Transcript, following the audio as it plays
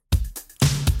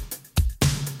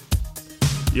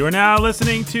You are now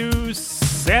listening to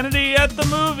Sanity at the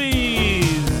Movies.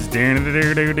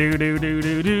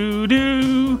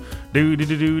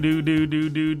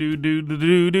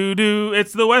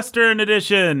 It's the Western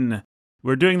edition.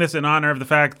 We're doing this in honor of the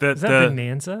fact that Is that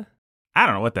Bonanza? I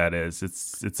don't know what that is.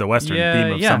 It's a Western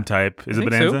theme of some type. Is it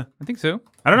Bonanza? I think so.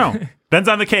 I don't know. Ben's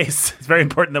on the case. It's very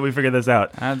important that we figure this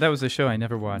out. That was a show I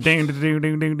never watched. It's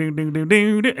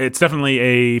definitely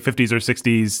a 50s or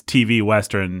 60s TV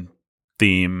Western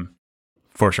theme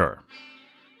for sure.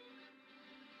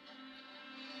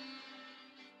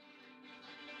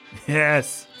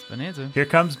 Yes. It's Bonanza. Here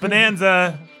comes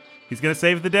Bonanza. He's going to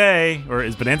save the day. Or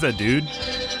is Bonanza a dude?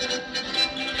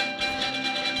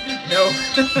 No.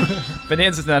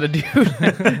 Bonanza's not a dude.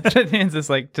 Bonanza's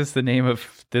like just the name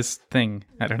of this thing.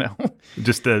 I don't know.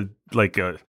 Just is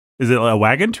it a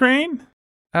wagon train?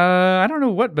 I don't know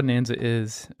what Bonanza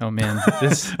is. Oh man,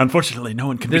 this Unfortunately, no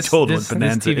one can be told what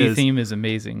Bonanza this TV is. theme is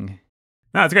amazing.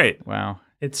 No, it's great. Wow.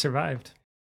 It survived.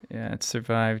 Yeah, it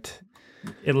survived.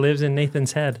 It lives in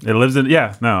Nathan's head. It lives in,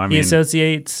 yeah, no, I mean. He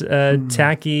associates a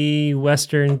tacky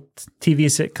Western TV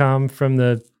sitcom from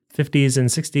the 50s and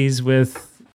 60s with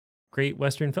great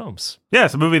Western films. Yeah,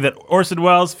 it's a movie that Orson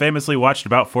Welles famously watched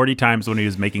about 40 times when he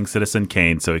was making Citizen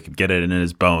Kane so he could get it in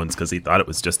his bones because he thought it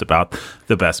was just about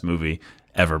the best movie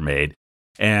ever made.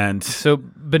 And so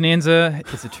Bonanza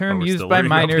is a term used by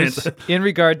miners in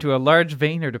regard to a large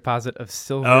vein or deposit of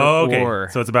silver ore.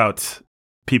 So it's about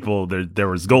people, there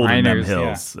was gold miners, in them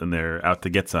hills, and they're out to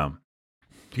get some.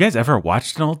 You guys ever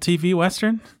watched an old TV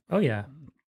Western? Oh, yeah.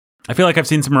 I feel like I've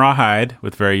seen some Rawhide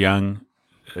with very young,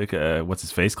 what's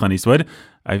his face, Clint Eastwood.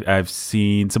 I've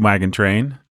seen some Wagon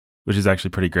Train, which is actually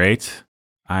pretty great.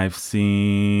 I've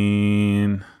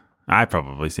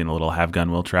probably seen a little Have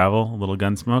Gun Will Travel, a little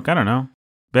Gunsmoke. I don't know.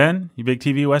 Ben, you big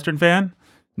TV Western fan?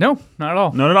 No, not at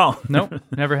all. Not at all. Nope,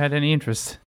 never had any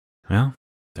interest. Well,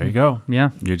 there you go. Yeah.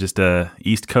 You're just a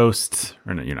East Coast,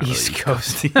 or no, you're not East really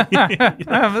Coast.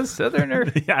 I'm a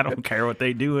Southerner. Yeah, I don't care what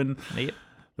they do in Yep.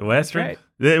 the Western. Right.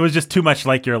 It was just too much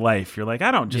like your life. You're like,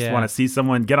 I don't just want to see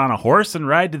someone get on a horse and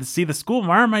ride to see the school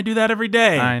marm. I do that every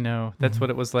day. I know. That's what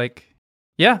it was like.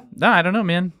 Yeah. No, I don't know,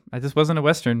 man. I just wasn't a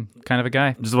Western kind of a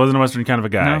guy. Just wasn't a Western kind of a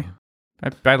guy.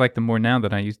 No. I like them more now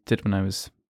than I did when I was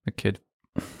a kid.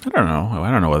 I don't know. I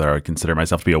don't know whether I would consider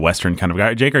myself to be a Western kind of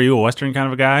guy. Jake, are you a Western kind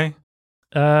of a guy?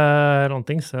 I don't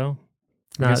think so.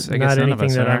 I guess Not none of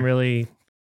anything us that are. I'm really.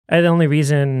 The only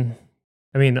reason,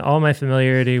 all my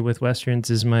familiarity with Westerns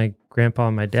is my grandpa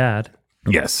and my dad,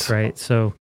 Yes. right?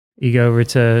 So you go over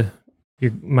to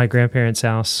my grandparents'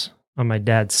 house on my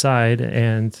dad's side,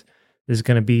 and there's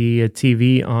going to be a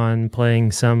TV on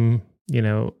playing some,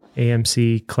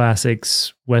 AMC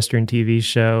Classics Western TV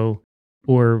show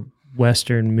or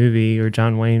Western movie or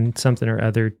John Wayne something or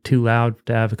other, too loud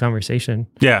to have a conversation.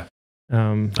 Yeah.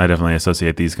 I definitely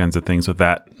associate these kinds of things with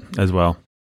that as well.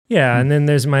 Yeah, and then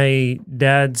there's my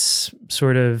dad's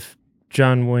sort of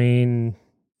John Wayne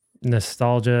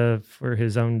nostalgia for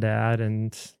his own dad,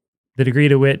 and the degree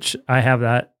to which I have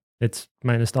that, it's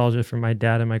my nostalgia for my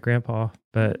dad and my grandpa.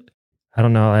 But I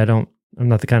don't know. I'm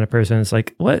not the kind of person that's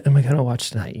like, what am I going to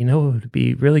watch tonight? What would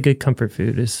be really good comfort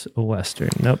food is a Western.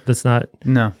 Nope, that's not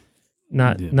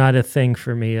a thing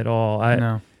for me at all.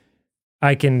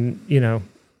 I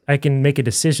can make a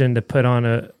decision to put on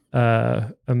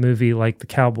a movie like The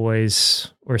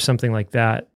Cowboys or something like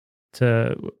that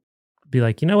to be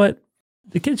like, you know what?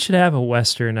 The kids should have a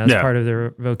Western as part of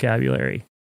their vocabulary.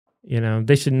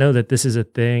 They should know that this is a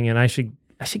thing, and I should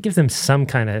give them some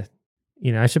kind of,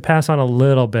 I should pass on a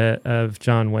little bit of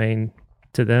John Wayne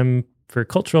to them for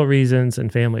cultural reasons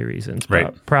and family reasons,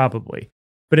 right? Probably.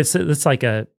 But it's like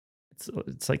an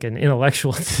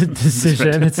intellectual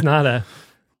decision. It's not a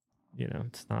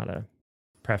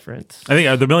preference. I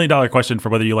think the $1 million question for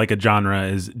whether you like a genre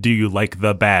is, do you like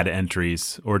the bad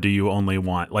entries, or do you only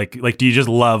want like do you just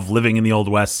love living in the Old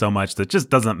West so much that it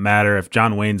just doesn't matter if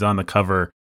John Wayne's on the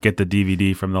cover, get the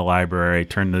DVD from the library,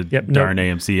 turn the darn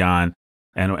AMC on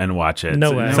and watch it.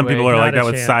 No way. Some people are like that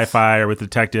with chance. sci-fi or with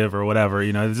detective or whatever,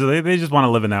 they just want to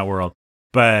live in that world.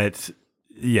 But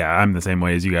yeah, I'm the same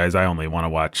way as you guys. I only want to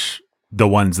watch the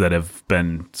ones that have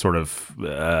been sort of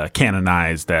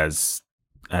canonized as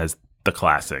the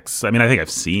classics. I think I've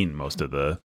seen most of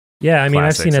the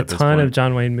I've seen a ton point. of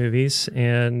John Wayne movies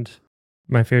and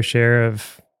my fair share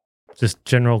of just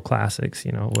general classics,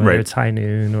 whether it's High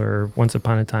Noon or Once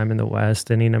Upon a Time in the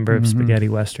West, any number of spaghetti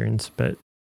westerns. But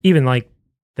even like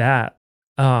that,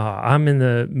 I'm in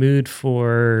the mood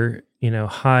for,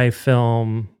 high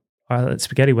film.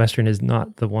 Spaghetti western is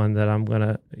not the one that I'm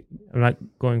not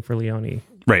going for Leone.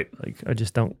 Right. Like, I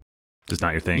just don't. Just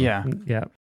not your thing. Yeah. Yeah.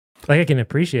 Like I can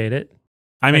appreciate it.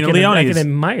 I mean, I can Leone,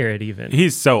 admire it even.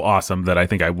 he's so awesome that I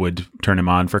think I would turn him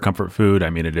on for comfort food. I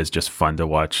mean, it is just fun to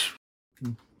watch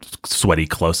sweaty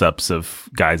close-ups of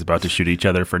guys about to shoot each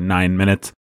other for 9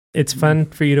 minutes. It's fun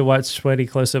for you to watch sweaty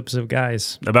close-ups of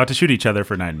guys. About to shoot each other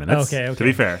for 9 minutes. Okay. To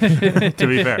be fair. To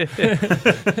be fair.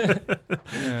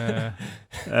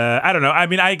 I don't know. I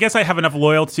mean, I guess I have enough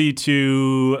loyalty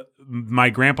to my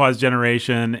grandpa's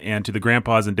generation and to the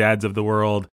grandpas and dads of the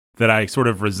world that I sort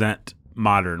of resent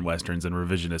modern Westerns and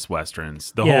revisionist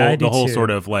Westerns. I do the whole too.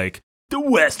 sort of like, the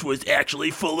West was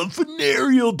actually full of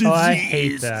venereal disease. Oh, I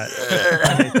hate that.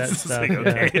 I hate that It's stuff. like,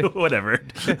 okay, whatever.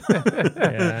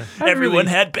 Yeah. Everyone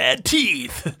had bad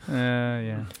teeth.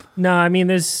 Yeah. No, I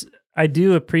mean, I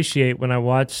do appreciate when I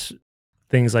watch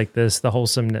things like this, the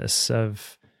wholesomeness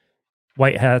of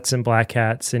white hats and black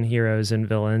hats and heroes and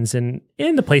villains, and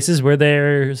in the places where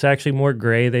there's actually more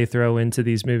gray they throw into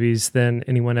these movies than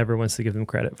anyone ever wants to give them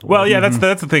credit for. Well, yeah, that's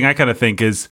the thing I kind of think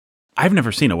is I've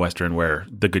never seen a Western where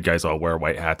the good guys all wear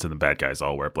white hats and the bad guys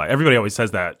all wear black. Everybody always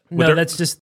says that. with No, their- that's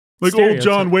just like old stereotype.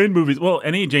 John Wayne movies. Well,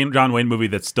 any John Wayne movie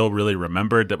that's still really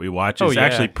remembered that we watch is yeah.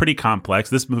 actually pretty complex.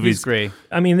 This He's movie's great.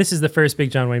 I mean, this is the first big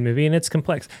John Wayne movie, and it's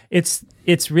complex.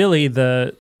 It's really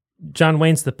John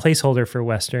Wayne's the placeholder for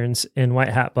Westerns, and White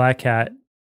Hat, Black Hat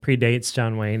predates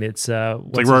John Wayne. It's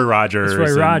like Roy Rogers. It's Roy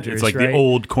and Rogers, It's like right? the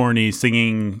old corny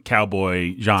singing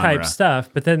cowboy genre. type stuff,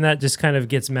 but then that just kind of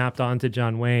gets mapped onto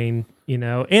John Wayne,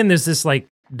 and there's this like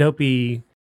dopey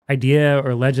idea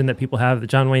or legend that people have that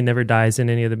John Wayne never dies in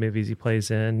any of the movies he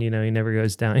plays in. He never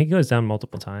goes down. He goes down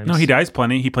multiple times. No, he dies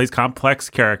plenty. He plays complex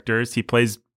characters. He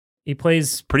plays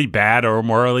pretty bad or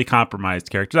morally compromised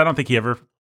characters. I don't think he ever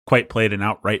quite played an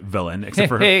outright villain, except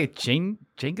for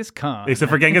Genghis Khan. Except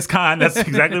for Genghis Khan. That's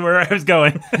exactly where I was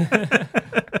going.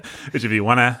 Which, if you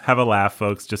want to have a laugh,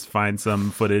 folks, just find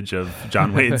some footage of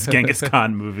John Wayne's Genghis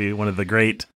Khan movie, one of the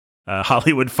great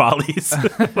Hollywood follies.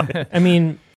 I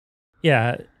mean,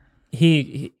 yeah,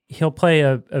 he'll play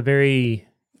a very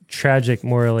tragic,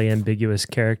 morally ambiguous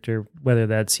character, whether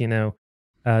that's, the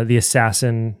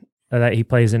assassin that he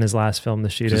plays in his last film, The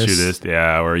The Shootist. Shootist,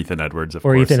 yeah, or Ethan Edwards, of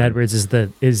Or course. Ethan Edwards is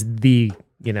the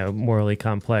morally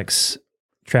complex,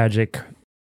 tragic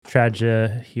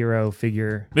hero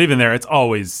figure. But even there, it's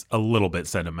always a little bit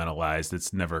sentimentalized.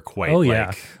 It's never quite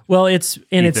like... Well, it's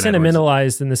Ethan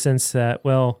sentimentalized in the sense that,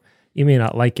 well, you may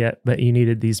not like it, but you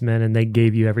needed these men and they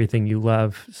gave you everything you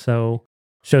love. So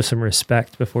show some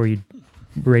respect before you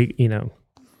throw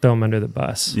them under the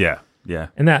bus. Yeah, yeah.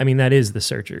 And that is The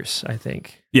Searchers, I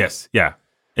think. Yes, yeah,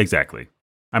 exactly.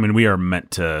 I mean, we are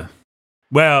meant to...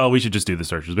 Well, we should just do The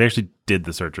Searchers. We actually did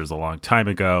The Searchers a long time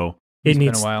ago. It's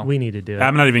been a while. We need to do it.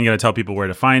 I'm not even going to tell people where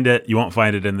to find it. You won't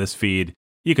find it in this feed.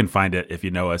 You can find it if you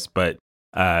know us, but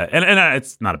and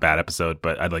it's not a bad episode,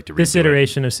 but I'd like to redo This it.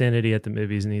 iteration of Sanity at the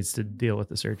Movies needs to deal with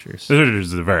The Searchers. The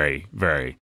Searchers is a very,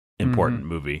 very important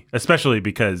movie, especially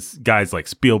because guys like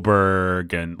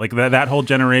Spielberg and like that whole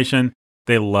generation,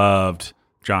 they loved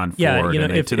John Ford. Yeah,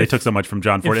 and they took so much from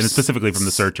John Ford, and specifically from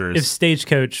The Searchers. If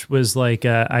Stagecoach was like,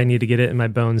 I need to get it in my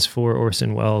bones for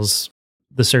Orson Welles,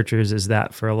 The Searchers is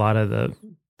that for a lot of the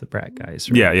brat guys.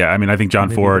 Right? Yeah. I mean, I think John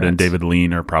Maybe Ford and that's- David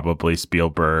Lean are probably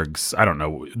Spielberg's. I don't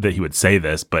know that he would say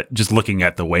this, but just looking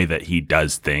at the way that he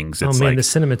does things, it's the like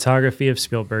cinematography of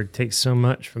Spielberg takes so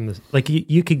much from the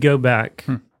you could go back.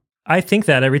 I think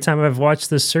that every time I've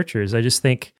watched The Searchers, I just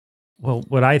think, well,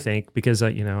 what I think, because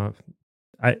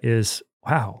is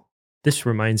wow, this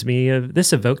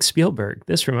evokes Spielberg.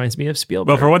 This reminds me of Spielberg.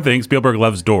 Well, for one thing, Spielberg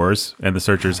loves doors, and The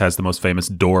Searchers has the most famous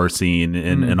door scene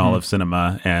in all of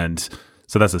cinema, and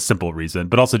so that's a simple reason.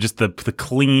 But also just the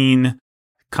clean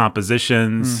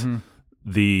compositions,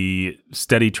 the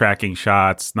steady tracking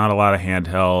shots, not a lot of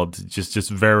handheld, just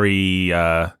very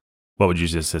what would you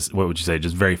say?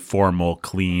 Just very formal,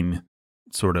 clean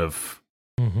sort of.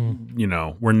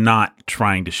 We're not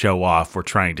trying to show off. We're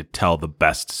trying to tell the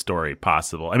best story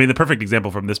possible. I mean, the perfect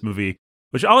example from this movie,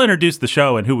 which I'll introduce the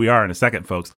show and who we are in a second,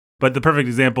 folks. But the perfect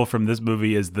example from this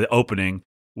movie is the opening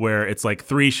where it's like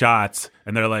 3 shots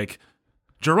and they're like,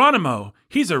 Geronimo,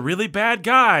 he's a really bad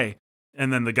guy.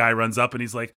 And then the guy runs up and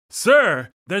he's like, sir,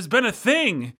 there's been a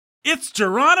thing. It's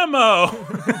Geronimo.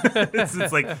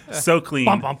 it's like so clean.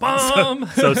 Bum, bum, bum.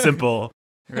 So simple.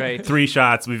 Right. 3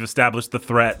 shots. We've established the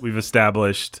threat. We've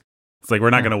established. It's like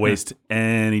we're not going to waste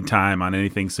any time on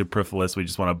anything superfluous. We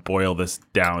just want to boil this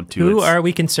down to Who are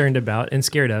we concerned about and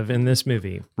scared of in this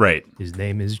movie? Right. His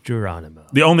name is Geronimo.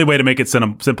 The only way to make it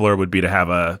simpler would be to have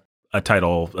a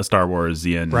title, a Star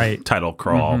Warsian title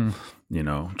crawl.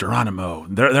 Geronimo.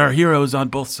 There are heroes on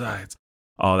both sides.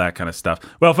 all that kind of stuff.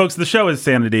 Well, folks, the show is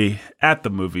Sanity at the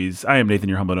Movies. I am Nathan,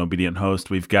 your humble and obedient host.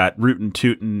 We've got Rootin'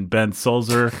 Tootin' Ben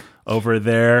Sulzer over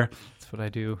there. That's what I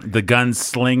do. The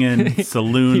gun-slinging,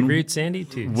 saloon Roots Sandy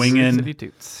Toots. winging Sandy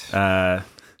Toots.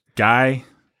 guy.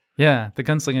 Yeah, the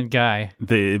gunslinging guy.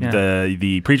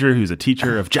 The preacher who's a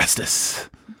teacher of justice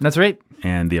That's right.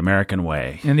 and the American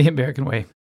way. In the American way.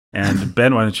 And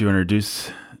Ben, why don't you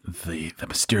introduce the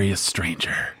mysterious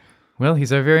stranger? Well,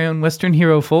 he's our very own Western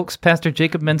hero, folks. Pastor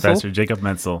Jacob Menzel. Pastor Jacob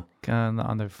Menzel. On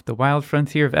the wild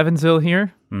frontier of Evansville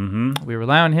here. Mm-hmm. We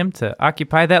rely on him to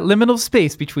occupy that liminal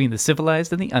space between the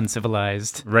civilized and the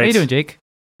uncivilized. Right. How you doing, Jake?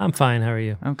 I'm fine. How are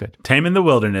you? I'm good. Taming the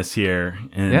wilderness here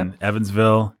in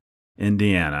Evansville,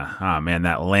 Indiana. Oh man,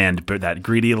 that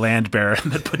greedy land baron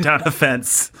that put down a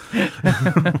fence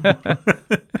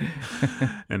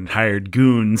and hired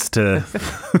goons to.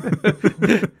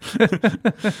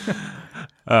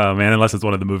 Oh man, unless it's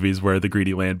one of the movies where the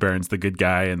greedy land baron's the good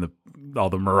guy and all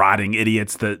the marauding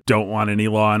idiots that don't want any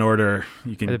law and order.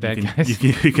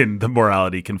 The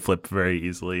morality can flip very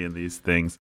easily in these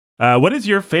things. What is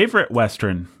your favorite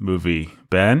Western movie,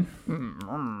 Ben?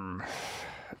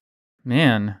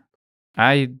 Man,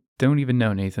 I don't even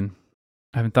know, Nathan.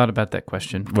 I haven't thought about that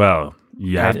question. Well,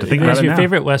 you have to think about What's it your now.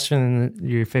 favorite Western and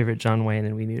your favorite John Wayne,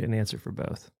 and we need an answer for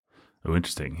both. Oh,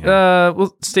 interesting. Yeah.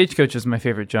 Well, Stagecoach is my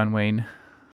favorite John Wayne.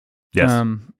 Yes.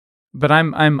 But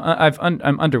I'm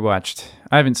underwatched.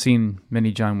 I haven't seen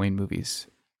many John Wayne movies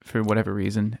for whatever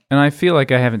reason, and I feel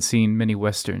like I haven't seen many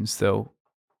westerns though.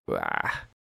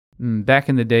 Back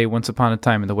in the day, Once Upon a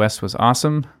Time in the West was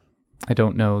awesome. I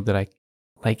don't know that I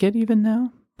like it even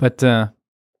now, but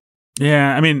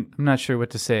yeah, I mean, I'm not sure what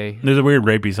to say. there's a weird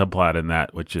rapey subplot in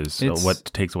that, which is It's- what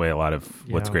takes away a lot of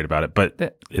what's Yeah. great about it. But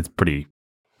That- it's pretty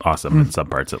awesome in some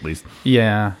parts, at least.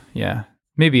 Yeah.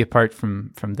 Maybe apart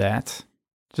from that,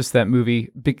 just that movie.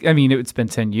 I mean, it's been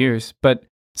 10 years, but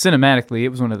cinematically, it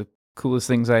was one of the coolest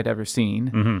things I'd ever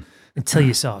seen. Mm-hmm. Until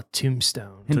you saw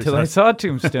Tombstone. Until I saw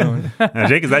Tombstone. Now,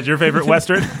 Jake, is that your favorite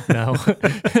Western? No.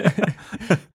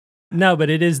 No, but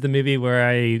it is the movie where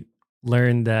I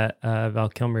learned that Val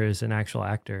Kilmer is an actual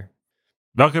actor.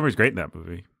 Val Kilmer's great in that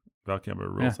movie. Val Kilmer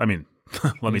rules. Yeah. I mean,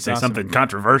 let me He's say awesome. something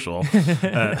controversial.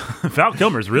 Val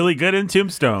Kilmer's really good in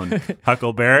Tombstone.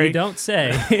 Huckleberry. You don't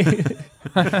say.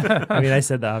 I mean, I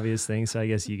said the obvious thing, so I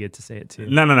guess you get to say it too.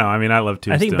 No. I mean, I love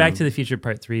Tombstone. I think Back to the Future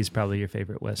Part 3 is probably your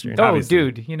favorite Western. Oh, Obviously.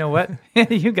 dude, you know what?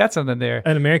 You got something there.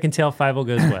 An American Tail 5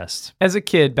 Goes West. As a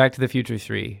kid, Back to the Future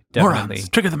 3, definitely. Morons,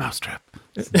 trigger the mousetrap.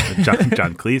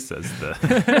 John Cleese says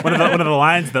one of the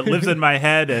lines that lives in my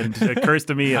head and occurs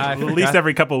to me I at forgot. least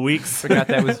every couple of weeks. Forgot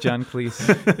that was John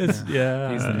Cleese.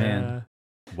 Yeah. He's the man.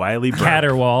 Wiley Brown.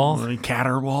 Caterwall.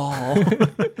 Caterwall.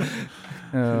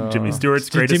 Oh. Jimmy Stewart's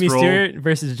greatest Jimmy role. Stewart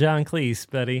versus John Cleese,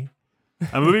 buddy.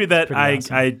 A movie that Pretty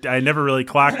awesome. I never really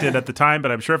clocked it at the time,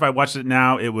 but I'm sure if I watched it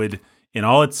now, it would, in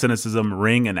all its cynicism,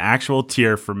 ring an actual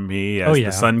tear from me as Oh, yeah.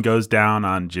 the sun goes down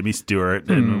on Jimmy Stewart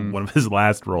in one of his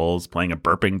last roles, playing a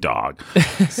burping dog.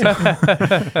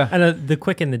 And The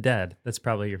Quick and the Dead. That's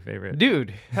probably your favorite.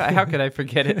 Dude, how could I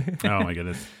forget it? Oh my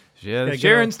goodness, Yeah, go.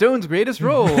 Sharon Stone's greatest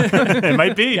role. it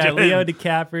might be. You got Leo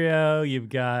DiCaprio. You've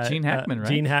got Gene Hackman, right?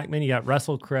 Gene Hackman. You got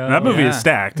Russell Crowe. That movie Yeah. is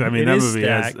stacked. I mean, It that is movie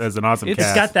stacked. has an awesome It's cast.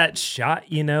 It's got that shot,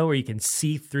 where you can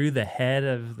see through the head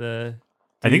of the.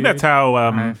 I think that's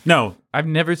how. No, I've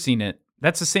never seen it.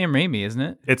 That's a Sam Raimi, isn't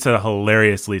it? it's a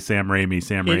hilariously Sam Raimi.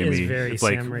 It is very it's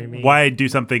like, Sam Raimi. why do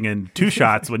something in 2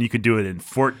 shots when you could do it in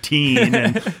 14?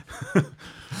 And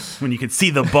when you can see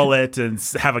the bullet and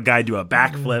have a guy do a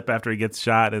backflip after he gets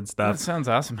shot and That stuff. sounds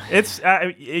awesome. It's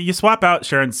you swap out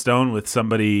Sharon Stone with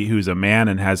somebody who's a man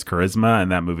and has charisma,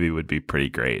 and that movie would be pretty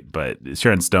great. But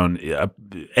Sharon Stone,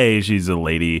 A, she's a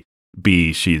lady.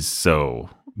 B, she's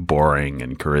so boring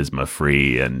and charisma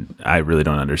free, and I really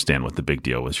don't understand what the big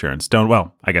deal with Sharon Stone.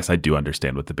 Well, I guess I do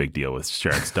understand what the big deal with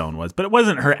Sharon Stone was, but it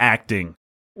wasn't her acting.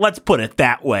 Let's put it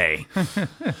that way.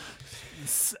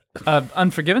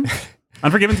 Unforgiven?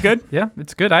 Unforgiven's good. Yeah,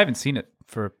 it's good. I haven't seen it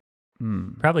for...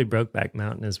 Probably Brokeback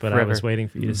Mountain is what I Forever. was waiting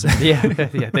for you to say. Yeah,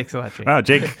 thanks a lot, Jake. Wow,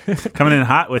 Jake coming in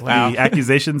hot with Wow. the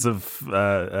accusations of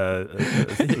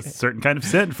a certain kind of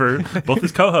sin for both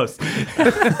his co-hosts.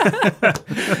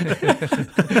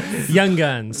 Young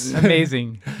Guns.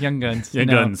 Amazing. Young Guns. Young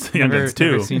Guns. Young Never- Guns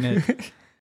 2. Never seen it.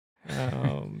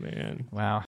 Oh man.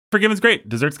 Wow. Forgiven's great.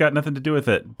 Dessert's got nothing to do with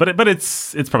it, but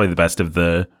it's probably the best of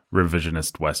the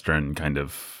revisionist Western kind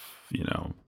of,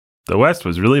 the West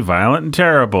was really violent and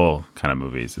terrible kind of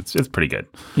movies. It's pretty good.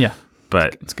 Yeah.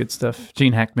 But It's good stuff.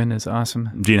 Gene Hackman is awesome.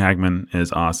 Gene Hackman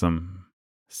is awesome.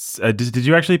 Did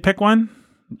you actually pick one?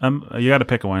 You got to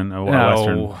pick one. A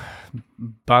Western.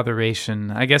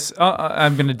 botheration. I guess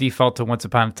I'm going to default to Once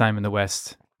Upon a Time in the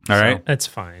West. All right. That's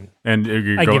fine. And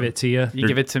I give it to you. You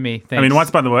give it to me. Thanks. I mean, Once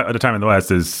Upon a Time in the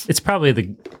West is... It's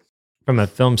probably from a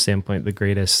film standpoint, the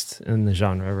greatest in the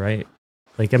genre, right?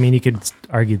 Like, I mean, you could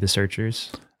argue The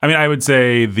Searchers. I mean, I would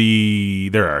say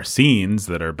there are scenes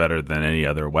that are better than any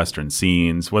other Western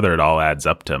scenes. Whether it all adds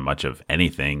up to much of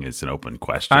anything is an open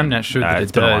question. I'm not sure that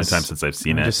it's it been a long does. time since I've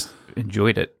seen I it. just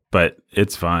enjoyed it. But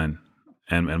it's fun.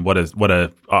 And what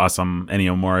a awesome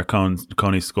Ennio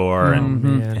Morricone score, and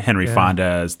man, Henry yeah. Fonda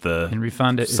as the Henry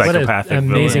Fonda is psychopathic What an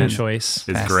amazing villain choice. is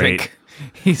fantastic. great.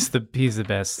 He's the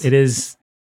best. It is.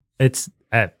 It's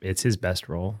his best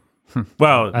role.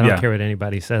 Well, I don't yeah. care what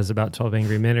anybody says about 12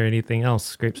 Angry Men or anything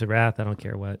else. Grapes of Wrath, I don't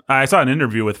care what. I saw an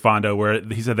interview with Fonda where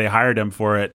he said they hired him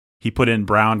for it. He put in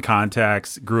brown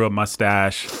contacts, grew a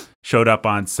mustache, showed up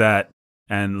on set,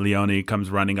 and Leone comes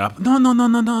running up. No. No,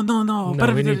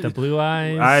 we need the blue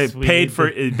eyes. I We paid need for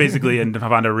the- it, basically, and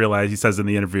Fonda realized, he says in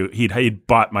the interview, he'd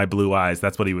bought my blue eyes.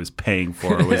 That's what he was paying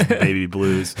for, was the baby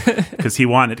blues. Because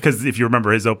if you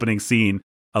remember his opening scene,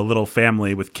 a little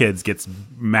family with kids gets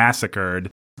massacred,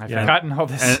 I've Yeah. forgotten all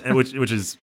this. and, which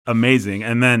is amazing.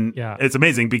 And then Yeah. it's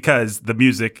amazing because the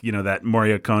music, that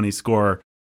Morricone score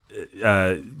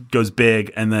goes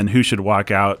big, and then who should walk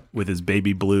out with his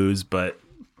baby blues but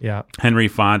Yeah. Henry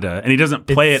Fonda, and he doesn't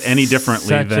play It's it any differently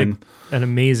such than an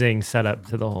amazing setup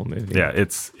to the whole movie. yeah.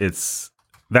 It's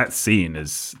that scene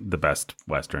is the best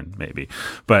Western maybe,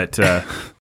 but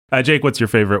Jake, what's your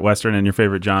favorite Western and your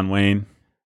favorite John Wayne?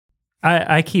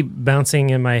 I keep bouncing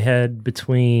in my head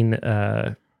between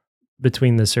The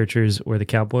Searchers or The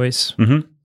Cowboys. Mm-hmm.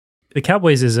 The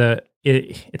Cowboys is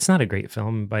it's not a great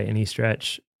film by any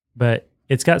stretch, but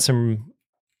it's got some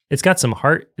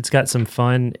heart, it's got some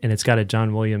fun, and it's got a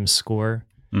John Williams score.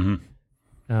 Mm-hmm.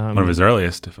 One of his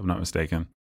earliest, if I'm not mistaken.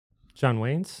 John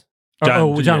Wayne's?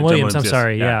 John John Williams. I'm yes,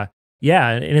 sorry. yeah. Yeah,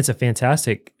 and it's a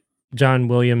fantastic John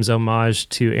Williams homage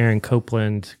to Aaron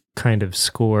Copland kind of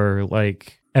score,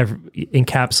 like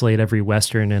encapsulate every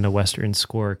Western in a Western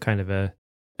score, kind of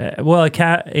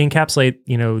encapsulate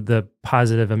the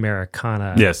positive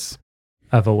Americana Yes.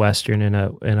 of a Western in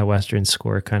a Western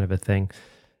score, kind of a thing.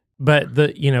 But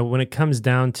when it comes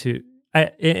down to,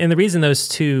 and the reason those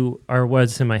two are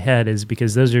what's in my head is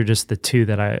because those are just the two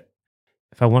that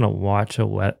if I want to watch a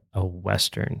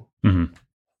Western, Mm-hmm.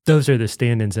 those are the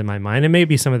stand-ins in my mind. And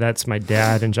maybe some of that's my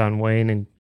dad and John Wayne and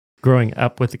growing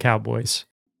up with the Cowboys.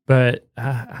 But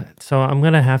so I'm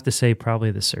going to have to say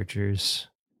probably The Searchers,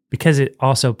 because it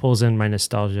also pulls in my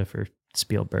nostalgia for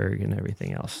Spielberg and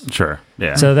everything else. Sure.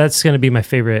 Yeah. So that's going to be my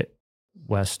favorite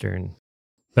Western.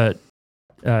 But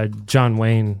John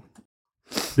Wayne,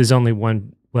 there's only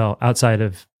one, well, outside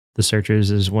of The Searchers,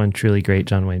 is one truly great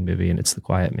John Wayne movie, and it's The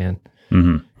Quiet Man.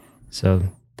 Mm-hmm. So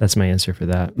that's my answer for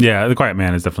that. Yeah, The Quiet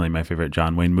Man is definitely my favorite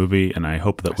John Wayne movie, and I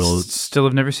hope that we'll Still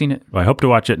have never seen it. I hope to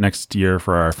watch it next year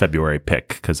for our February pick,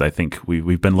 because I think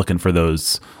we've been looking for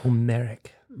those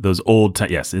Homeric. old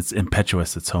yes, it's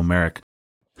impetuous, it's Homeric.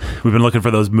 We've been looking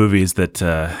for those movies that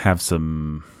have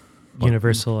some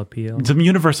Universal appeal. some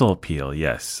universal appeal.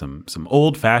 Yes, some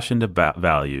old fashioned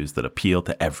values that appeal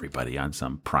to everybody on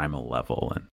some primal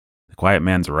level, and The Quiet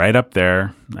Man's right up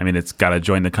there. I mean, it's got to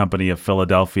join the company of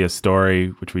Philadelphia Story,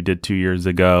 which we did 2 years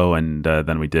ago, and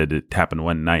then we did It Happened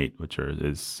One Night, which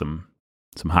is some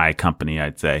high company,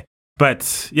 I'd say.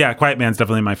 But yeah, Quiet Man's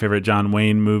definitely my favorite John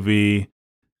Wayne movie.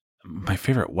 My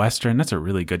favorite Western? That's a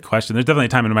really good question. There's definitely a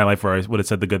time in my life where I would have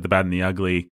said The Good, the Bad, and the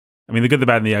Ugly. I mean, The Good, the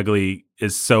Bad, and the Ugly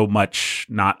is so much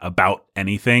not about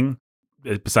anything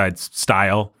besides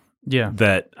style. Yeah.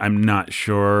 That I'm not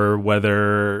sure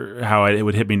how it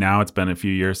would hit me now. It's been a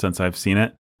few years since I've seen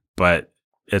it, but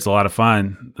it's a lot of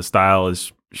fun. The style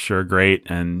is sure great,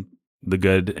 and the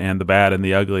good and the bad and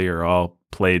the ugly are all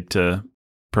played to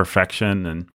perfection.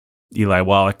 And Eli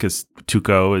Wallach as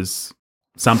Tuco is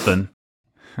something.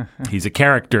 He's a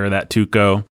character, that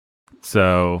Tuco.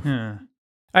 So Yeah.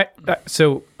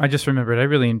 So I just remembered, I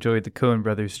really enjoyed the Coen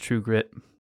Brothers' True Grit.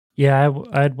 Yeah,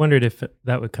 I'd wondered if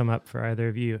that would come up for either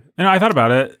of you. I thought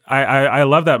about it. I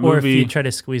love that movie. Or if you try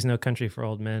to squeeze No Country for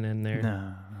Old Men in there.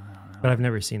 No. But I've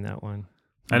never seen that one.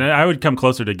 And I would come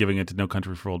closer to giving it to No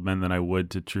Country for Old Men than I would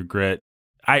to True Grit.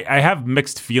 I have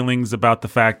mixed feelings about the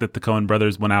fact that the Coen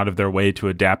brothers went out of their way to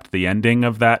adapt the ending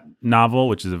of that novel,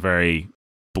 which is a very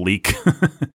bleak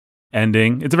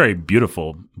ending. It's a very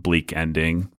beautiful, bleak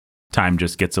ending. Time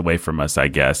just gets away from us, I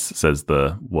guess, says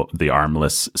the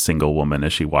armless single woman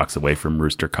as she walks away from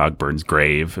Rooster Cogburn's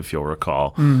grave, if you'll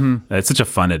recall. Mm-hmm. It's such a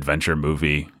fun adventure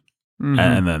movie. Mhm.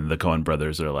 And then the Coen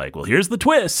brothers are like, well, here's the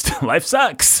twist. Life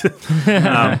sucks.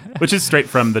 Which is straight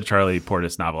from the Charlie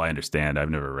Portis novel. I understand. I've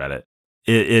never read it.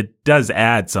 It does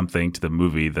add something to the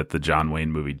movie that the John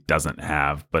Wayne movie doesn't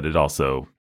have, but it also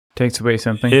Takes away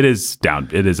something. It is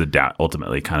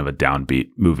ultimately kind of a downbeat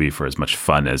movie for as much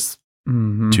fun as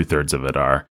Mhm. 2/3 of it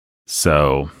are.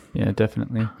 So, Yeah,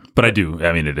 definitely. but it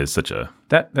is such a,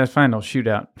 That final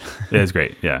shootout. it is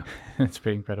great. Yeah. It's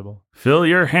pretty incredible. Fill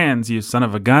your hands, you son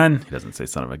of a gun. He doesn't say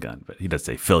son of a gun, but he does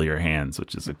say fill your hands,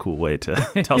 which is a cool way to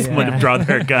tell someone to Yeah. draw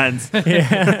their guns.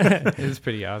 Yeah. It was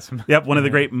pretty awesome. Yep, one of the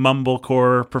great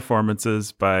mumblecore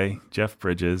performances by Jeff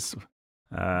Bridges.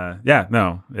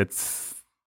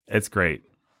 It's great.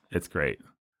 It's great.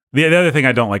 The other thing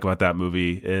I don't like about that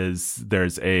movie is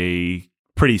there's a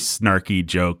pretty snarky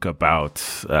joke about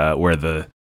where the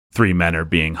three men are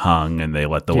being hung, and they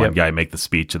let the one Yep. guy make the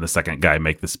speech and the second guy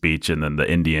make the speech, and then the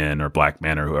Indian or black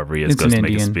man or whoever he is It's goes an to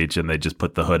make a Indian. speech, and they just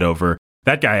put the hood over.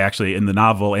 That guy actually in the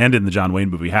novel and in the John Wayne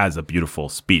movie has a beautiful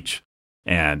speech,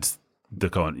 and the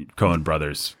Coen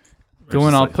brothers are Going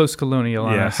just all like, post-colonial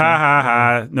on yeah, us. ha ha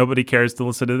ha. Nobody cares to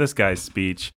listen to this guy's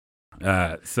speech.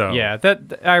 So Yeah,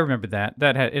 that I remember that.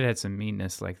 It had some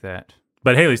meanness like that.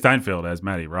 but Haley Steinfeld as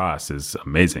Maddie Ross is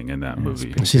amazing in that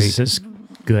movie. She's just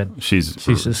good. She's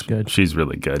just good. She's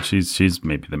really good. She's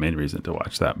maybe the main reason to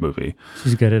watch that movie.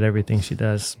 She's good at everything she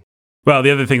does. Well,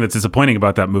 the other thing that's disappointing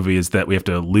about that movie is that we have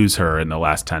to lose her in the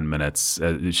last 10 minutes.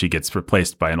 She gets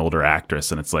replaced by an older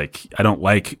actress, and it's like, I don't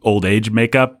like old age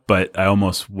makeup, but I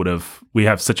almost we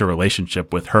have such a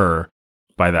relationship with her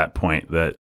by that point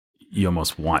that you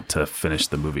almost want to finish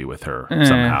the movie with her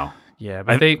somehow. Yeah,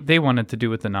 but they wanted to do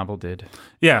what the novel did.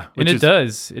 Yeah. And which it is-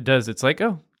 does. It does. It's like,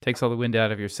 takes all the wind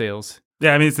out of your sails.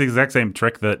 Yeah, I mean, it's the exact same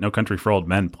trick that No Country for Old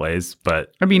Men plays,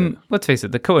 but... I mean, let's face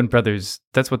it, the Coen brothers,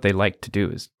 that's what they like to do,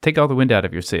 is take all the wind out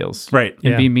of your sails. Right. And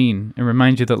Yeah. be mean and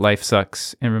remind you that life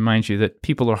sucks and remind you that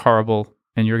people are horrible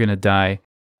and you're going to die.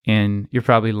 And you're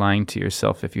probably lying to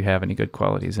yourself if you have any good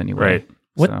qualities anyway. Right.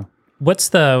 What- So,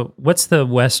 What's the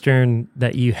Western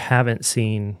that you haven't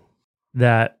seen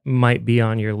that might be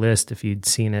on your list if you'd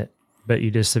seen it, but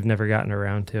you just have never gotten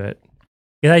around to it?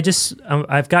 Yeah,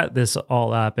 I've got this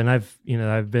all up, and I've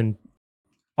been,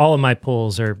 all of my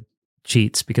polls are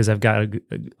cheats because I've got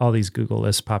all these Google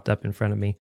lists popped up in front of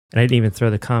me, and I didn't even throw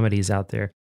the comedies out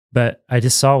there. But I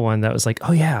just saw one that was like,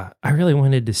 oh yeah, I really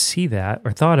wanted to see that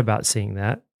or thought about seeing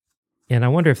that, and I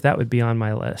wonder if that would be on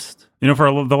my list.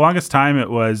 For the longest time,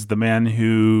 it was The Man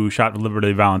Who Shot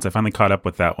Liberty Valance. I finally caught up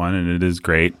with that one, and it is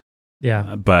great.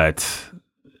 Yeah. But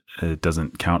it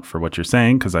doesn't count for what you're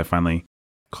saying because I finally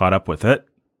caught up with it.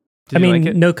 did you like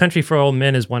it? No Country for Old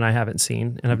Men is one I haven't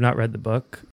seen, and I've not read the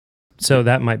book. So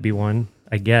that might be one,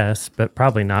 I guess, but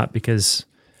probably not because,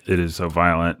 It is so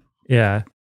violent. yeah.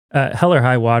 Hell or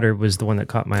High Water was the one that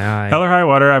caught my eye. Hell or High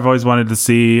Water, I've always wanted to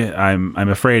see. I'm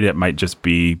afraid it might just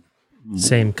be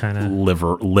Same kind of.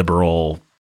 liberal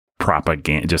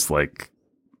propaganda, just like,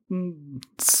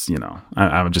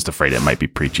 I'm just afraid it might be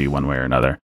preachy one way or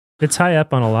another. It's high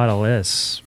up on a lot of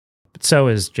lists. But so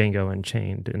is Django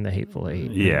Unchained and The Hateful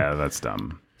Eight. Yeah, that's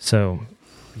dumb. So,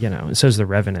 and so is The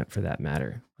Revenant for that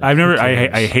matter. I Who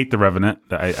cares? hate The Revenant.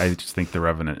 I just think The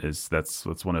Revenant that's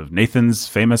one of Nathan's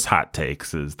famous hot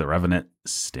takes is The Revenant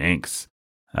stinks.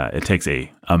 It takes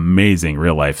a amazing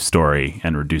real life story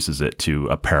and reduces it to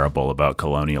a parable about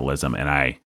colonialism, and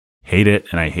I hate it.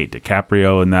 And I hate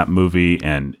DiCaprio in that movie,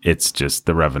 and it's just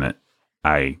The Revenant.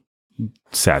 I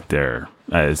sat there.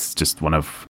 It's just one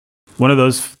of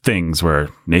those things where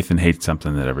Nathan hates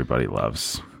something that everybody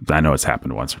loves. I know it's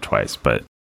happened once or twice, but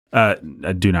I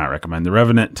do not recommend The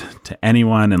Revenant to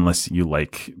anyone unless you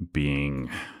like being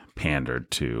pandered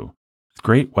to.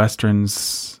 Great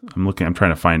Westerns. I'm trying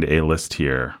to find a list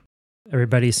here.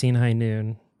 Everybody's seen High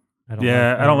Noon. I don't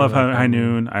love really like High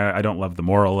Noon. I don't love the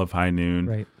moral of High Noon.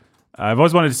 Right. I've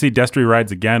always wanted to see Destry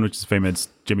Rides Again, which is a famous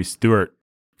Jimmy Stewart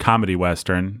comedy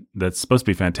Western that's supposed to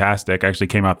be fantastic. Actually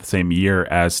came out the same year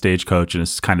as Stagecoach, and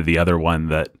it's kind of the other one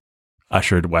that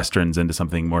ushered Westerns into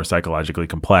something more psychologically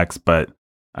complex, but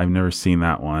I've never seen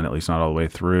that one, at least not all the way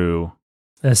through.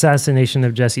 The Assassination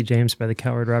of Jesse James by the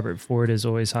coward Robert Ford is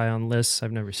always high on lists.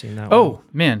 I've never seen that one. Oh,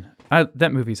 man.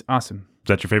 That movie's awesome. Is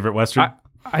that your favorite Western?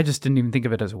 I just didn't even think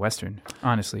of it as a Western,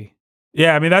 honestly.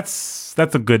 Yeah, I mean, that's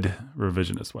a good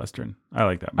revisionist Western. I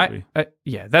like that movie.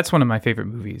 Yeah, that's one of my favorite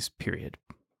movies, period.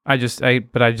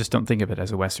 But I just don't think of it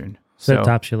as a Western. So So that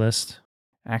tops your list.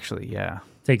 actually, yeah.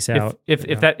 Takes out.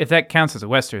 If that counts as a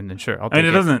Western, then sure, I'll I take mean, it.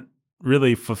 it doesn't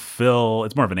really fulfill.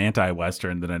 It's more of an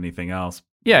anti-Western than anything else.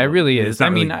 Yeah, it really It's is. not I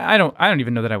mean, really- I don't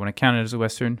even know that I want to count it as a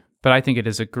Western, but I think it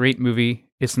is a great movie.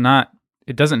 It's not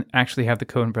it doesn't actually have the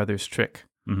Coen brothers trick.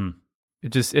 Mm-hmm.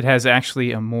 It has actually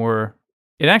Coen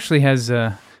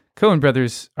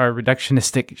brothers are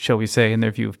reductionistic, shall we say, in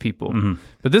their view of people. Mm-hmm.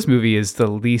 But this movie is the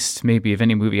least maybe of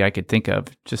any movie I could think of.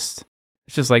 It's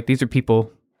just like these are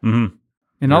people Mm-hmm.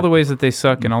 in all the ways that they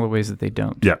suck and all the ways that they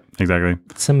don't. Yeah, exactly.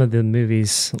 Some of the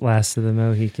movies, Last of the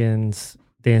Mohicans,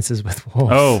 Dances with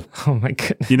Wolves. Oh my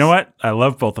goodness. You know what? I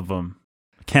love both of them.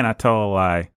 I cannot tell a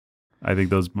lie. I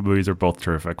think those movies are both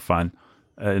terrific fun.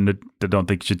 And I don't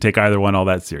think you should take either one all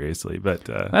that seriously. But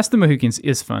Last of the Mohicans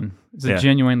is fun. It's a Yeah.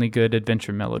 genuinely good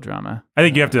adventure melodrama. I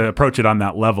think you have to approach it on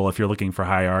that level. If you're looking for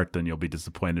high art, then you'll be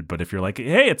disappointed. But if you're like,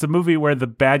 hey, it's a movie where the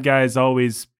bad guys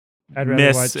always I'd rather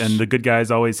miss watch, and the good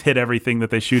guys always hit everything that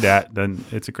they shoot at, then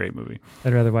it's a great movie.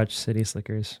 I'd rather watch City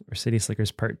Slickers or City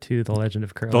Slickers Part 2, The Legend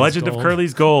of Curly's The Legend Gold. of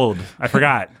Curly's Gold. I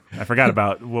forgot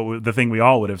about the thing we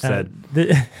all would have said.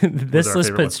 This our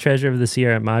list favorite puts Treasure of the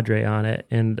Sierra Madre on it,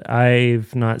 and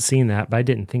I've not seen that, but I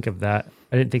didn't think of that.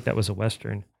 I didn't think that was a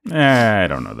Western. I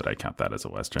don't know that I count that as a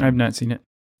Western. I've not seen it.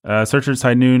 Searchers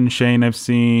High Noon, Shane, I've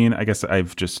seen. I guess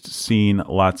I've just seen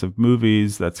lots of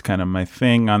movies. That's kind of my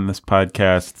thing on this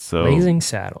podcast. So Blazing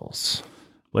Saddles.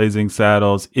 Blazing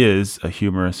Saddles is a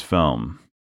humorous film.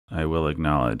 I will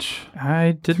acknowledge.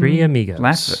 I didn't Three Amigos.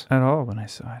 laugh at all when I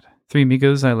saw it. Three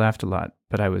Amigos, I laughed a lot,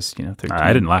 but I was, 13.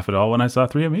 I didn't laugh at all when I saw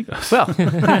Three Amigos. Well,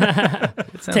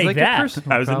 it sounds Take like that. a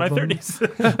personal I was problem. in my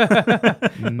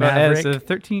 30s. Well, as Maverick. a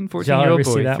 13, Did y'all 14-year-old ever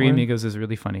see boy, that Three one? Amigos is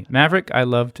really funny. Maverick, I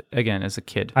loved, again, as a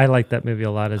kid. I liked that movie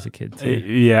a lot as a kid, too.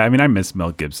 Yeah, I mean, I miss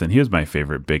Mel Gibson. He was my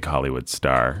favorite big Hollywood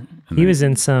star. And He then- was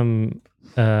in some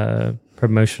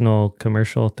promotional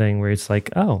commercial thing where it's like,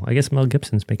 oh, I guess Mel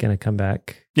Gibson's making a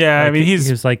comeback. Yeah, I Like, mean, he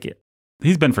was like,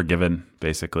 he's been forgiven,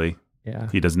 basically. yeah.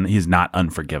 He's not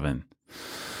unforgiven.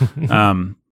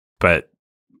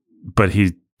 But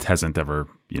he hasn't ever,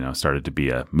 started to be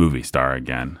a movie star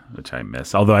again, which I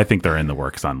miss. Although I think they're in the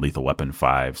works on Lethal Weapon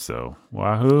 5, so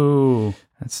wahoo.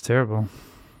 That's terrible.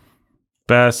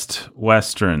 Best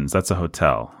Westerns. That's a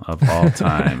hotel of all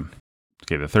time.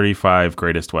 Okay, the 35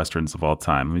 greatest Westerns of all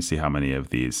time. Let me see how many of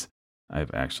these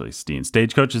I've actually seen.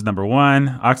 Stagecoach is number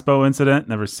 1. Oxbow Incident,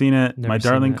 never seen it. Never My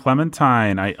seen Darling it.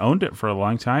 Clementine. I owned it for a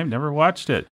long time, never watched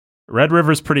it. Red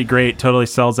River's pretty great, totally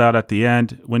sells out at the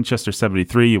end. Winchester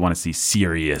 73, you want to see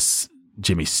serious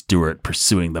Jimmy Stewart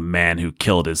pursuing the man who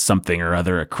killed his something or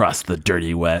other across the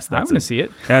dirty West. I want to see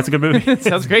it. That's a good movie. It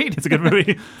sounds great. It's a good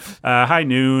movie. High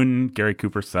Noon, Gary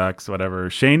Cooper sucks, whatever.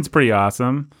 Shane's pretty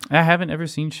awesome. I haven't ever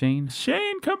seen Shane.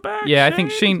 Shane, come back. Yeah, I think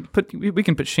Shane. We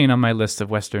can put Shane on my list of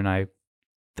Western I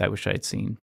wish I had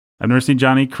seen. I've never seen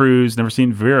Johnny Cruz, never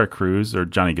seen Vera Cruz, or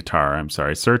Johnny Guitar, I'm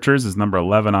sorry. Searchers is number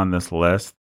 11 on this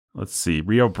list. Let's see.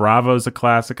 Rio Bravo's a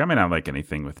classic. I may not like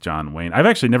anything with John Wayne. I've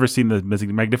actually never seen the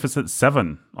Magnificent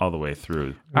Seven all the way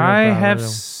through. I Rio have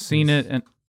Bravo seen is- it, and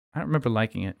I don't remember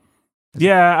liking it.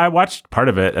 Yeah, I watched part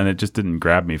of it, and it just didn't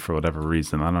grab me for whatever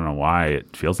reason. I don't know why.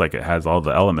 It feels like it has all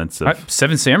the elements of...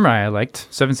 Seven Samurai I liked.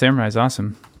 Seven Samurai is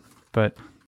awesome, but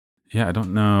Yeah, I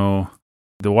don't know.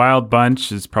 The Wild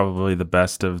Bunch is probably the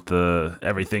best of the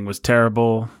Everything Was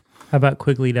Terrible. How about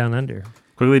Quigley Down Under?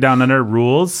 Quickly Down Under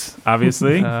rules,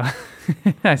 obviously.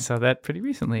 I saw that pretty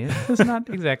recently. It does not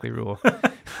exactly rule.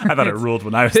 I thought it ruled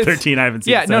when I was 13. I haven't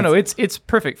seen Yeah, it no, since. it's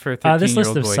perfect for a 13-year-old This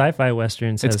list of boy. sci-fi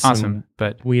westerns has It's awesome, some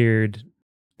but weird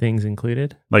things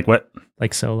included, Like what?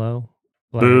 like Solo,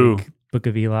 like Boo. Book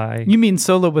of Eli. you mean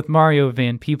Solo with Mario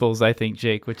Van Peebles, I think,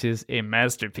 Jake, which is a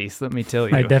masterpiece, let me tell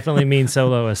you. I definitely mean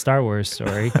Solo, a Star Wars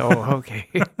story, Oh, okay.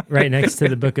 right next to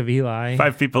the Book of Eli,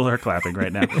 5 people are clapping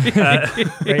right now.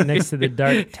 right next to the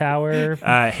Dark Tower,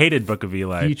 Hated Book of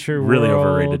Eli. Future Really World,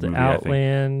 overrated movie, I think.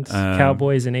 Outland, Um,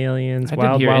 Cowboys and Aliens, I didn't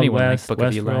Wild hear Wild anyone like West, Book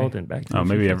of Eli. Westworld, and Back to Oh, the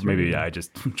maybe Future. maybe I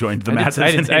just joined the I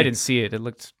masses. didn't see it. It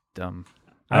looked dumb.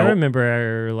 I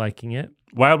remember liking it.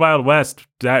 Wild Wild West.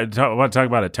 Want to talk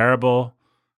about a terrible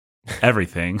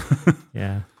everything.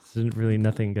 Yeah, there's really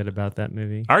nothing good about that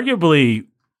movie. Arguably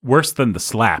worse than The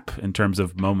Slap in terms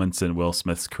of moments in Will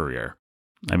Smith's career.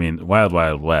 I mean, Wild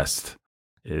Wild West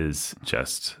is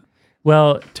just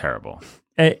Well, terrible.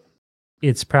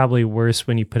 it's probably worse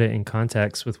when you put it in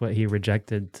context with what he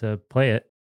rejected to play it.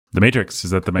 The Matrix.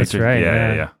 Is that The Matrix? That's right.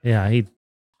 Yeah. Yeah,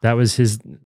 that was his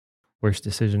worst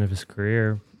decision of his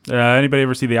career. Anybody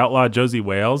ever see The Outlaw Josie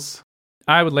Wales?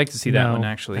 I would like to see that No, one,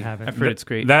 actually. I haven't. I've heard it's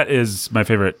great. That is my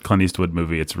favorite Clint Eastwood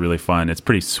movie. It's really fun. It's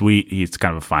pretty sweet. He's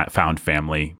kind of a found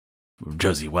family.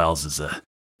 Josie Wells is a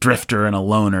drifter and a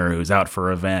loner who's out for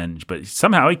revenge, but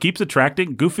somehow he keeps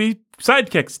attracting goofy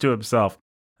sidekicks to himself.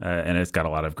 And it's got a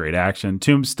lot of great action.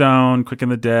 Tombstone, Quick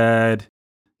and the Dead,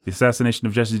 The Assassination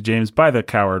of Jesse James by the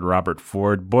coward Robert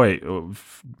Ford. Boy,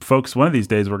 folks, one of these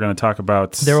days we're going to talk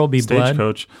about There Will Be Blood.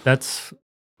 Stagecoach. That's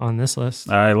on this list.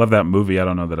 I love that movie. I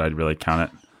don't know that I'd really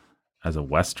count it as a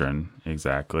Western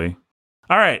exactly.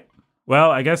 All right.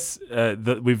 Well, I guess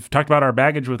we've talked about our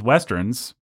baggage with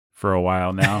Westerns for a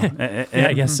while now. Yeah,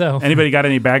 I guess so. Anybody got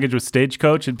any baggage with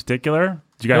Stagecoach in particular?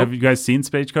 Nope. Have you guys seen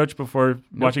Stagecoach before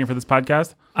watching it for this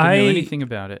podcast? Didn't know anything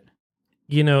about it.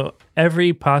 You know,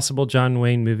 every possible John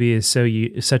Wayne movie is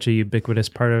such a ubiquitous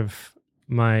part of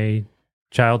my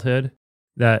childhood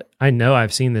that I know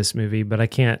I've seen this movie, but I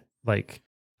can't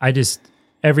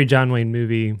every John Wayne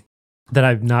movie that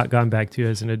I've not gone back to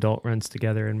as an adult runs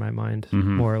together in my mind,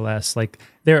 more or less. Like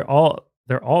they're all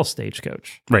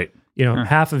Stagecoach. Right. You know,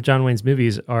 half of John Wayne's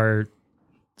movies are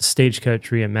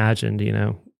Stagecoach reimagined, you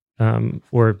know,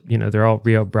 or, you know, they're all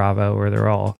Rio Bravo, or they're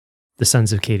all The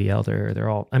Sons of Katie Elder, or they're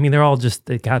all just,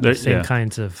 they got the same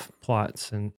kinds of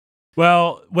plots. And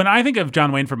well, when I think of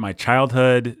John Wayne from my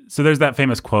childhood, so there's that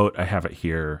famous quote, I have it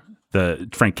here.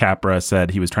 Frank Capra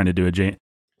said he was trying to do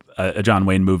a John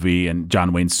Wayne movie, and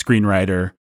John Wayne's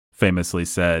screenwriter famously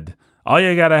said, "All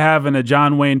you gotta have in a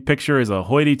John Wayne picture is a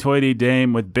hoity-toity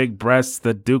dame with big breasts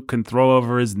that Duke can throw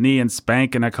over his knee and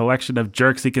spank, and a collection of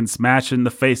jerks he can smash in the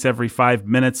face every 5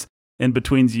 minutes. In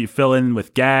between, you fill in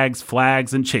with gags,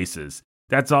 flags, and chases.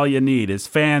 That's all you need. His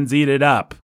fans eat it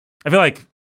up." I feel like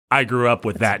I grew up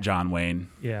with that John Wayne.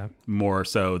 yeah, More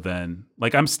so than,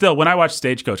 like, when I watch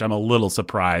Stagecoach, I'm a little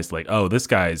surprised, like, oh, this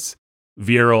guy's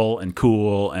virile and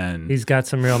cool, and he's got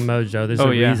some real mojo. There's a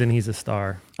reason he's a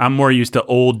star. I'm more used to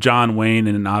old John Wayne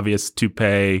in an obvious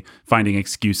toupee, finding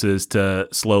excuses to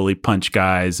slowly punch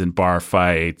guys in bar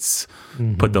fights,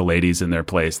 put the ladies in their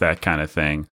place, that kind of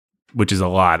thing, which is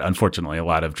unfortunately, a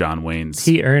lot of John Wayne's.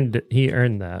 He earned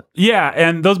that. Yeah,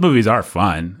 and those movies are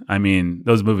fun. I mean,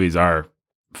 those movies are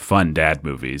fun dad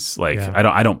movies. Like,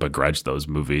 I don't begrudge those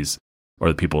movies or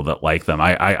the people that like them.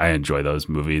 I enjoy those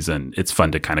movies, and it's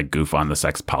fun to kind of goof on the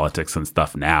sex politics and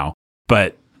stuff now.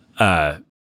 But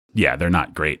yeah, they're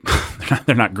not great.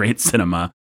 They're not great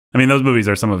cinema. I mean, those movies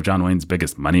are some of John Wayne's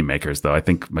biggest moneymakers, though. I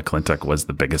think McClintock was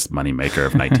the biggest moneymaker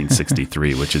of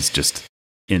 1963, which is just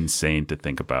insane to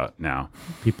think about now.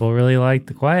 People really like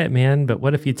The Quiet Man, but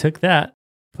what if you took that,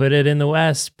 put it in the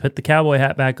West, put the cowboy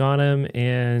hat back on him,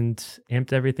 and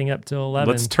amped everything up to 11?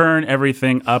 Let's turn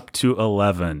everything up to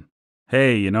 11.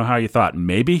 Hey, you know how you thought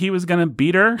maybe he was going to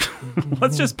beat her?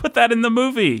 Let's just put that in the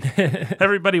movie.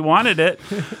 Everybody wanted it.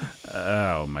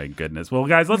 Oh, my goodness. Well,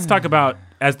 guys, let's talk about,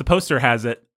 as the poster has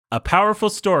it, a powerful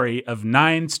story of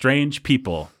 9 strange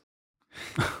people.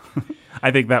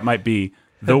 I think that might be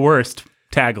the worst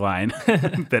tagline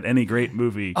that any great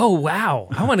movie. Oh, wow.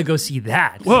 I want to go see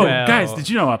that. Whoa, guys, did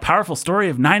you know a powerful story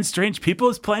of 9 strange people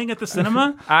is playing at the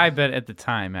cinema? I bet at the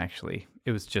time, actually,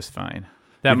 it was just fine.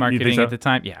 That You marketing think so? at the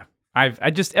time, yeah.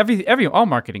 All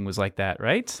marketing was like that,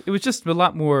 right? It was just a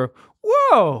lot more,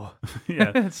 whoa.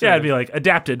 Yeah. Yeah, it'd be like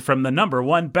adapted from the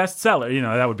 #1 bestseller. You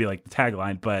know, that would be like the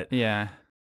tagline. But Yeah.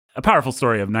 a powerful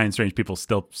story of 9 strange people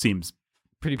still seems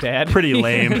Pretty bad. pretty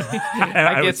lame.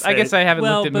 I guess I haven't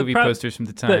looked at movie posters from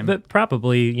the time. But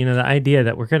probably, you know, the idea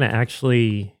that we're going to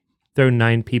actually throw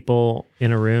 9 people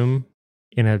in a room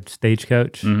in a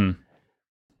stagecoach, Mhm.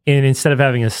 and instead of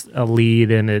having a lead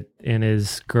and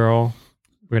his girl,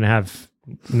 we're going to have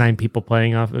 9 people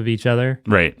playing off of each other.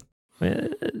 Right.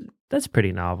 That's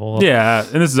pretty novel. Yeah,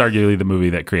 and this is arguably the movie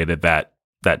that created that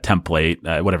template,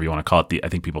 whatever you want to call it. I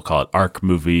think people call it ARC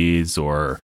movies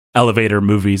or elevator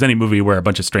movies, any movie where a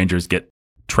bunch of strangers get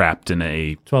trapped in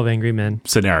a 12 Angry Men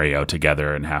scenario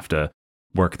together and have to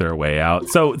work their way out.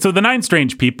 So the 9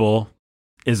 strange people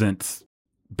isn't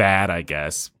bad, I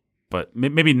guess, but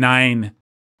maybe 9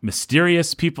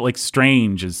 mysterious people. Like,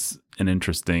 strange is an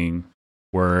interesting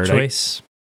word. choice.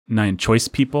 9 choice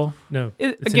people. No,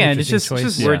 It's just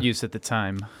choice. word use at the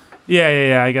time.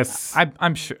 Yeah. I guess.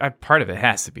 I'm sure part of it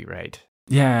has to be right.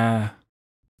 Yeah.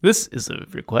 This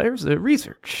requires a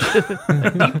research,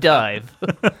 a deep dive.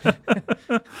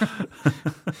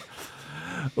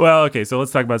 Well, okay, so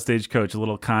let's talk about Stagecoach. A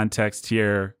little context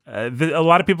here. A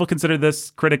lot of people consider this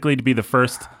critically to be the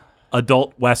first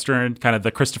adult Western, kind of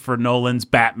the Christopher Nolan's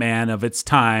Batman of its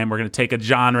time. We're going to take a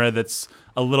genre that's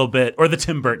a little bit, or the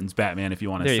Tim Burton's Batman, if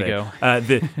you want to say. There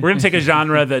you go. We're going to take a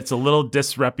genre that's a little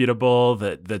disreputable,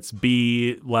 that's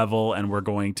B level, and we're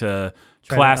going to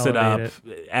class it up,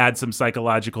 add some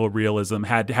psychological realism,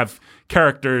 have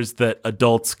characters that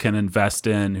adults can invest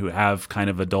in who have kind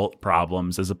of adult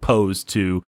problems, as opposed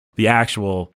to the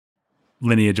actual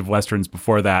lineage of Westerns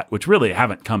before that, which really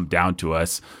haven't come down to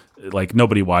us. like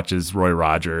nobody watches Roy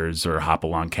Rogers or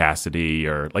Hopalong Cassidy,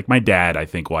 or like my dad, I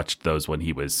think, watched those when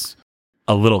he was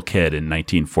a little kid in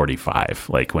 1945,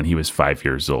 like when he was 5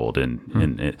 years old.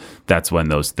 And that's when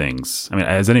those things, I mean,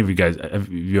 has any of you guys, have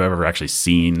you ever actually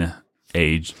seen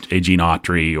a Gene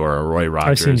Autry or a Roy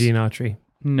Rogers? I've seen Gene Autry.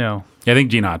 No. Yeah, I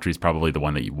think Gene Autry is probably the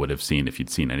one that you would have seen if you'd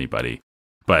seen anybody.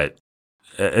 But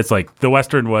it's like the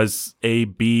Western was a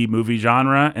B movie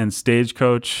genre, and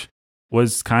Stagecoach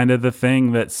was kind of the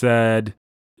thing that said,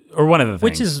 or one of the things.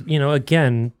 Which is,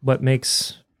 again, what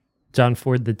makes John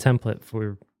Ford the template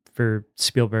for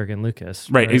Spielberg and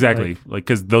Lucas. Right, exactly. Like,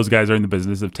 because those guys are in the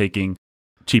business of taking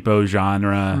cheapo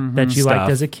genre that you stuff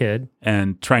liked as a kid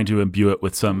and trying to imbue it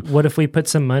with some. What if we put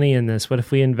some money in this? What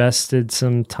if we invested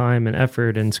some time and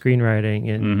effort in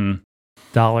screenwriting and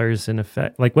dollars and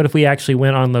effect? Like, what if we actually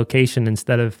went on location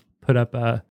instead of put up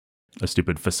a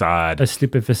stupid facade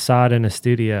in a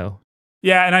studio?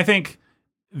 Yeah, and I think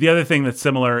the other thing that's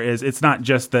similar is it's not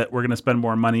just that we're going to spend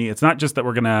more money. It's not just that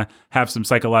we're going to have some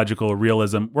psychological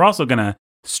realism. We're also going to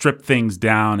strip things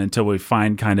down until we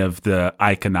find kind of the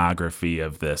iconography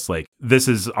of this. Like, this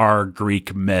is our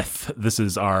Greek myth. This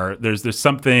is our, there's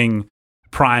something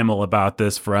primal about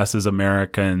this for us as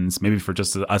Americans, maybe for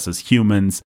just us as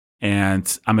humans.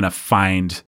 And I'm going to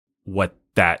find what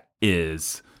that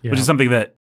is, which is something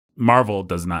that Marvel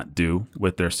does not do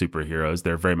with their superheroes.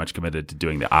 They're very much committed to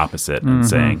doing the opposite and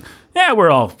saying, yeah,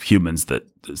 we're all humans that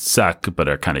suck, but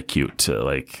are kind of cute.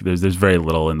 Like, there's very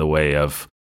little in the way of,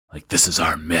 like, this is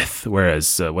our myth.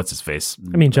 Whereas, what's his face?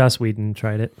 I mean, Joss Whedon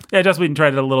tried it. Yeah, Joss Whedon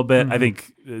tried it a little bit, I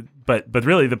think. But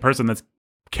really, the person that's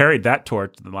carried that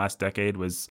torch in the last decade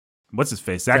was, what's his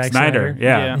face? Zack Snyder.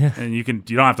 Yeah. And you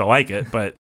don't have to like it,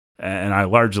 but, and I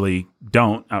largely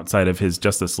don't outside of his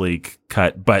Justice League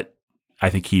cut, but I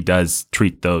think he does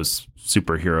treat those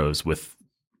superheroes with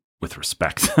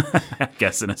respect, I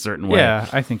guess, in a certain way. Yeah,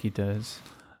 I think he does.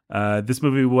 This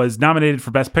movie was nominated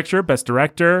for Best Picture, Best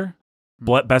Director,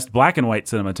 Best Black and White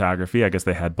Cinematography. I guess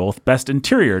they had both. Best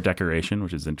Interior Decoration,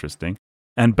 which is interesting,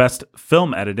 and Best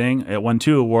Film Editing. It won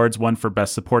 2 awards, one for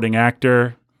Best Supporting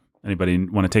Actor. Anybody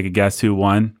want to take a guess who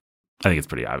won? I think it's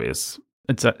pretty obvious.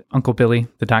 It's Uncle Billy,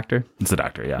 the doctor. It's the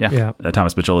doctor, yeah.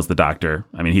 Thomas Mitchell is the doctor.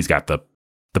 I mean, he's got the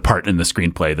part in the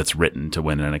screenplay that's written to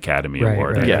win an Academy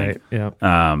Award. Right.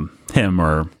 Him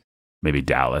or maybe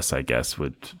Dallas, I guess,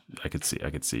 I could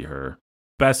see her.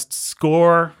 Best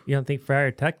Score. You don't think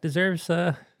Friar Tuck deserves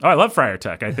Oh, I love Friar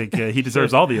Tuck. I think he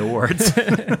deserves all the awards.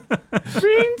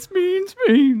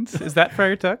 Beans. Is that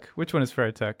Friar Tuck? Which one is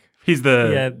Friar Tuck? He's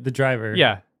the driver.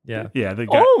 Yeah. The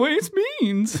guy. Always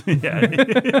means. Yeah.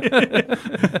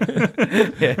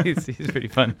 Yeah, he's pretty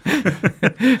fun.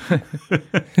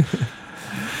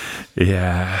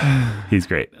 Yeah, he's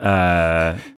great.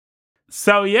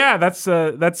 So yeah, that's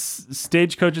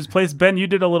Stagecoach's Place. Ben, you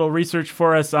did a little research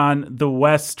for us on the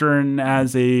Western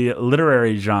as a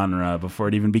literary genre before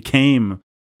it even became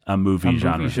a movie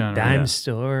genre. Dime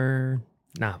store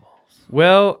novels.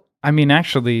 Well, I mean,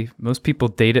 actually, most people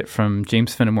date it from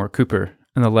James Fenimore Cooper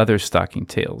and the Leatherstocking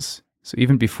Tales. So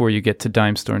even before you get to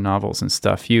dime store novels and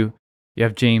stuff, you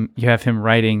have him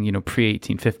writing,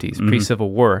 pre-1850s,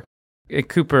 pre-Civil War. He's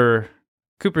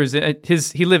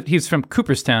from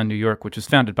Cooperstown, New York, which was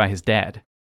founded by his dad.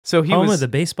 So he home was of the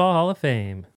Baseball Hall of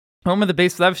Fame. Home of the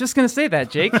baseball. I was just going to say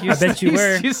that, Jake. I bet you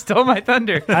were. You stole my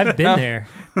thunder. I've been there.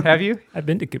 Have you? I've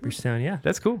been to Cooperstown. Yeah,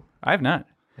 that's cool. I have not.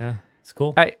 Yeah, it's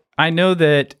cool. I know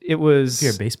that it was. If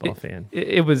you're a baseball fan,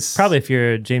 it was probably if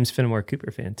you're a James Fenimore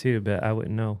Cooper fan too, but I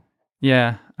wouldn't know.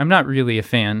 Yeah, I'm not really a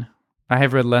fan. I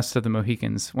have read Last of the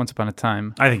Mohicans once upon a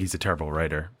time. I think he's a terrible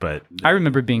writer, but I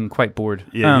remember being quite bored.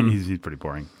 Yeah, he's pretty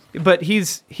boring. But he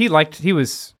was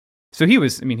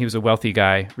a wealthy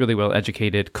guy, really well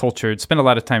educated, cultured, spent a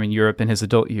lot of time in Europe in his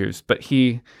adult years. But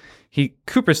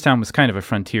Cooperstown was kind of a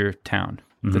frontier town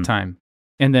at the time.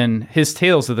 And then his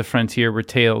tales of the frontier were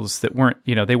tales that weren't,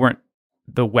 they weren't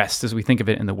the West as we think of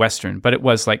it in the Western, but it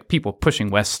was like people pushing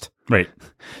west. Right.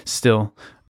 Still.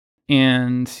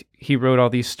 And he wrote all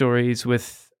these stories so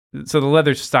the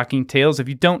Leatherstocking Tales, if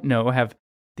you don't know, have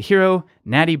the hero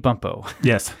Natty Bumppo.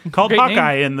 Yes, called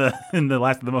Hawkeye in the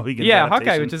Last of the Mohicans. Yeah,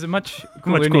 Hawkeye, which is a much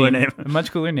cooler name. A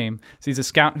much cooler name. So he's a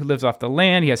scout who lives off the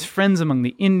land. He has friends among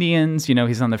the Indians.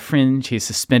 He's on the fringe. He's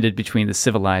suspended between the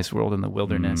civilized world and the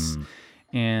wilderness.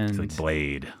 And he's like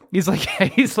Blade. He's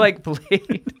like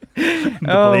Blade. The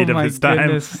Blade of his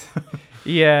time.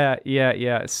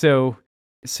 Yeah.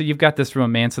 So you've got this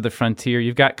romance of the frontier.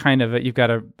 You've got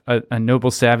a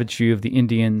noble savage view of the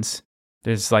Indians.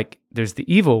 There's the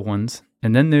evil ones,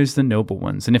 and then there's the noble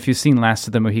ones. And if you've seen Last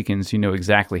of the Mohicans, you know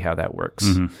exactly how that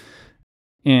works.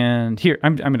 And here,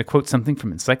 I'm going to quote something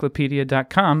from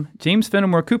encyclopedia.com. James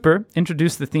Fenimore Cooper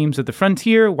introduced the themes of the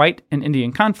frontier, white and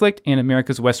Indian conflict, and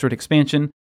America's westward expansion,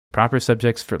 proper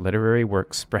subjects for literary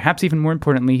works. Perhaps even more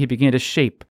importantly, he began to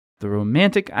shape the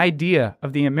romantic idea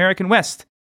of the American West.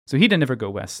 So he didn't ever go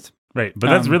west. Right, but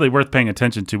that's really worth paying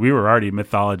attention to. We were already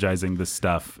mythologizing this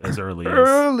stuff as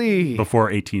early before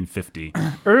 1850.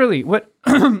 Early. What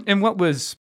and what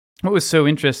was so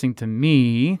interesting to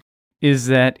me is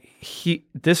that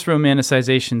this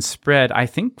romanticization spread, I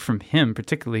think from him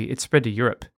particularly, it spread to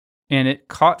Europe. And it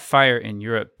caught fire in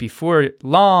Europe before,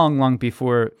 long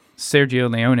before Sergio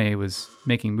Leone was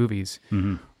making movies.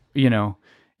 Mm-hmm. You know,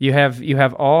 you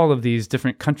have all of these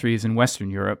different countries in Western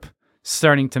Europe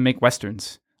starting to make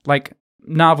Westerns, like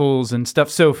novels and stuff.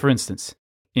 So, for instance,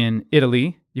 in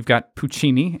Italy, you've got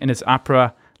Puccini and his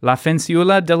opera La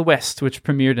Fanciulla del West, which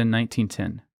premiered in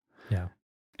 1910. Yeah.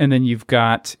 And then you've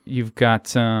got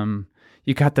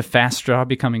the fast draw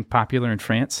becoming popular in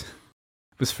France.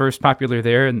 It was first popular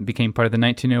there and became part of the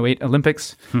 1908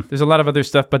 Olympics. There's a lot of other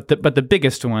stuff, but the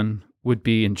biggest one would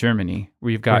be in Germany,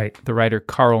 where you've got the writer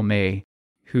Karl May,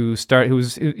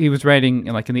 he was writing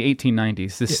like in the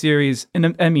 1890s this series,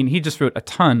 and I mean he just wrote a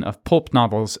ton of pulp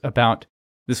novels about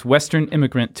this Western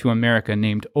immigrant to America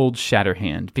named Old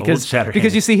Shatterhand,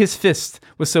 because you see his fist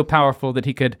was so powerful that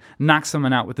he could knock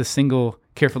someone out with a single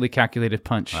carefully calculated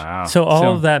punch. Wow. So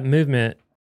all of that movement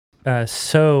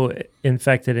so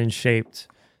infected and shaped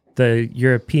the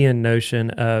European notion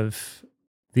of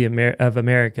of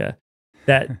America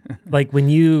that like when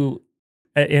you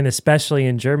and especially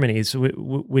in Germany, so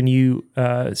when you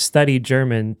study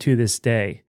German to this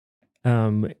day,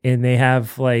 and they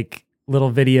have like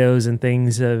little videos and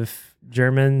things of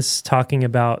Germans talking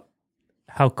about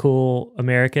how cool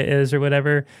America is or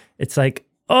whatever, it's like,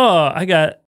 oh, I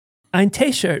got ein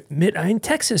T-shirt mit ein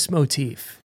Texas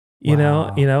motif, you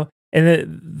know,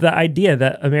 and the idea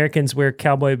that Americans wear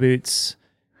cowboy boots,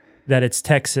 that it's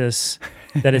Texas,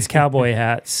 that it's cowboy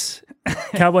hats,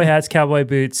 cowboy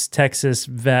boots, Texas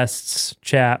vests,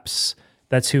 chaps.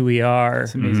 That's who we are.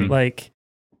 It's amazing. Like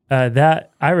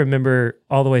that, I remember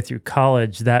all the way through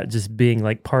college, that just being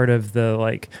like part of the,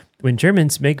 like when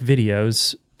Germans make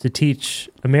videos to teach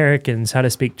Americans how to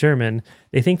speak German,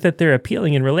 they think that they're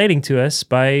appealing and relating to us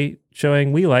by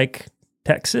showing we like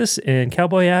Texas and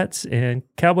cowboy hats and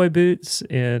cowboy boots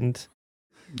and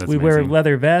we wear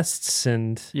leather vests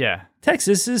and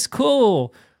Texas is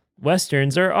cool.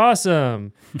 Westerns are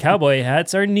awesome. Cowboy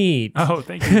hats are neat. Oh,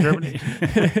 thank you, Germany.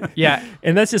 Yeah.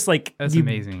 And that's just like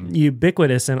amazing.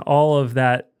 Ubiquitous in all of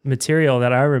that material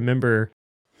that I remember,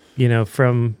 you know,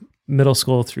 from middle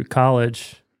school through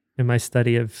college in my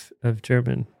study of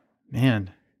German.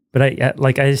 Man. But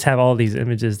I just have all these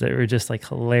images that were just like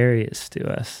hilarious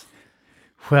to us.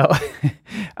 Well,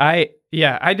 I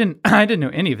didn't know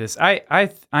any of this.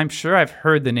 I'm sure I've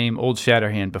heard the name Old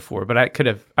Shatterhand before, but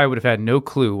I would have had no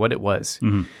clue what it was.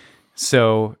 Mm-hmm.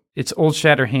 So it's Old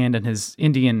Shatterhand and his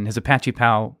Apache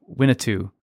pal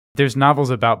Winnetou. There's novels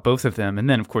about both of them, and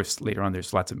then of course later on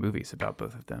there's lots of movies about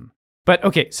both of them. But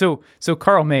okay, so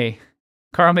Karl May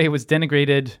was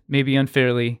denigrated, maybe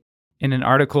unfairly, in an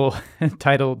article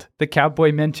titled "The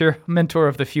Cowboy Mentor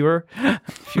of the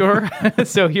Fuhrer."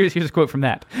 So here's a quote from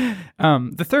that.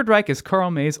 The Third Reich is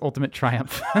Karl May's ultimate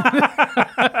triumph.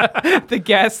 The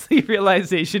ghastly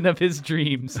realization of his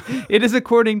dreams. It is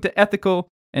according to ethical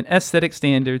and aesthetic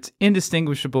standards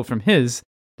indistinguishable from his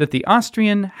that the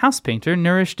Austrian house painter,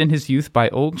 nourished in his youth by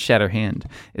Old Shatterhand,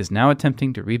 is now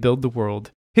attempting to rebuild the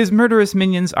world. His murderous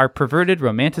minions are perverted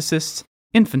romanticists,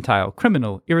 infantile,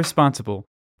 criminal, irresponsible.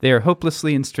 They are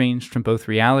hopelessly estranged from both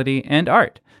reality and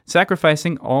art,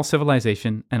 sacrificing all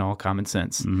civilization and all common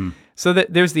sense. Mm-hmm. So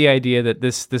that there's the idea that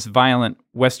this violent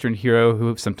Western hero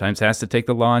who sometimes has to take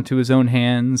the law into his own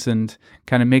hands and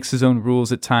kind of makes his own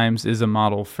rules at times is a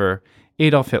model for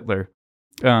Adolf Hitler.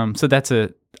 So that's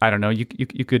I don't know, you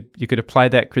could apply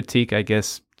that critique, I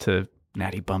guess, to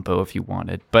Natty Bumppo if you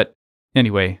wanted. But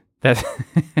anyway, that's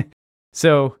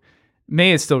so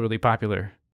May is still really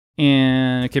popular.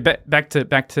 And okay, back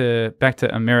to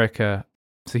America.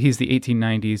 So he's the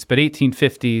 1890s, but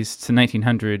 1850s to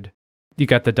 1900, you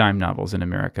got the dime novels in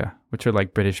America, which are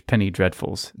like British penny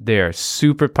dreadfuls. They're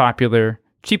super popular,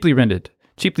 cheaply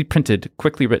printed,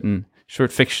 quickly written,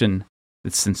 short fiction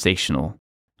that's sensational.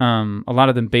 A lot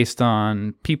of them based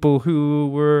on people who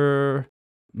were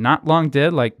not long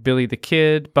dead, like Billy the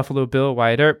Kid, Buffalo Bill,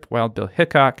 Wyatt Earp, Wild Bill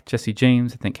Hickok, Jesse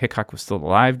James. I think Hickok was still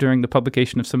alive during the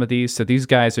publication of some of these. So these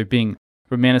guys are being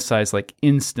romanticized like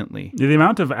instantly. The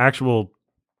amount of actual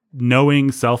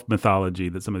knowing self mythology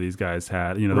that some of these guys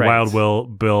had. You know, the Right.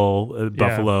 Wild Bill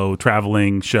Buffalo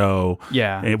traveling show,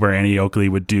 Yeah. where Annie Oakley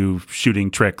would do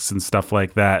shooting tricks and stuff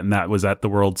like that, and that was at the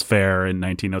World's Fair in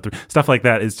 1903. Stuff like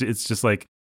that is it's just like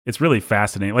it's really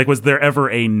fascinating. Like, was there ever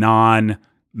a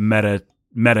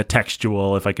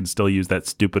metatextual, if I can still use that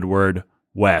stupid word,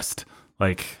 West?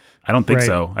 Like, I don't think Right.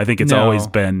 so. I think it's No. always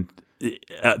been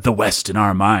the West in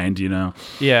our mind, you know.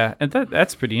 Yeah, and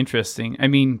that's pretty interesting. I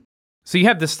mean, so you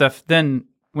have this stuff. Then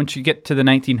once you get to the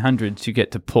 1900s, you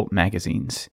get to pulp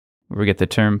magazines, where we get the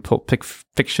term pulp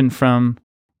fiction from.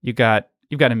 You've got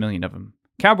a million of them: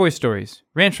 cowboy stories,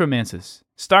 ranch romances,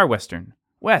 Star Western,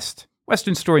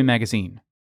 Western Story magazine,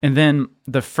 and then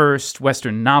the first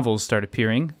Western novels start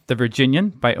appearing. The Virginian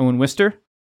by Owen Wister.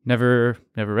 Never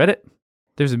read it.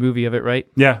 There's a movie of it, right?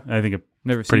 Yeah, I think a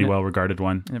Never seen pretty it. well regarded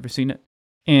one. Never seen it.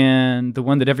 And the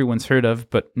one that everyone's heard of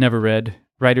but never read,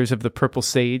 Riders of the Purple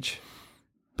Sage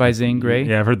by Zane Grey.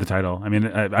 Yeah, I've heard the title. I mean,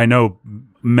 I know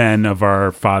men of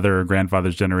our father or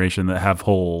grandfather's generation that have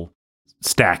whole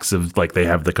stacks of, like, they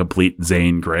have the complete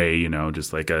Zane Grey, you know,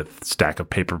 just like a stack of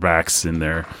paperbacks in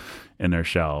their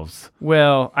shelves.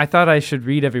 Well, I thought I should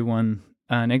read everyone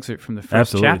an excerpt from the first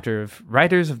Absolutely. chapter of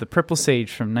Riders of the Purple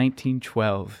Sage from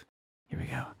 1912. Here we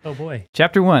go. Oh boy.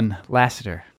 Chapter 1,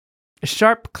 Lassiter. A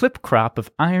sharp clip-crop of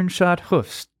iron-shod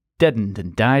hoofs deadened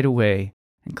and died away,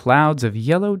 and clouds of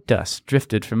yellow dust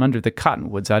drifted from under the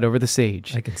cottonwoods out over the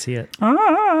sage. I can see it.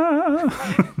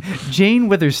 Jane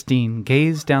Withersteen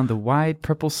gazed down the wide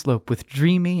purple slope with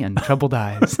dreamy and troubled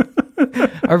eyes.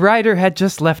 A rider had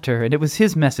just left her, and it was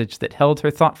his message that held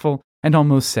her thoughtful and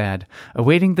almost sad,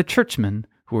 awaiting the churchmen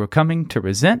who were coming to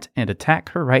resent and attack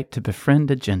her right to befriend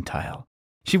a Gentile.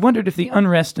 She wondered if the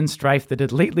unrest and strife that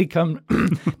had lately come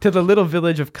to the little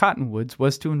village of Cottonwoods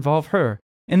was to involve her.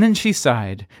 And then she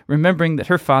sighed, remembering that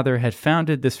her father had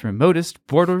founded this remotest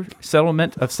border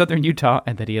settlement of southern Utah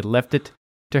and that he had left it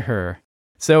to her.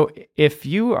 So if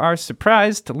you are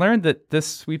surprised to learn that this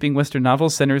sweeping Western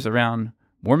novel centers around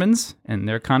Mormons and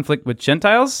their conflict with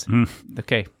Gentiles,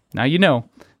 okay, now you know.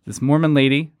 This Mormon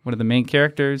lady, one of the main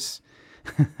characters,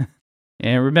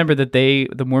 and remember that the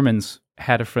Mormons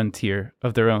had a frontier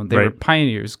of their own. They were Right.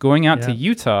 pioneers going out to Yeah.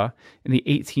 Utah in the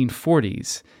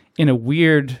 1840s in a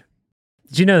weird...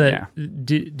 Did you know that?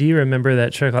 Do you remember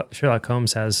that Sherlock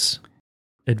Holmes has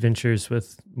adventures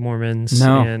with Mormons?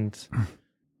 No. And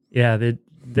yeah, there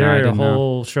No, I are didn't know.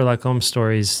 whole Sherlock Holmes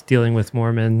stories dealing with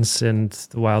Mormons and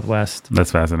the Wild West.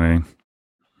 That's fascinating.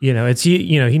 You know, it's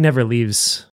you know, he never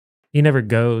leaves, he never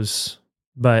goes,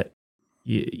 but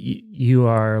you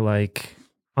are like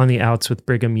on the outs with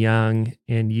Brigham Young,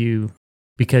 and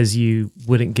because you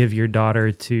wouldn't give your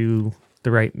daughter to the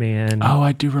right man. Oh,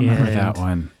 I do remember And- that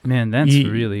one. Man, that's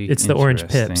really It's the Orange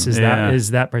interesting. Pips. Yeah.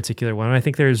 Is that particular one? I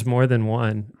think there's more than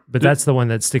one, but that's the one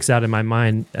that sticks out in my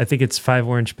mind. I think it's 5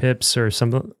 Orange Pips or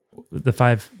something.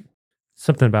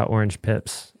 Something about Orange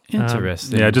Pips.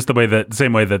 Interesting. Yeah, just the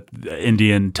same way that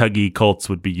Indian Tuggy Colts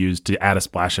would be used to add a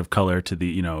splash of color to the,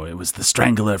 you know, it was the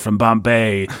Strangler from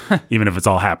Bombay, even if it's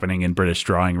all happening in British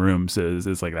drawing rooms.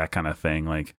 It's like that kind of thing.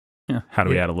 Like, Yeah. how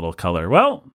do we add a little color?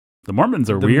 Well, the Mormons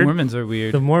are The weird. Mormons are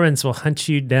weird. The Mormons will hunt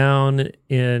you down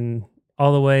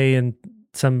all the way in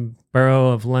some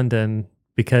borough of London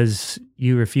because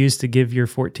you refuse to give your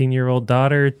 14-year-old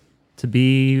daughter to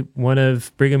be one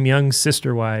of Brigham Young's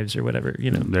sister wives or whatever, you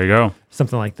know, There you go.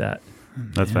 something like that.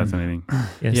 That's fascinating.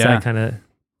 It's Yeah. that kind of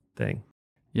thing.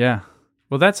 Yeah.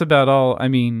 Well, that's about all. I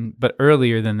mean, but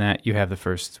earlier than that, you have the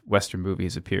first Western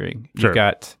movies appearing. Sure.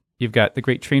 You've got The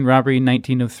Great Train Robbery in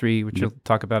 1903, which you'll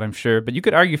talk about, I'm sure. But you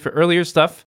could argue for earlier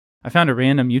stuff. I found a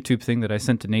random YouTube thing that I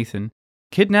sent to Nathan.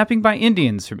 Kidnapping by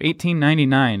Indians from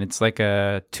 1899. It's like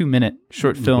a 2-minute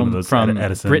short One of film those from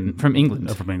Edison- Britain, from England.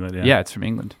 Oh, from England, yeah. Yeah, it's from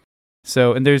England.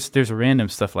 So, and there's random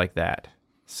stuff like that.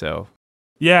 So,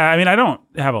 Yeah, I mean, I don't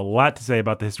have a lot to say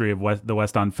about the history of the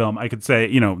West on film. I could say,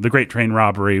 you know, The Great Train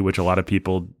Robbery, which a lot of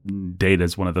people date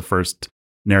as one of the first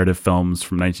narrative films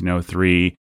from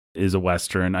 1903, is a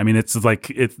Western. I mean, it's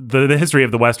like the history of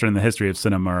the Western and the history of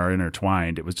cinema are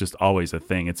intertwined. It was just always a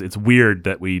thing. It's weird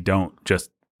that we don't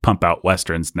just pump out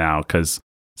Westerns now, because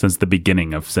since the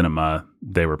beginning of cinema,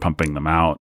 they were pumping them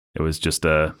out. It was just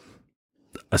a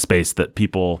space that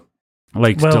people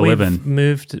liked to live in. We've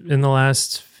moved in the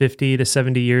last 50 to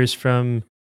 70 years from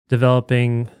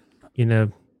developing, you know,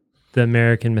 the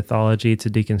American mythology to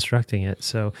deconstructing it.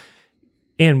 So,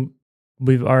 and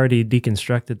we've already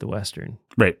deconstructed the Western.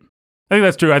 Right. I think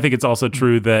that's true. I think it's also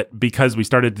true that because we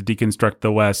started to deconstruct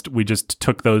the West, we just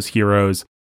took those heroes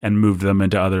and moved them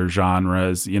into other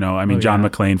genres. You know, I mean, John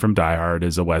McClane from Die Hard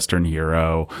is a Western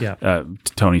hero. Yeah.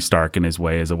 Tony Stark in his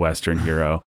way is a Western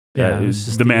hero. Yeah, it was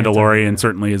just the the Mandalorian anti-hero.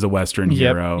 certainly is a Western Yep,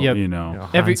 hero, yep. You know,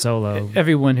 Every- Han Solo.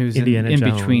 Everyone who's in Indiana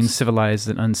between Jones. civilized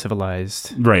and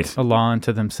uncivilized, Right. a law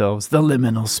unto themselves, the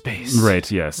liminal space. Right,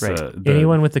 yes. Right.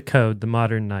 Anyone with the code, the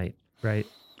modern knight, right?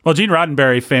 Well, Gene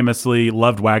Roddenberry famously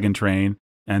loved Wagon Train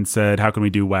and said, how can we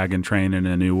do Wagon Train in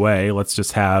a new way? Let's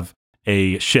just have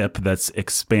a ship that's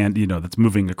that's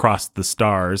moving across the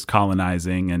stars,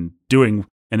 colonizing and doing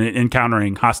and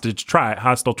encountering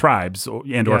hostile tribes or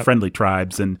Yep. friendly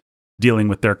tribes and dealing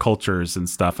with their cultures and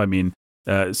stuff. I mean,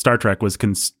 Star Trek was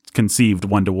conceived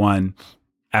 1-to-1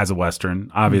 as a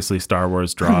Western. Obviously, Star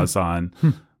Wars draws on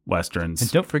Westerns.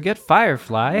 And don't forget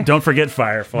Firefly. Don't forget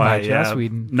Firefly. By Joss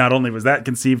Whedon. Not only was that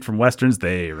conceived from Westerns,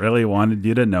 they really wanted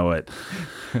you to know it.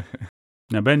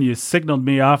 Now, Ben, you signaled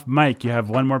me off mic. You have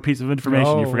one more piece of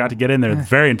information you Oh. forgot to get in there. It's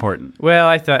very important. Well,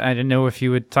 I didn't know if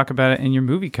you would talk about it in your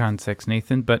movie context,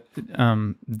 Nathan, but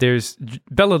there's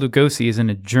Bela Lugosi is in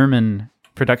a German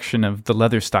production of The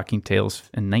Leatherstocking Tales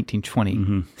in 1920.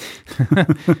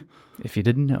 Mm-hmm. If you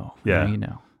didn't know, Yeah. now you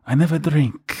know. I never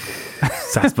drink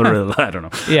sarsaparilla. I don't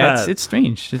know. Yeah, it's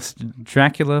strange. It's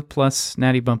Dracula plus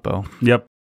Natty Bumppo. Yep.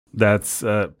 That's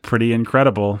pretty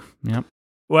incredible. Yep.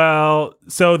 Well,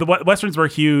 so the Westerns were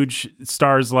huge.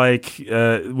 Stars like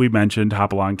we mentioned,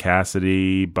 Hopalong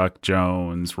Cassidy, Buck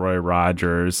Jones, Roy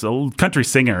Rogers, country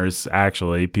singers,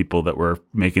 actually, people that were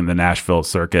making the Nashville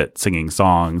circuit, singing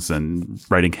songs and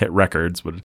writing hit records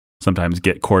would sometimes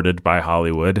get courted by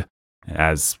Hollywood.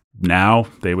 As now,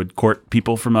 they would court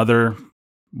people from other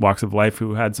walks of life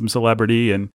who had some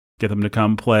celebrity and get them to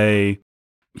come play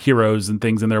heroes and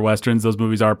things in their Westerns. Those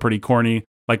movies are pretty corny,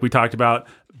 like we talked about.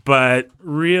 But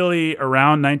really,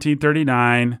 around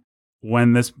 1939,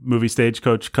 when this movie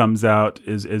Stagecoach comes out,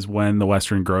 is when the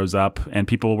Western grows up, and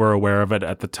people were aware of it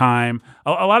at the time.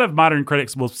 A lot of modern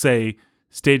critics will say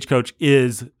Stagecoach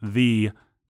is the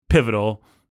pivotal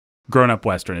grown-up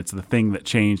Western. It's the thing that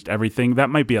changed everything. That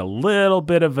might be a little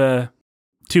bit of a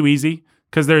too easy,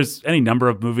 because there's any number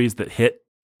of movies that hit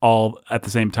all at the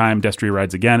same time. Destry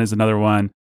Rides Again is another one.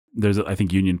 There's, I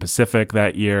think, Union Pacific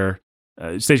that year.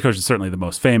 Stagecoach is certainly the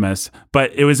most famous,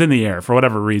 but it was in the air for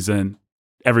whatever reason.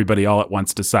 Everybody all at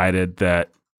once decided that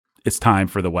it's time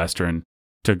for the Western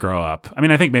to grow up. I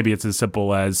mean, I think maybe it's as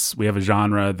simple as we have a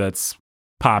genre that's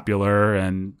popular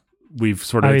and we've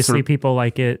sort of... Obviously, people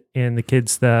like it, and the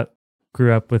kids that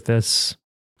grew up with this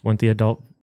want the adult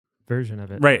version of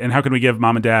it. Right. And how can we give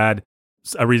mom and dad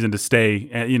a reason to stay?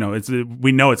 And,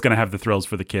 we know it's going to have the thrills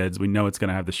for the kids. We know it's going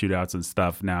to have the shootouts and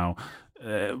stuff. Now,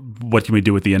 what can we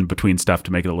do with the in-between stuff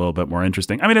to make it a little bit more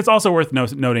interesting? I mean, it's also worth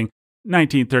noting,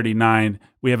 1939,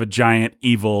 we have a giant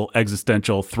evil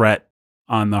existential threat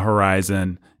on the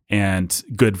horizon, and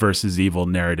good versus evil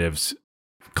narratives,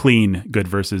 clean good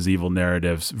versus evil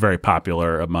narratives, very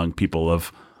popular among people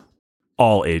of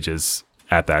all ages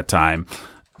at that time,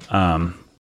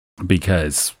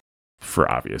 because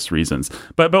for obvious reasons.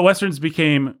 But Westerns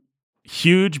became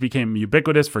huge, became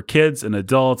ubiquitous for kids and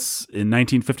adults in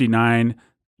 1959.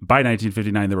 By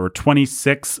 1959, there were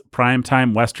 26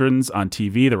 primetime Westerns on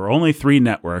TV. There were only 3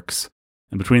 networks.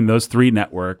 And between those 3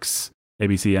 networks,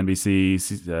 ABC, NBC,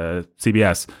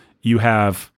 CBS, you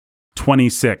have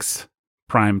 26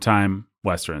 primetime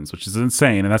Westerns, which is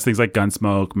insane. And that's things like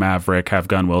Gunsmoke, Maverick, Have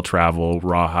Gun Will Travel,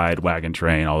 Rawhide, Wagon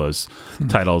Train, all those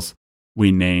titles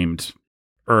we named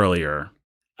earlier.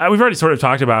 We've already sort of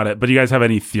talked about it, but do you guys have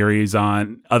any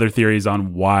other theories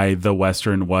on why the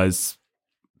Western was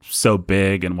so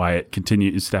big and why it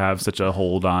continues to have such a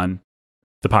hold on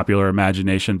the popular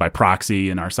imagination by proxy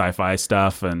and our sci-fi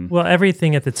stuff? And Well,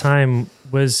 everything at the time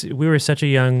was, we were such a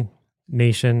young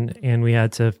nation, and we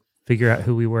had to figure out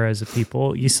who we were as a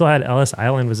people. You still had Ellis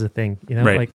Island was a thing,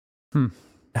 Right. like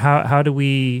how do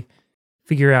we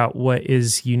figure out what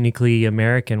is uniquely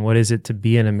American? What is it to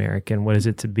be an American? What is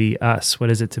it to be us? What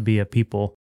is it to be a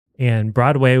people? And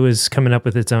Broadway was coming up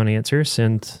with its own answers,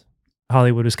 and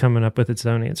Hollywood was coming up with its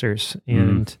own answers.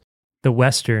 And the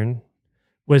Western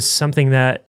was something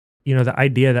that, the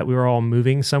idea that we were all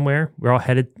moving somewhere, we're all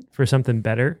headed for something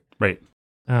better, right.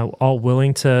 all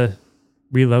willing to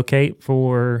relocate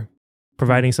for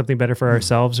providing something better for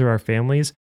ourselves or our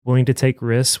families, willing to take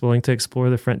risks, willing to explore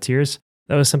the frontiers.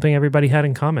 That was something everybody had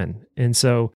in common. And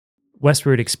so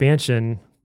westward expansion,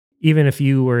 even if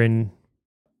you were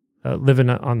living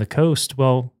on the coast,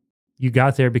 well, you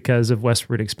got there because of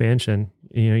westward expansion.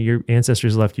 Your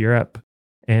ancestors left Europe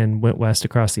and went west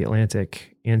across the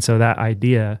Atlantic. And so that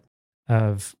idea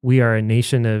of we are a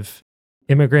nation of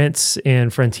immigrants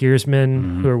and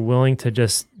frontiersmen who are willing to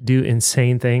just do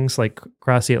insane things like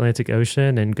cross the Atlantic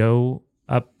Ocean and go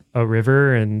up a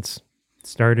river and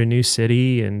start a new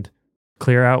city and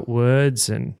clear out woods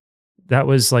and that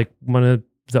was like one of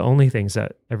the only things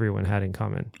that everyone had in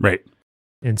common. Right.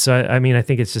 And so, I mean, I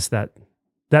think it's just that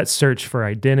search for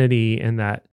identity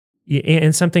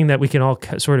and something that we can all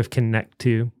sort of connect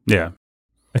to. Yeah.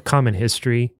 A common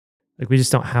history. Like we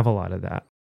just don't have a lot of that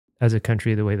as a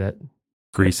country, the way that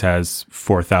Greece has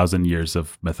 4,000 years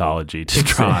of mythology to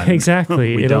draw on.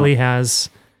 Exactly. Italy has,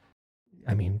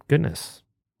 I mean, goodness.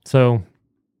 So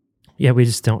yeah, we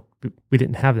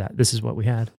didn't have that. This is what we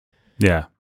had. Yeah.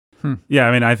 Yeah,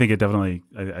 I mean, I think it definitely,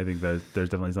 I think that there's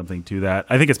definitely something to that.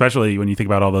 I think especially when you think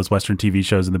about all those Western TV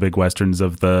shows and the big Westerns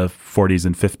of the 40s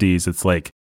and 50s, it's like,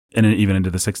 and even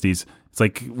into the 60s, it's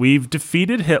like, we've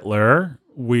defeated Hitler.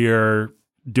 We're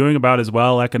doing about as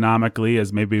well economically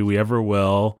as maybe we ever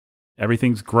will.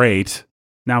 Everything's great.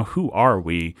 Now, who are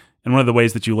we? And one of the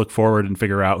ways that you look forward and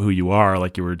figure out who you are,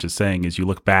 like you were just saying, is you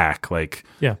look back, like,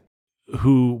 yeah,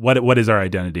 what is our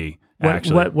identity?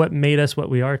 Actually, what made us what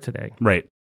we are today? Right.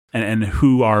 And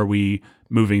who are we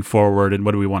moving forward, and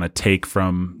what do we want to take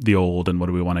from the old, and what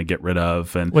do we want to get rid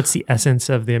of? And what's the essence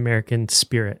of the American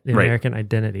spirit, the American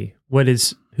identity?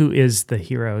 Who is the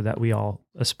hero that we all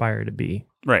aspire to be?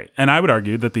 Right. And I would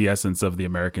argue that the essence of the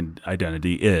American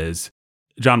identity is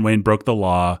John Wayne broke the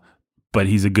law, but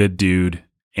he's a good dude,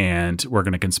 and we're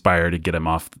going to conspire to get him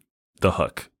off the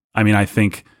hook. I mean, I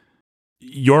think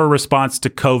your response to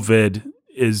COVID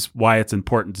is why it's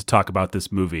important to talk about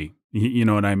this movie. You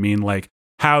know what I mean? Like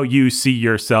how you see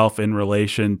yourself in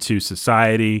relation to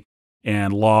society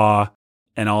and law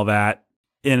and all that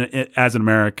as an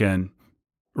American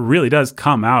really does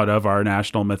come out of our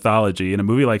national mythology. And a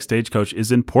movie like Stagecoach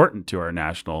is important to our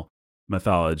national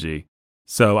mythology.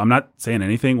 So I'm not saying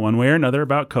anything one way or another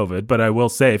about COVID, but I will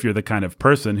say if you're the kind of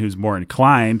person who's more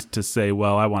inclined to say,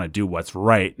 well, I want to do what's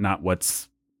right, not what's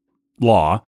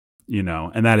law,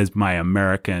 and that is my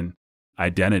American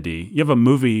identity. You have a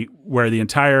movie where you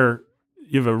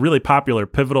have a really popular,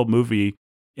 pivotal movie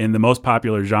in the most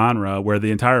popular genre where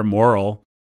the entire moral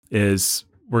is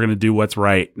we're going to do what's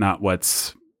right, not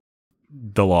what's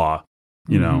the law,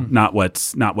 not what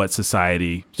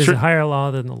society. There's a higher law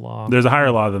than the law. There's a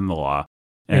higher law than the law.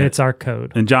 And it's our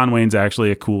code. And John Wayne's actually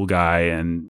a cool guy,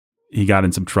 and he got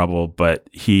in some trouble, but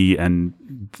he and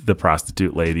the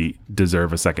prostitute lady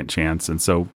deserve a second chance. And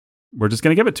so we're just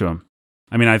going to give it to him.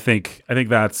 I mean, I think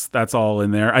that's all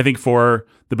in there. I think for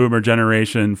the boomer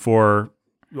generation, for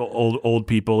old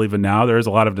people, even now, there is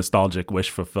a lot of nostalgic wish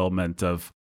fulfillment of,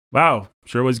 wow,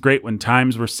 sure was great when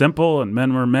times were simple and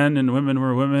men were men and women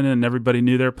were women and everybody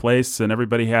knew their place and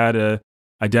everybody had a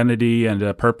identity and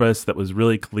a purpose that was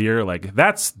really clear. Like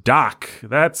that's Doc,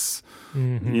 that's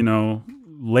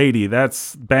lady,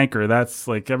 that's banker, that's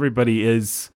like everybody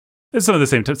is. It's some of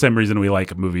the same reason we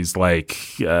like movies like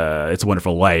It's a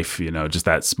Wonderful Life, just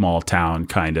that small town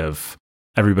kind of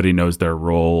everybody knows their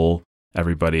role.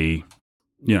 Everybody,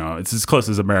 it's as close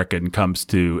as American comes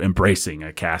to embracing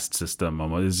a caste system.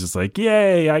 It's just like,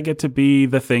 yay, I get to be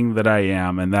the thing that I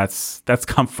am. And that's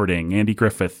comforting. Andy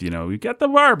Griffith, we got the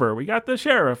barber, we got the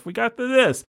sheriff, we got the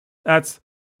this. That's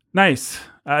nice.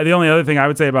 The only other thing I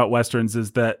would say about Westerns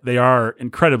is that they are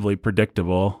incredibly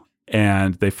predictable.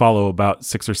 And they follow about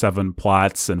 6 or 7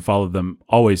 plots and follow them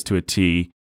always to a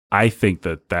T. I think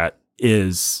that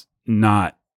is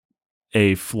not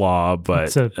a flaw,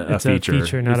 but a feature.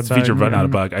 It's a feature, but not a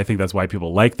bug. I think that's why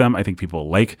people like them. I think people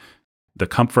like the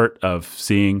comfort of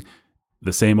seeing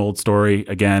the same old story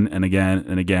again and again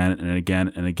and again and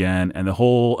again and again. And the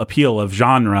whole appeal of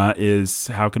genre is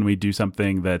how can we do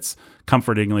something that's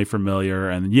comfortingly familiar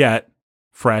and yet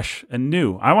fresh and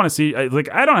new. I want to see, I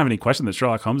don't have any question that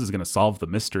Sherlock Holmes is going to solve the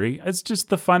mystery. It's just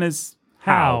the fun is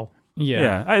how.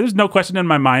 Yeah. There's no question in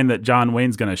my mind that John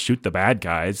Wayne's going to shoot the bad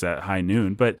guys at high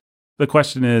noon, but the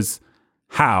question is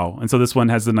how. And so this one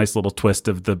has a nice little twist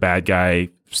of the bad guy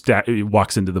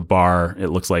walks into the bar. It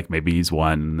looks like maybe he's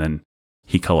won, and then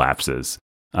he collapses.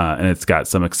 And it's got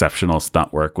some exceptional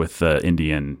stunt work with the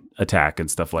Indian attack and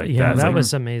stuff like that. Yeah, that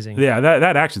was amazing. Yeah,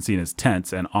 that action scene is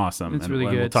tense and awesome. It's and really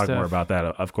good. We'll talk more about that,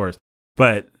 of course.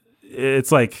 But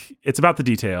it's about the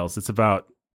details. It's about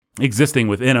existing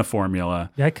within a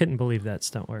formula. Yeah, I couldn't believe that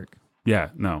stunt work. Yeah,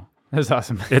 no. That's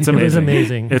awesome. It's amazing. It was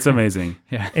amazing. It's amazing.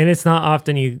 Yeah. And it's not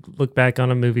often you look back on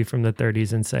a movie from the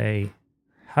 30s and say,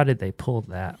 how did they pull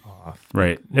that off?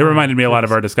 Right. It reminded me a lot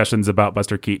of our discussions about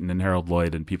Buster Keaton and Harold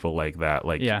Lloyd and people like that.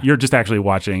 You're just actually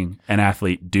watching an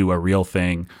athlete do a real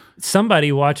thing.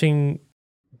 Somebody watching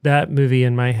that movie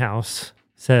in my house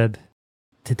said,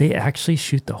 did they actually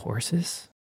shoot the horses?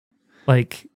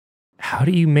 Like, how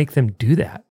do you make them do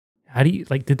that? How do you,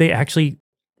 did they actually,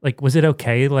 was it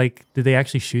okay? Did they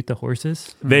actually shoot the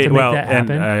horses?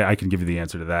 And I can give you the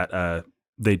answer to that.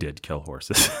 They did kill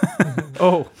horses.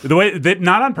 Oh, The way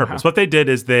not on purpose. What they did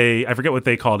is I forget what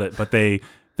they called it, but they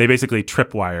basically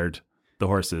tripwired the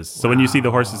horses. So when you see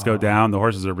the horses go down, the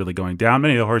horses are really going down.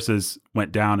 Many of the horses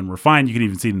went down and were fine. You can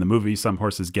even see it in the movie. Some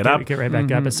horses get up. Get right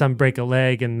back up, but some break a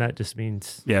leg, and that just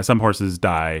means Yeah, some horses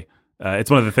die. It's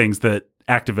one of the things that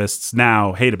activists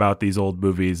now hate about these old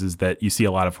movies is that you see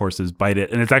a lot of horses bite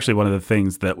it. And it's actually one of the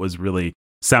things that was really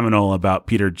seminal about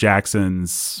Peter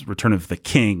Jackson's Return of the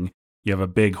King. You have a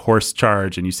big horse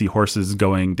charge and you see horses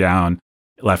going down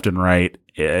left and right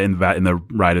in the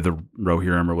Ride of the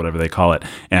Rohirrim or whatever they call it.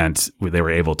 And they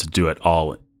were able to do it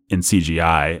all in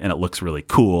CGI and it looks really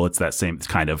cool. It's that same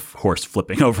kind of horse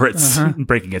flipping over its,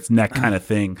 breaking its neck kind of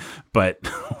thing. But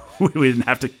we didn't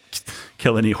have to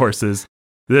kill any horses.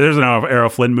 There's an Errol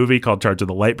Flynn movie called Charge of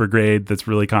the Light Brigade that's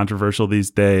really controversial these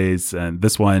days, and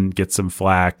this one gets some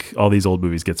flack. All these old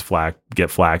movies get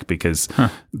flack because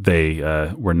they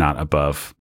were not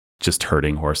above just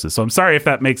hurting horses. So I'm sorry if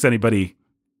that makes anybody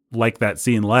like that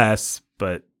scene less,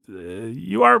 but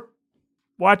you are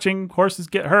watching horses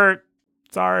get hurt.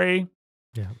 Sorry.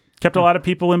 Yeah. Kept a lot of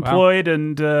people employed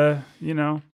and,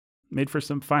 made for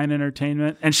some fine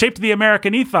entertainment and shaped the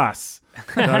American ethos.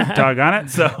 Doggone it.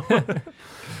 So,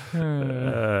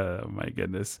 my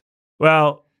goodness.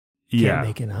 Well, yeah. Can't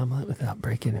make an omelet without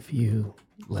breaking a few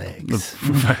legs.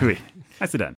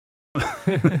 Nicely done.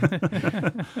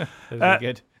 That's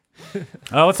good.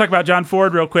 Let's talk about John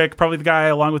Ford real quick. Probably the guy,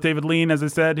 along with David Lean, as I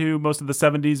said, who most of the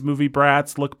 70s movie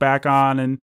brats look back on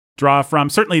and draw from.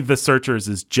 Certainly The Searchers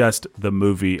is just the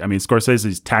movie. I mean,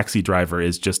 Scorsese's Taxi Driver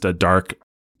is just a dark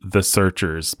The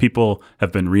Searchers. People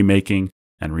have been remaking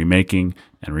and remaking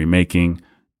and remaking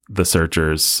The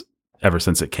Searchers ever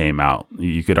since it came out.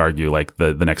 You could argue like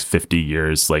the next 50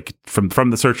 years, like from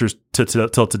The Searchers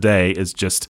till today is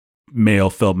just male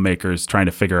filmmakers trying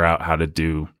to figure out how to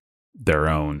do their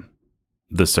own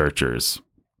The Searchers.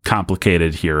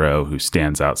 Complicated hero who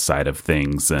stands outside of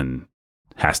things and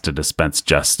has to dispense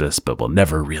justice, but will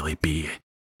never really be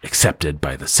accepted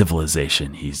by the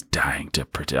civilization he's dying to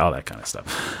protect, all that kind of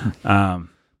stuff.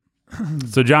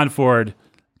 So John Ford,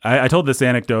 I told this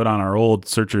anecdote on our old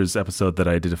Searchers episode that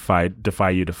I defy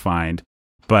you to find,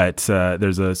 but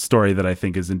there's a story that I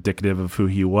think is indicative of who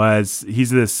he was. He's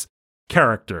this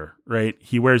character, right?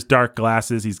 He wears dark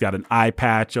glasses. He's got an eye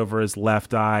patch over his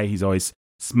left eye. He's always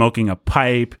smoking a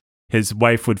pipe. His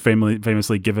wife would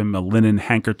famously give him a linen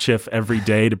handkerchief every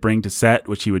day to bring to set,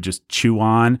 which he would just chew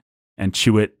on and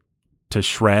chew it to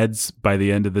shreds by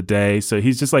the end of the day. So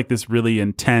he's just like this really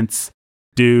intense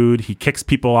dude. He kicks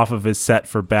people off of his set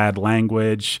for bad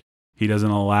language. He doesn't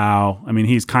allow,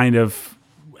 he's kind of,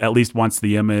 at least wants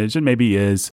the image, and maybe he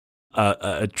is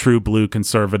a true blue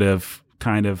conservative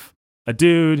kind of a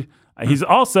dude. He's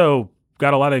also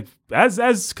got a lot of,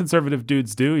 as conservative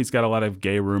dudes do, he's got a lot of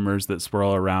gay rumors that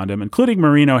swirl around him, including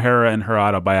Maureen O'Hara in her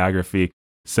autobiography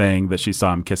saying that she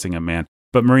saw him kissing a man.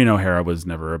 But Maureen O'Hara was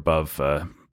never above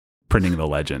printing the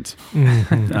legend.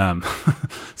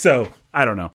 So I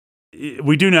don't know.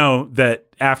 We do know that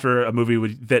after a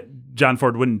movie that John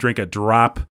Ford wouldn't drink a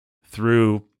drop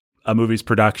through a movie's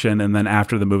production, and then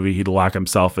after the movie he'd lock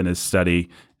himself in his study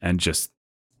and just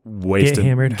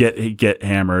get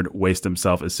hammered, waste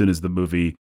himself as soon as the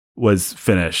movie was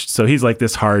finished. So he's like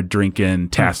this hard drinking,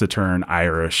 taciturn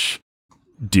Irish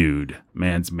dude,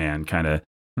 man's man kind of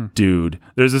dude.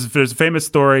 There's a famous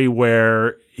story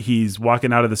where he's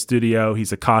walking out of the studio.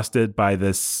 He's accosted by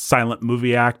this silent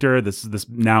movie actor, this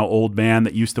now old man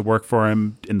that used to work for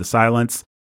him in the silence.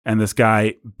 And this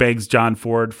guy begs John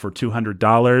Ford for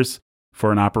 $200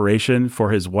 for an operation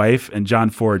for his wife. And John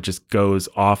Ford just goes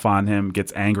off on him,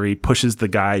 gets angry, pushes the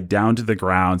guy down to the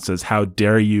ground, says, "How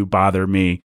dare you bother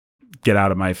me? Get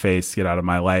out of my face, get out of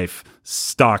my life,"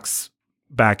 stalks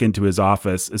back into his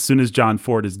office. As soon as John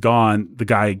Ford is gone, the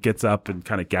guy gets up and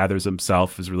kind of gathers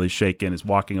himself, is really shaken, is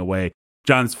walking away.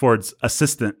 John Ford's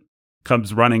assistant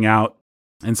comes running out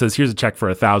and says, "Here's a check for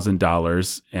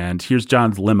 $1,000. And here's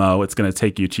John's limo. It's going to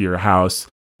take you to your house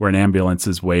where an ambulance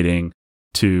is waiting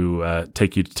to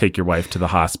take your wife to the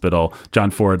hospital."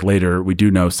 John Ford later, we do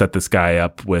know, set this guy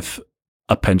up with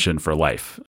a pension for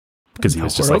life because he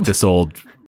was just like this old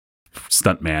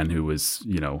stuntman who was,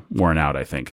 worn out, I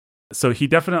think. So he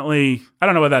definitely, I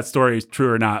don't know whether that story is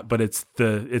true or not, but it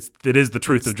is the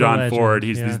truth of John Ford.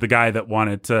 He's the guy that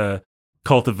wanted to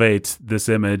cultivate this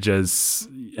image as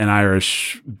an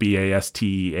Irish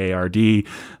bastard,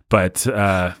 but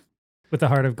with a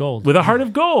heart of gold. With a heart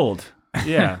of gold.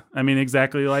 Yeah.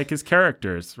 Exactly like his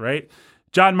characters, right?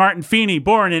 John Martin Feeney,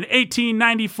 born in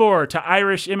 1894 to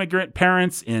Irish immigrant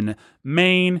parents in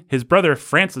Maine. His brother,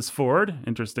 Francis Ford,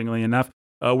 interestingly enough,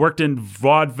 worked in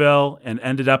vaudeville and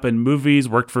ended up in movies,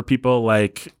 worked for people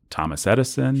like Thomas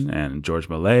Edison and George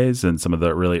Méliès and some of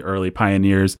the really early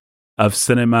pioneers of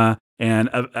cinema, and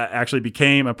actually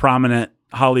became a prominent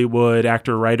Hollywood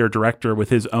actor, writer, director with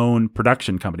his own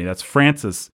production company. That's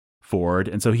Francis Ford.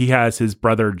 And so he has his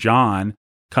brother John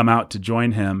come out to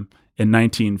join him in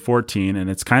 1914. And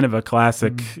it's kind of a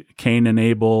classic Cain and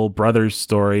Abel brothers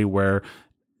story where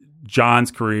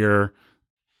John's career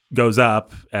goes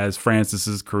up as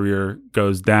Francis's career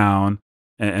goes down.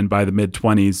 And by the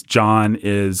mid-20s, John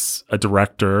is a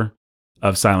director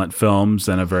of silent films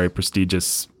and a very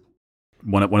prestigious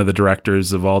one of the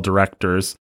directors of all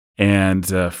directors. And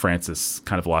Francis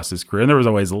kind of lost his career. And there was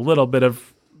always a little bit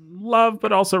of love,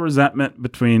 but also resentment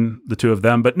between the two of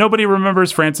them. But nobody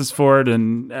remembers Francis Ford,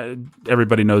 and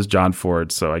everybody knows John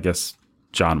Ford. So I guess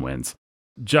John wins.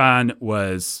 John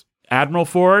was Admiral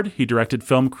Ford. He directed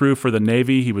film crew for the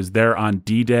Navy. He was there on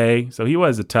D-Day. So he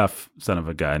was a tough son of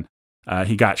a gun.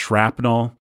 He got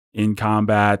shrapnel in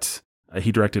combat.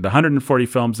 He directed 140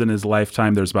 films in his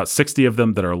lifetime. There's about 60 of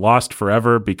them that are lost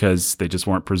forever because they just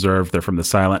weren't preserved. They're from the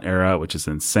silent era, which is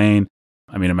insane.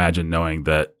 I mean, imagine knowing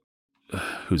that,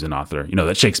 who's an author? You know,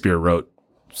 that Shakespeare wrote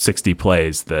 60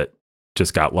 plays that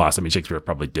just got lost. I mean, Shakespeare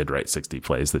probably did write 60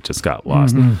 plays that just got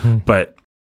lost. Mm-hmm. But,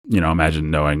 you know,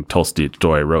 imagine knowing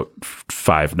Tolstoy wrote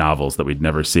 5 novels that we'd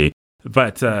never see.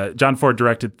 But John Ford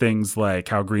directed things like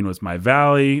How Green Was My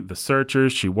Valley, The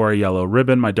Searchers, She Wore a Yellow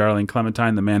Ribbon, My Darling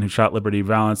Clementine, The Man Who Shot Liberty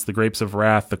Valance, The Grapes of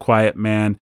Wrath, The Quiet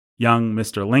Man, Young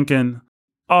Mr. Lincoln.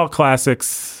 All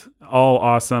classics, all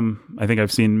awesome. I think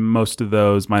I've seen most of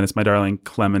those, minus My Darling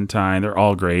Clementine. They're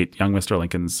all great. Young Mr.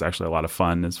 Lincoln's actually a lot of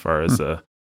fun as far as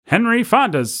Henry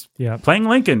Fonda's playing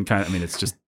Lincoln. Kind of, I mean, it's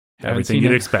just everything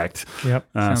you'd expect. Yep.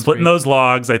 Splitting those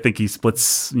logs. I think he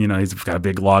splits, you know, he's got a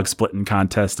big log splitting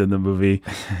contest in the movie.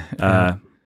 I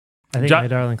think My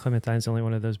Darling Clementine's the only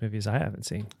one of those movies I haven't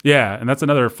seen. Yeah, and that's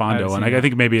another Fonda one. I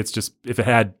think maybe it's just, if it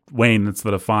had Wayne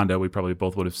instead of Fonda, we probably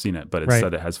both would have seen it, but it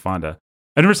said it has Fonda.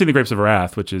 I've never seen The Grapes of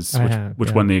Wrath, which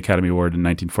won the Academy Award in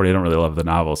 1940. I don't really love the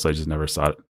novel, so I just never saw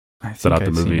it. Set out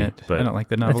the movie. But I don't like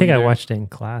the novel. I think I watched it in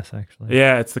class, actually.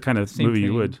 Yeah, it's the kind of movie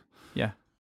you would. Yeah.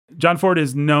 John Ford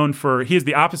is known for, he is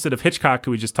the opposite of Hitchcock,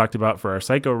 who we just talked about for our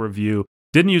Psycho review.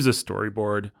 Didn't use a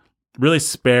storyboard, really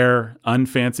spare,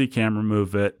 unfancy camera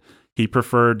movement. He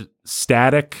preferred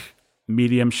static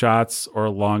medium shots or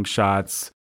long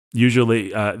shots. Usually,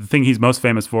 the thing he's most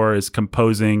famous for is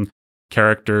composing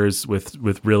characters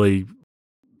with really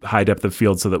high depth of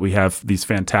field so that we have these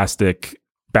fantastic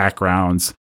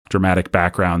backgrounds, dramatic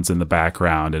backgrounds in the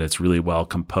background, and it's really well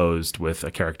composed with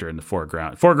a character in the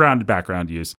foreground and background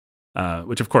use.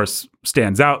 Which of course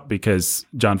stands out because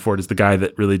John Ford is the guy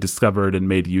that really discovered and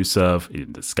made use of, he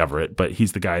didn't discover it, but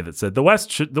he's the guy that said the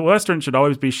Western should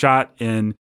always be shot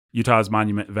in Utah's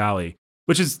Monument Valley,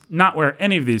 which is not where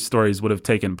any of these stories would have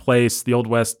taken place. The Old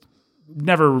West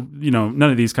never, none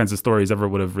of these kinds of stories ever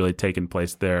would have really taken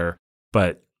place there.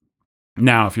 But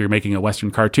now if you're making a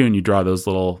Western cartoon, you draw those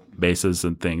little bases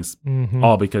and things,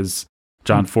 all because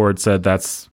John Ford said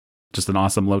that's just an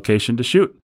awesome location to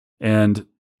shoot. And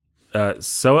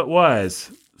so it was.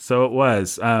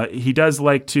 He does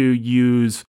like to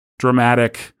use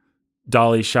dramatic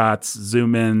dolly shots,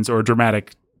 zoom ins, or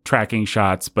dramatic tracking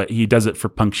shots, but he does it for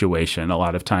punctuation. A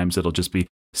lot of times it'll just be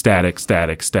static,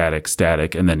 static, static,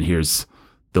 static, and then here's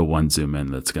the one zoom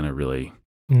in that's going to really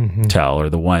tell, or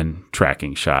the one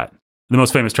tracking shot. The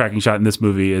most famous tracking shot in this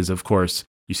movie is, of course,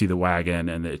 you see the wagon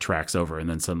and it tracks over, and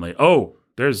then suddenly,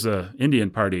 there's a Indian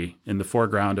party in the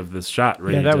foreground of this shot.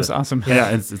 Yeah, that was awesome.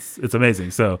 Yeah, it's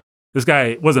amazing. So this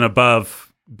guy wasn't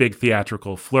above big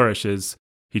theatrical flourishes.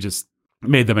 He just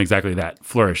made them exactly that,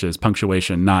 flourishes,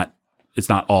 punctuation. It's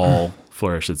not all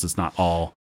flourishes. It's not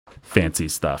all fancy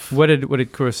stuff. What did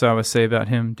Kurosawa say about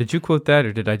him? Did you quote that,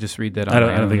 or did I just read that? I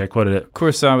don't think I quoted it.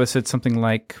 Kurosawa said something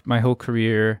like, "My whole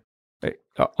career,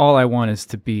 all I want is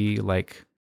to be like,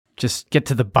 just get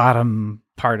to the bottom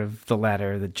part of the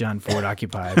ladder that John Ford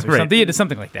occupies," or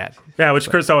something like that. Yeah, which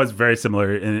Kurosawa is very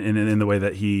similar in the way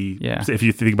that he. Yeah. If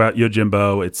you think about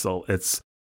Yojimbo, it's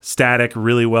static,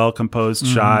 really well composed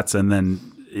shots, and then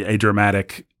a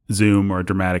dramatic zoom or a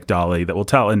dramatic dolly that will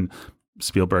tell. And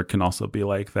Spielberg can also be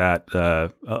like that.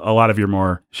 A lot of your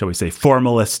more, shall we say,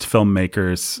 formalist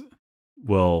filmmakers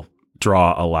will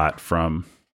draw a lot from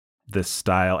this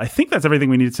style. I think that's everything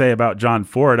we need to say about John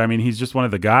Ford. I mean, he's just one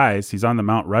of the guys. He's on the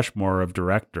Mount Rushmore of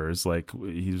directors. Like,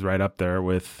 he's right up there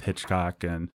with Hitchcock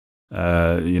and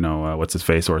what's his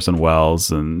face, Orson Welles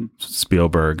and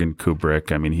Spielberg and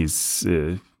Kubrick. I mean, he's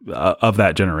of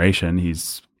that generation.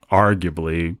 He's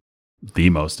arguably the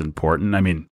most important. I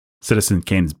mean, Citizen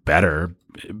Kane's better,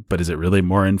 but is it really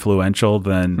more influential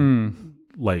than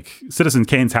like Citizen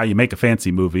Kane's how you make a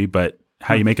fancy movie, but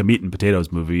how you make a meat and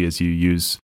potatoes movie is you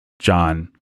use John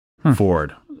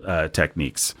Ford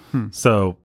techniques.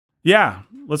 So yeah,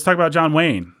 let's talk about John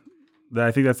Wayne.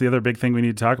 I think that's the other big thing we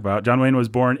need to talk about. John Wayne was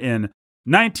born in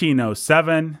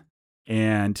 1907,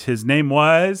 and his name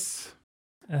was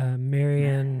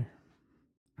Marion.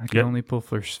 I can only pull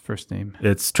first name.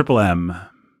 It's triple M.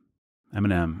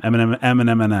 M.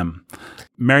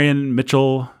 Marion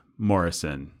Mitchell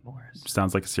Morrison.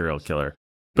 Sounds like a serial killer.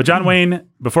 But John Wayne,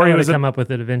 before he was come up with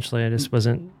it eventually, I just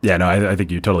wasn't. Yeah, no, I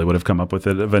think you totally would have come up with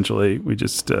it eventually. We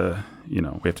just, we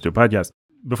have to do a podcast.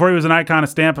 Before he was an icon, a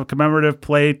stamp, a commemorative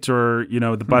plate, or,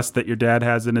 the bust that your dad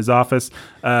has in his office,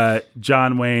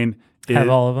 John Wayne. Have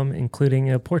all of them, including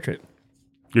a portrait.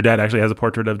 Your dad actually has a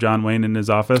portrait of John Wayne in his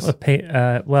office? He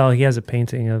has a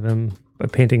painting of him, a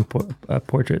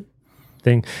portrait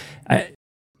thing.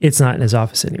 It's not in his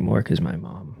office anymore because my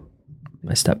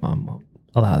stepmom won't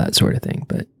allow that sort of thing.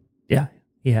 But yeah,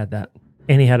 he had that.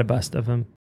 And he had a bust of him.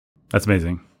 That's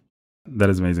amazing. That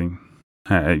is amazing.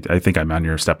 I think I'm on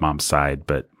your stepmom's side,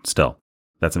 but still,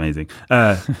 that's amazing.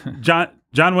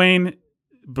 John Wayne,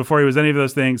 before he was any of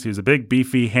those things, he was a big,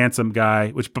 beefy, handsome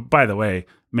guy, which, by the way,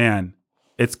 man,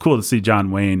 it's cool to see John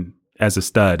Wayne as a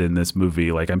stud in this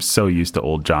movie. Like, I'm so used to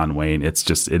old John Wayne. It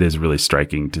is really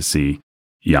striking to see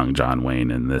young John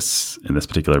Wayne in this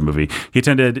particular movie. He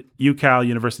attended UCal,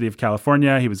 University of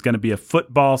California. He was going to be a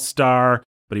football star,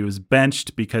 but he was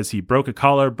benched because he broke a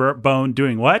collarbone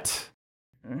doing what?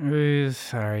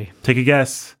 Sorry. Take a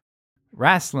guess.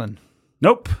 Wrestling.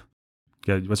 Nope.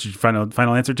 What's your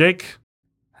final answer, Jake?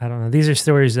 I don't know. These are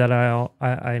stories that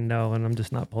I know, and I'm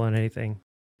just not pulling anything.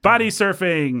 Body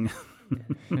surfing.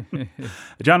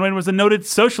 John Wayne was a noted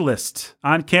socialist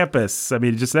on campus. I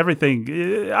mean, just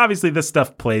everything. Obviously, this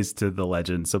stuff plays to the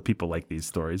legend, so people like these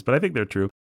stories, but I think they're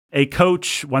true. A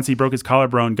coach, once he broke his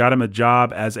collarbone, got him a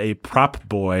job as a prop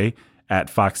boy at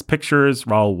Fox Pictures.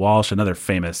 Raoul Walsh, another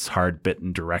famous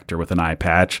hard-bitten director with an eye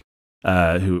patch,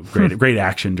 great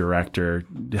action director,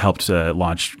 helped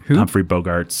launch Humphrey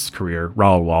Bogart's career.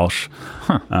 Raoul Walsh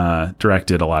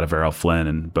directed a lot of Errol Flynn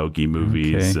and Bogey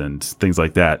movies and things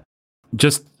like that.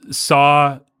 Just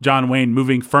saw John Wayne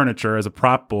moving furniture as a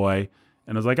prop boy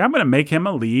and was like, I'm going to make him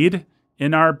a lead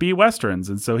in our B Westerns.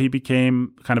 And so he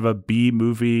became kind of a B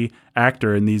movie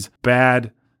actor in these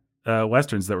bad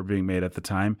Westerns that were being made at the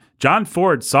time. John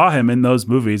Ford saw him in those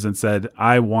movies and said,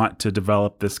 I want to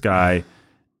develop this guy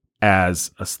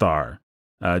as a star.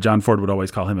 John Ford would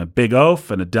always call him a big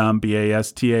oaf and a dumb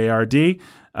bastard,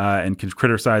 and could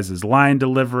criticize his line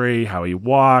delivery, how he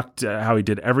walked, how he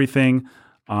did everything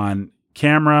on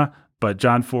camera. But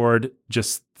John Ford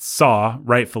just saw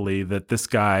rightfully that this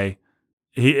guy,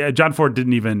 John Ford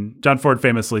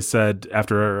famously said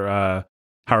after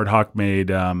Howard Hawks made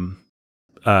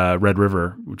Red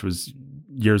River, which was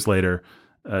years later,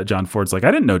 John Ford's like,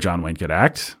 I didn't know John Wayne could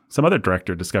act. Some other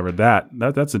director discovered that.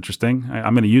 That's interesting.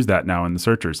 I'm going to use that now in The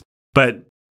Searchers. But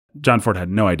John Ford had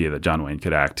no idea that John Wayne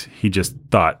could act. He just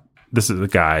thought, this is a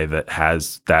guy that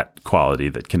has that quality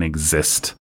that can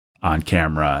exist on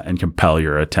camera and compel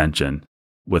your attention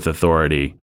with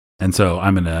authority. And so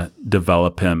I'm going to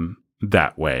develop him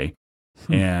that way.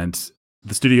 And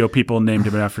the studio people named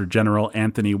him after General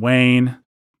Anthony Wayne.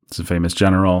 It's a famous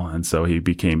general. And so he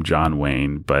became John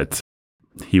Wayne. But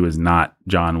he was not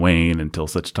John Wayne until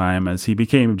such time as he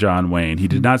became John Wayne. He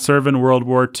did not serve in World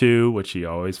War II, which he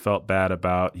always felt bad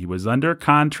about. He was under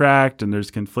contract, and there's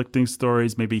conflicting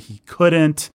stories. Maybe he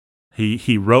couldn't.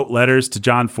 He wrote letters to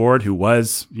John Ford, who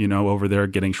was, over there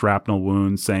getting shrapnel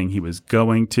wounds, saying he was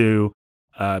going to.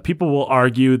 People will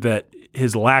argue that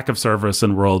his lack of service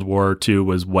in World War II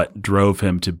was what drove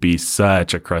him to be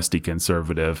such a crusty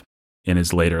conservative in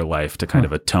his later life to kind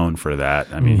of atone for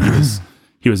that. I mean,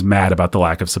 he was mad about the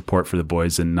lack of support for the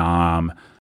boys in Nam.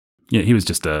 He was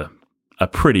just a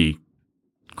pretty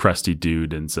crusty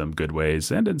dude in some good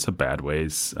ways and in some bad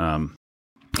ways.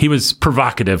 He was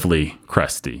provocatively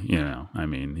crusty, I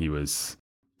mean,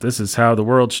 this is how the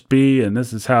world should be, and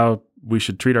this is how we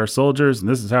should treat our soldiers, and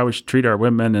this is how we should treat our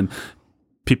women. And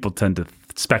people tend to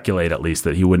speculate, at least,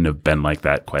 that he wouldn't have been like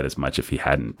that quite as much if he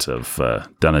hadn't have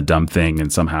done a dumb thing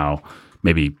and somehow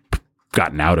maybe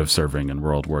gotten out of serving in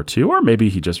World War II, or maybe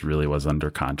he just really was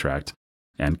under contract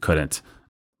and couldn't.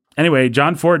 Anyway,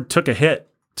 John Ford took a hit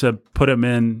to put him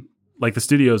in. Like, the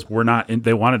studios were not in,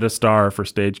 they wanted a star for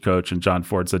Stagecoach, and John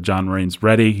Ford said, John Wayne's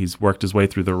ready. He's worked his way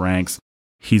through the ranks.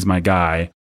 He's my guy.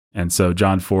 And so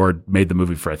John Ford made the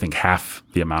movie for, I think, half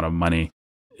the amount of money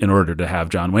in order to have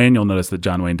John Wayne. You'll notice that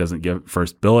John Wayne doesn't get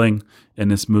first billing in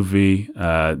this movie.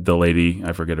 The lady,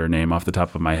 I forget her name off the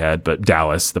top of my head, but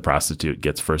Dallas, the prostitute,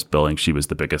 gets first billing. She was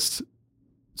the biggest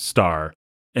star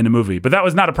in the movie. But that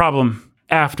was not a problem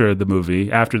after the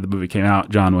movie. After the movie came out,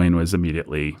 John Wayne was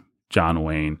immediately John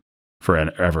Wayne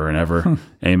forever and ever.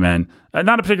 Amen.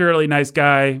 Not a particularly nice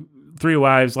guy. 3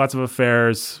 wives, lots of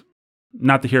affairs.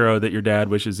 Not the hero that your dad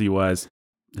wishes he was.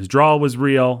 His drawl was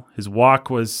real. His walk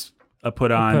was a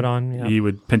put on. Yeah. He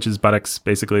would pinch his buttocks.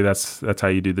 Basically, that's how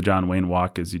you do the John Wayne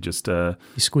walk. Is you just You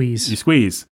squeeze. you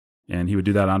squeeze, and he would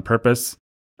do that on purpose.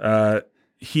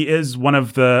 He is one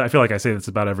of the. I feel like I say this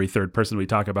about every third person we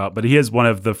talk about, but he is one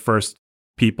of the first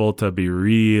people to be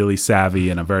really savvy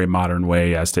in a very modern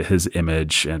way as to his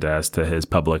image and as to his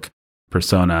public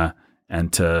persona,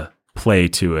 and to play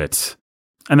to it.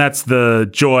 And that's the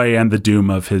joy and the doom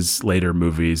of his later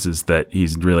movies, is that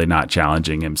he's really not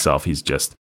challenging himself. He's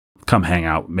just come hang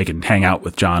out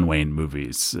with John Wayne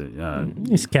movies.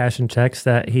 He's cashing checks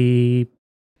that he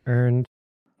earned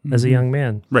as a young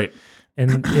man. Right.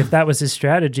 And if that was his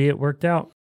strategy, it worked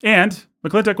out. And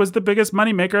McClintock was the biggest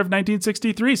moneymaker of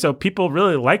 1963. So people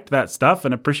really liked that stuff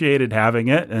and appreciated having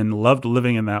it and loved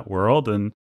living in that world.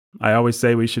 And I always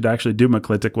say we should actually do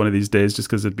McClintock one of these days, just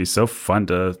because it'd be so fun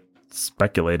to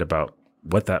speculate about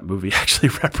what that movie actually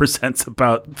represents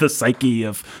about the psyche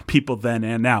of people then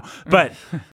and now. But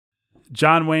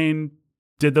John Wayne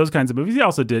did those kinds of movies. He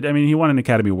also did, he won an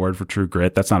Academy Award for True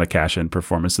Grit. That's not a cash-in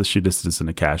performance. This just isn't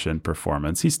a cash-in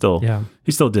performance. He still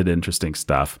did interesting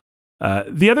stuff.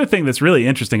 The other thing that's really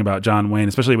interesting about John Wayne,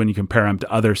 especially when you compare him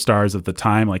to other stars of the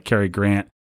time like Cary Grant,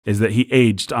 is that he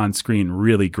aged on screen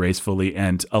really gracefully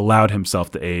and allowed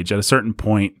himself to age. At a certain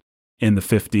point in the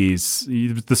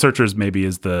 50s, The Searchers maybe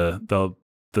is the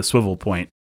swivel point.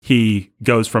 He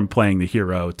goes from playing the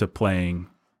hero to playing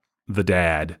the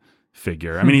dad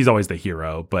figure. He's always the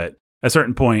hero, but at a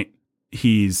certain point,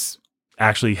 he's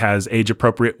actually has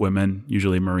age-appropriate women,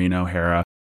 usually Maureen O'Hara,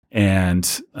 and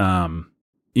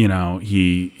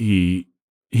he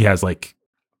has like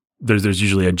there's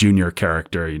usually a junior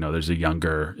character. There's a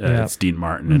younger. It's Dean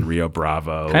Martin and Rio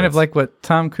Bravo. Kind of like what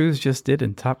Tom Cruise just did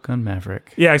in Top Gun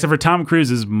Maverick. Yeah, except for Tom Cruise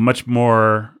is much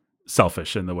more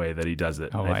selfish in the way that he does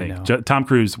it. Oh, I think know. Tom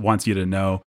Cruise wants you to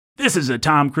know this is a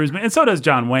Tom Cruise man, and so does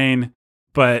John Wayne.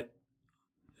 But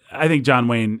I think John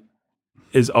Wayne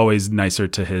is always nicer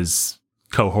to his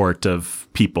cohort of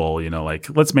people, like,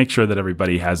 let's make sure that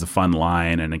everybody has a fun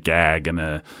line and a gag and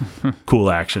a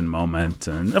cool action moment.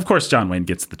 And of course, John Wayne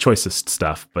gets the choicest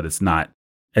stuff, but it's not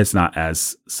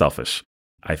as selfish,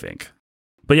 I think.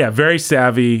 But yeah, very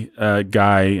savvy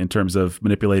guy in terms of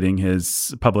manipulating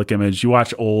his public image. You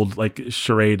watch old, like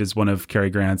Charade is one of Cary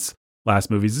Grant's last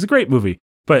movies. It's a great movie,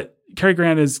 but Cary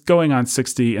Grant is going on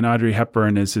 60 and Audrey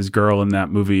Hepburn is his girl in that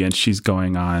movie, and she's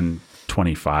going on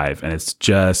 25. And it's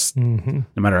just, no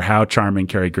matter how charming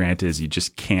Cary Grant is, you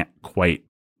just can't quite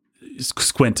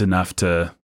squint enough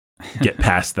to get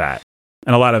past that.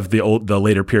 And a lot of the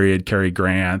later period Cary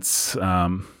Grants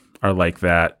are like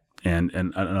that,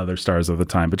 and other stars of the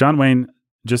time. But John Wayne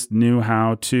just knew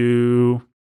how to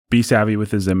be savvy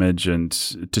with his image and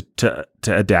to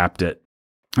adapt it.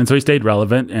 And so he stayed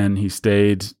relevant, and he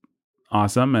stayed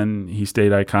awesome, and he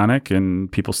stayed iconic,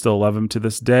 and people still love him to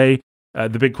this day.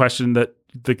 The big question that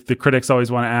the critics always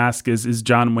want to ask is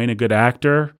John Wayne a good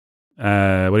actor?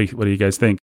 What do you guys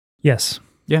think? Yes.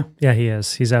 Yeah, he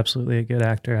is. He's absolutely a good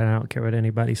actor, and I don't care what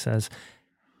anybody says.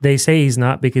 They say he's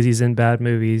not because he's in bad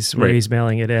movies where he's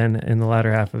mailing it in the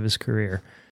latter half of his career.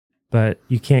 But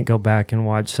you can't go back and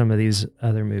watch some of these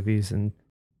other movies, and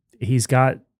he's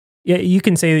got. Yeah, you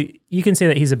can say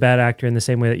that he's a bad actor in the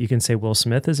same way that you can say Will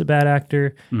Smith is a bad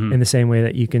actor, in the same way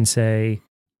that you can say,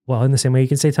 in the same way you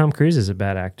can say Tom Cruise is a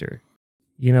bad actor.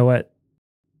 You know what?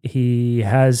 He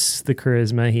has the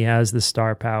charisma, he has the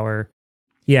star power.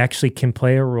 He actually can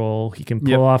play a role, he can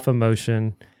pull off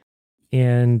emotion,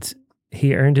 and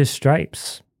he earned his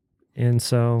stripes. And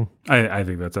so I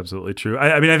think that's absolutely true.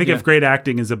 I think if great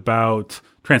acting is about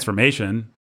transformation,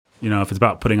 if it's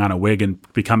about putting on a wig and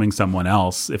becoming someone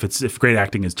else, if great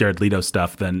acting is Jared Leto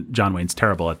stuff, then John Wayne's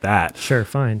terrible at that. Sure,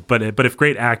 fine. But if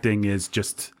great acting is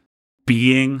just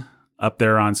being up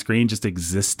there on screen, just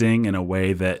existing in a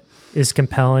way that is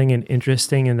compelling and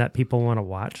interesting and that people want to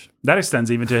watch, that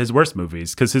extends even to his worst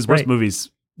movies, because his worst movies,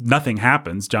 nothing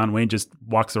happens. John Wayne just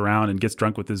walks around and gets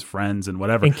drunk with his friends and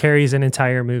whatever. And carries an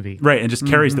entire movie. Right, and just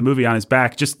carries the movie on his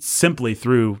back just simply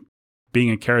through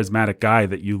being a charismatic guy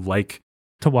that you like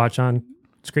to watch on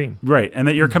screen. Right, and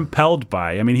that you're compelled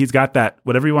by. He's got that,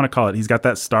 whatever you want to call it, he's got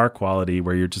that star quality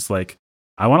where you're just like,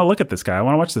 I want to look at this guy. I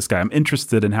want to watch this guy. I'm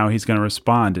interested in how he's going to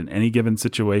respond in any given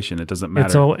situation. It doesn't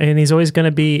matter. And he's always going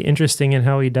to be interesting in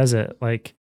how he does it.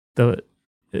 Like the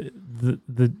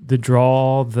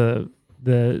drawl,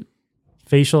 the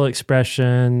facial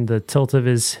expression, the tilt of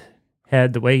his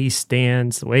head, the way he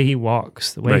stands, the way he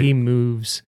walks, the way he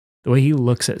moves, the way he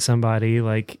looks at somebody.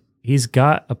 Like he's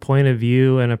got a point of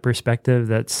view and a perspective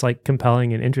that's like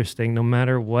compelling and interesting, no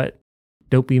matter what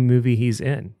dopey movie he's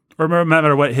in. Or no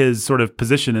matter what his sort of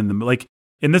position in the, like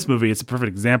in this movie, it's a perfect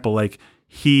example. Like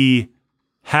he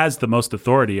has the most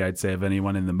authority, I'd say, of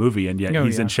anyone in the movie, and yet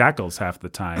he's in shackles half the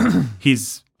time.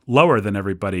 He's lower than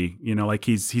everybody, like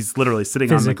he's literally sitting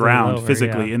physically on the ground, lower,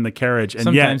 physically in the carriage, and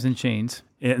sometimes in chains,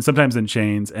 and sometimes in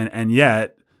chains, and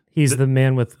yet he's the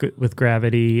man with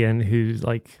gravity, and who's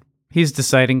like he's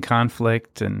deciding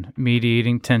conflict and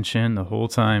mediating tension the whole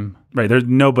time. Right. There's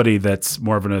nobody that's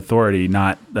more of an authority,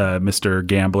 not Mr.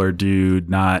 Gambler dude,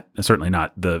 certainly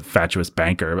not the fatuous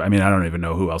banker. I mean, I don't even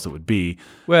know who else it would be.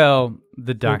 Well,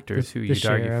 the doctors the you'd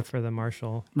sheriff argue. or the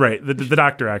marshal. Right. The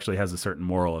doctor actually has a certain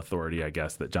moral authority, I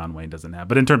guess, that John Wayne doesn't have.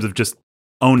 But in terms of just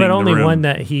owning but the only room, one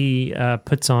that he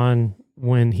puts on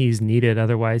when he's needed.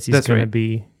 Otherwise, he's going to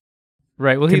be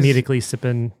right. Well, comedically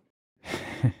sipping,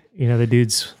 the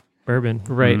dude's bourbon.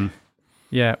 Right. Mm-hmm.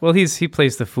 Yeah. Well, he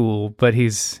plays the fool, but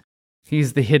he's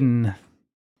the hidden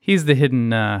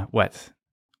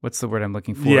what's the word I'm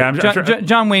looking for? Yeah,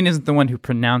 John Wayne isn't the one who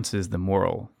pronounces the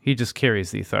moral. He just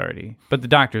carries the authority. But the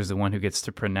doctor is the one who gets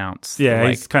to pronounce. Yeah,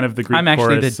 he's kind of the Greek I'm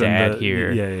actually chorus the dad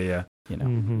here. Yeah.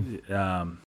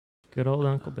 Mm-hmm. Good old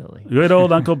Uncle Billy. Good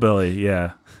old Uncle Billy,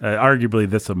 yeah. Arguably,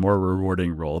 this a more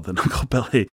rewarding role than Uncle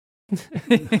Billy.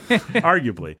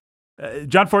 Arguably.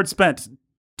 John Ford spent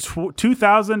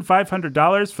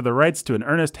 $2,500 for the rights to an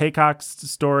Ernest Haycock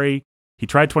story. He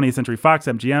tried 20th Century Fox,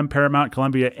 MGM, Paramount,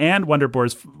 Columbia, and Warner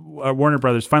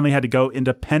Brothers finally had to go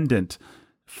independent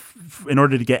in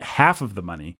order to get half of the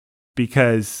money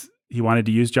because he wanted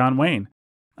to use John Wayne.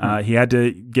 He had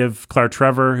to give Claire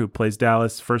Trevor, who plays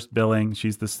Dallas, first billing.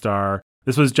 She's the star.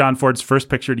 This was John Ford's first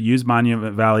picture to use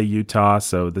Monument Valley, Utah,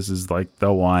 so this is like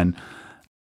the one.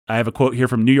 I have a quote here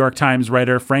from New York Times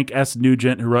writer Frank S.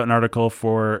 Nugent, who wrote an article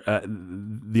for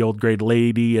The Old Grey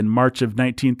Lady in March of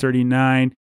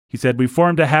 1939. He said, "We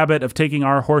formed a habit of taking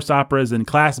our horse operas in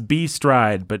Class B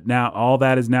stride, but now all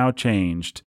that is now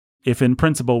changed. If in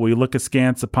principle we look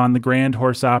askance upon the grand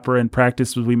horse opera, in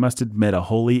practice we must admit a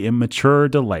wholly immature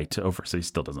delight over," so he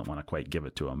still doesn't want to quite give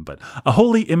it to him, but a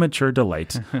wholly immature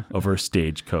delight over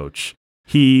Stagecoach.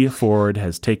 He, Ford,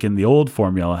 has taken the old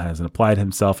formula, has applied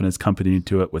himself and his company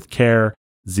to it with care,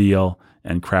 zeal,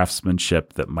 and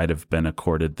craftsmanship that might have been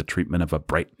accorded the treatment of a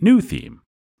bright new theme.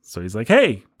 So he's like,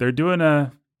 hey, they're doing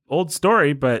a old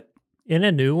story, but in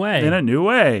a new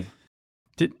way.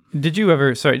 Did you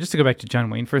ever, sorry, just to go back to John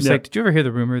Wayne for a sec, did you ever hear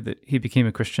the rumor that he became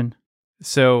a Christian?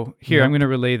 So here, I'm going to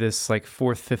relay this like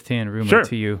fifth hand rumor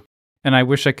to you. And I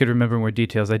wish I could remember more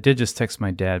details. I did just text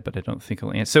my dad, but I don't think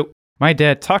he'll answer. So my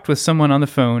dad talked with someone on the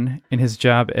phone in his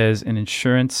job as an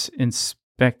insurance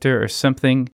inspector or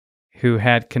something who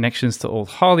had connections to old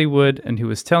Hollywood and who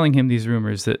was telling him these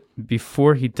rumors that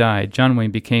before he died, John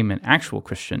Wayne became an actual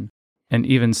Christian and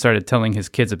even started telling his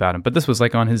kids about him. But this was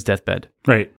like on his deathbed.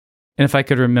 Right. And if I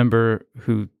could remember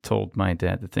who told my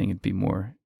dad the thing, it'd be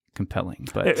more compelling.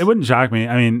 But it wouldn't shock me.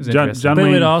 I mean, John Wayne...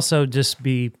 Wayne would also just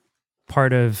be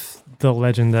part of the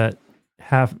legend that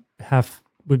half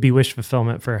would be wish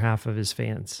fulfillment for half of his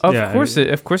fans. Of course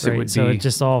it would be. So it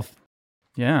just all...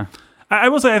 Yeah. I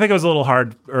will say, I think it was a little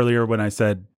hard earlier when I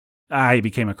said he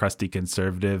became a crusty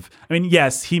conservative. I mean,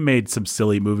 yes, he made some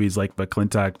silly movies like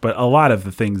McClintock, but a lot of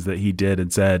the things that he did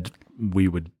and said, we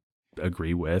would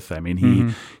agree with. I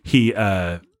mean,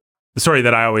 the story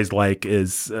that I always like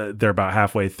is they're about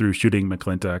halfway through shooting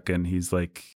McClintock, and he's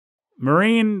like,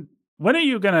 Maureen, when are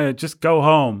you going to just go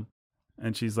home?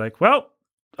 And she's like, well,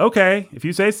 okay, if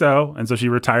you say so. And so she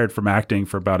retired from acting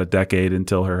for about a decade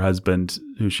until her husband,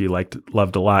 who she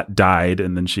loved a lot, died.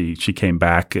 And then she came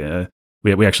back.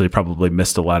 We actually probably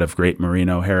missed a lot of great Maureen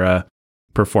O'Hara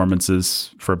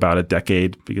performances for about a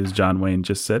decade because John Wayne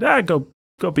just said, go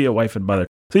be a wife and mother.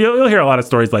 So you'll hear a lot of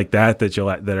stories like that you'll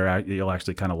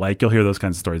actually kind of like. You'll hear those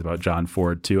kinds of stories about John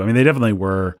Ford too. I mean, they definitely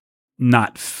were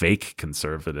not fake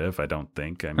conservative, I don't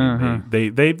think. I mean,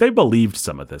 they believed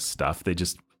some of this stuff. They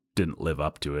just didn't live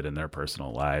up to it in their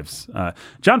personal lives.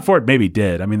 John Ford maybe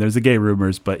did. I mean, there's the gay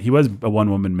rumors, but he was a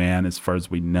one-woman man as far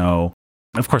as we know.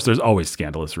 Of course, there's always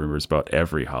scandalous rumors about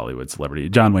every Hollywood celebrity.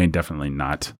 John Wayne, definitely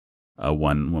not a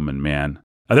one-woman man.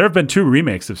 There have been 2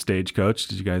 remakes of Stagecoach.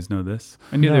 Did you guys know this?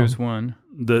 I knew there was one.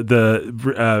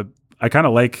 I kind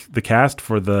of like the cast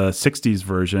for the 60s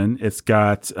version. It's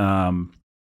got Anne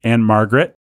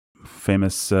Margaret,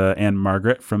 famous Anne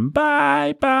Margaret from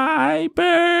Bye Bye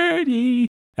Birdie,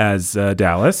 as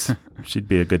Dallas. She'd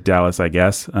be a good Dallas, I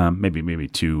guess. Maybe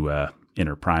too in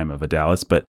her prime of a Dallas.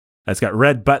 But it's got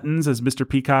Red Buttons as Mr.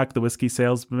 Peacock, the whiskey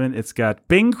salesman. It's got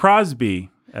Bing Crosby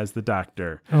as the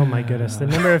doctor. Oh my goodness. The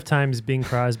number of times Bing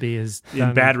Crosby is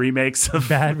In bad remakes of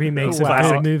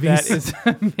classic good movies. That is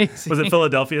amazing. Was it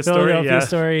Philadelphia Story? Philadelphia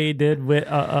Story did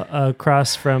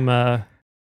across from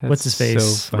what's his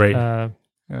face? So Right.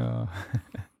 Oh.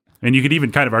 And you could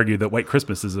even kind of argue that White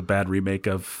Christmas is a bad remake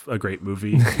of a great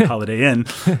movie, Holiday Inn.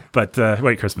 But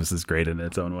White Christmas is great in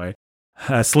its own way.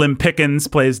 Slim Pickens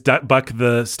plays Buck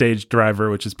the stage driver,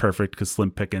 which is perfect because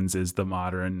Slim Pickens is the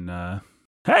modern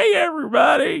hey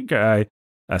everybody guy.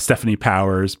 Stephanie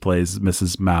Powers plays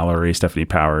Mrs. Mallory. Stephanie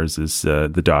Powers is the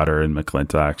daughter in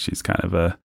McClintock. She's kind of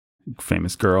a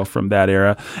famous girl from that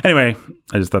era. Anyway,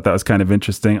 I just thought that was kind of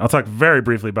interesting. I'll talk very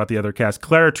briefly about the other cast.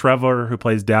 Clara Trevor, who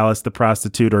plays Dallas the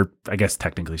prostitute, or I guess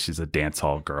technically she's a dance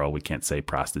hall girl. We can't say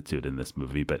prostitute in this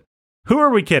movie, but who are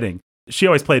we kidding? She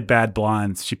always played bad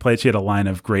blondes. She had a line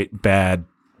of great bad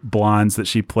blondes that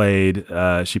she played.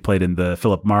 She played in the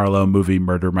Philip Marlowe movie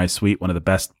Murder My Sweet, one of the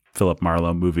best Philip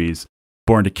Marlowe movies.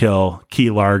 Born to Kill, Key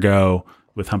Largo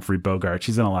with Humphrey Bogart.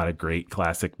 She's in a lot of great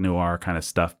classic noir kind of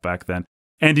stuff back then.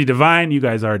 Andy Devine, you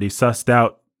guys already sussed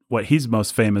out what he's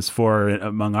most famous for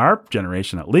among our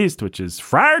generation, at least, which is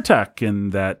Friar Tuck in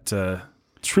that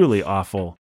truly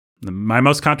awful, my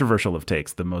most controversial of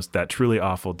takes, that truly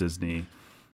awful Disney.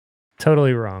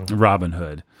 Totally wrong. Robin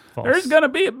Hood. False. There's going to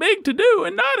be a big to-do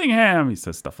in Nottingham. He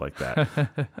says stuff like that.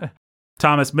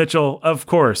 Thomas Mitchell, of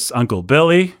course, Uncle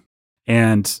Billy.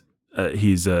 And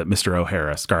he's Mr.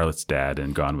 O'Hara, Scarlett's dad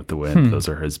in Gone with the Wind. Those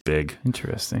are his big.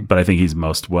 Interesting. But I think he's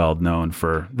most well known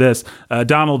for this.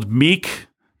 Donald Meek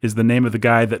is the name of the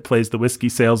guy that plays the whiskey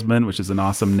salesman, which is an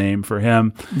awesome name for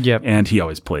him. Yep. And he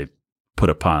always put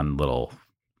upon little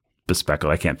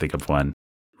bespectacled. I can't think of one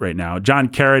right now. John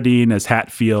Carradine as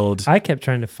Hatfield. I kept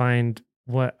trying to find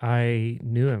what I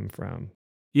knew him from.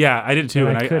 Yeah, I did too,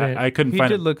 And and I I couldn't He find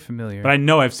did it. look familiar. But I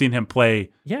know I've seen him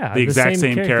play Yeah, the exact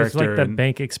same It's character. like the and-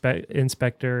 bank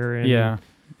inspector. And yeah.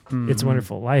 It's a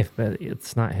Wonderful Life, but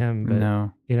it's not him. But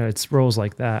No. it's roles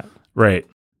like that. Right.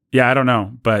 Yeah, I don't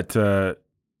know, but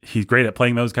he's great at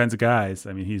playing those kinds of guys.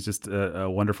 I mean, he's just a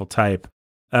wonderful type.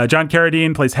 John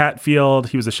Carradine plays Hatfield.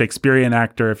 He was a Shakespearean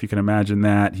actor, if you can imagine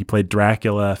that. He played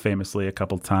Dracula famously a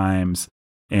couple times.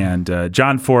 And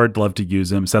John Ford loved to use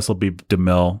him. Cecil B.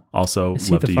 DeMille also Is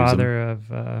he loved the to use him. father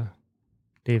of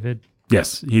David?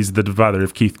 Yes, he's the father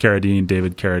of Keith Carradine,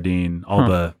 David Carradine. All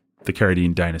the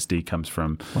Carradine dynasty comes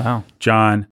from Wow.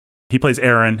 John. He plays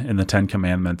Aaron in the Ten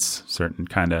Commandments. Certain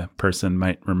kind of person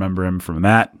might remember him from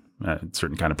that.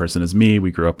 Certain kind of person is me.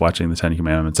 We grew up watching the Ten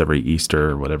Commandments every Easter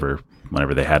or whatever,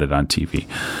 whenever they had it on TV.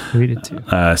 We did too.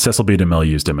 Cecil B. DeMille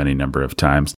used him any number of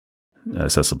times.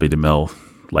 Cecil B. DeMille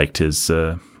liked his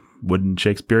wooden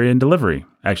Shakespearean delivery.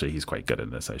 Actually, he's quite good in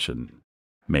this. I shouldn't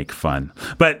make fun.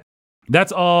 But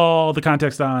that's all the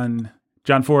context on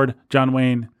John Ford, John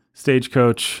Wayne,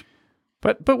 Stagecoach.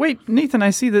 But wait, Nathan,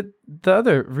 I see that the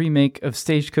other remake of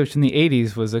Stagecoach in the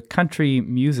 80s was a country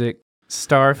music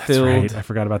star-filled That's right. I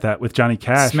forgot about that with Johnny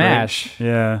Cash. smash. Right?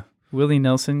 Yeah. Willie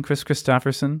Nelson, Chris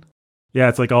Christopherson. Yeah,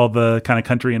 it's like all the kind of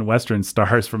country and western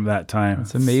stars from that time.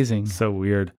 That's amazing. It's so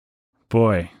weird.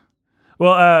 Boy.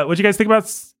 Well, what'd you guys think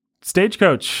about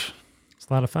Stagecoach? It's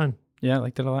a lot of fun. Yeah, I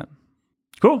liked it a lot.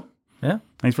 Cool. Yeah.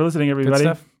 Thanks for listening, everybody.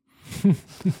 Good stuff.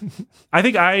 I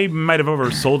think I might have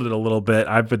oversold it a little bit.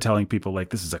 I've been telling people like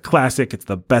this is a classic. It's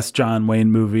the best John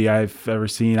Wayne movie I've ever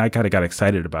seen. I kind of got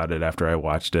excited about it after I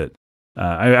watched it.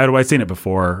 I'd seen it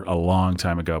before a long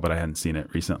time ago, but I hadn't seen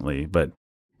it recently. But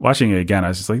watching it again, I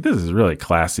was just like, this is really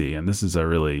classy, and this is a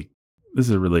really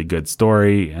good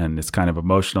story, and it's kind of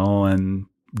emotional, and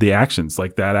the actions,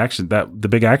 like the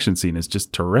big action scene is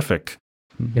just terrific.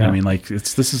 Yeah. I mean, like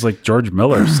this is like George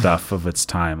Miller stuff of its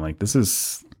time. Like this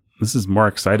is more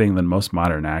exciting than most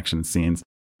modern action scenes.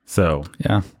 So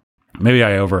Yeah. maybe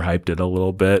I overhyped it a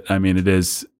little bit. I mean, it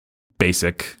is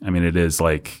basic. I mean, it is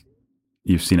like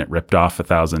you've seen it ripped off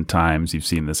 1,000 times. You've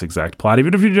seen this exact plot.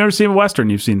 Even if you've never seen a Western,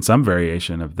 you've seen some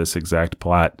variation of this exact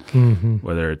plot,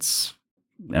 whether it's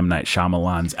M. Night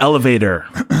Shyamalan's Elevator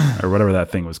or whatever that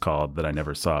thing was called that I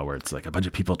never saw, where it's like a bunch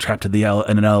of people trapped in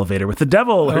an elevator with the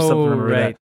devil or something. Remember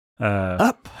right. that?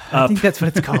 Up. I think that's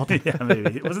what it's called. Yeah,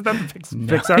 maybe. Wasn't that the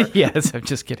No. Pixar? Yes, I'm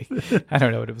just kidding. I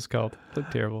don't know what it was called. It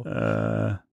looked terrible.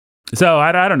 So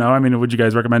I don't know. I mean, would you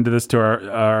guys recommend this to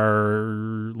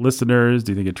our listeners?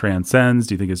 Do you think it transcends?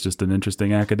 Do you think it's just an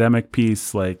interesting academic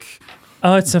piece? Like,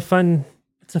 Oh, it's a fun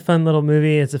little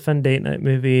movie. It's a fun date night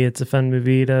movie. It's a fun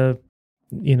movie to,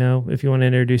 if you want to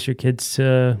introduce your kids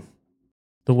to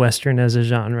the Western as a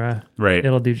genre, right?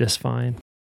 it'll do just fine.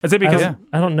 I'd say because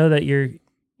I don't know that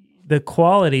the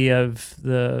quality of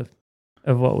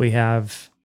what we have.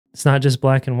 It's not just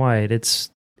black and white. It's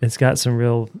got some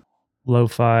real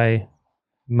lo-fi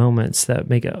moments that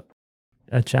make it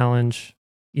a challenge.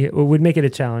 It would make it a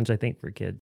challenge, I think, for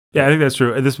kids. Yeah, I think that's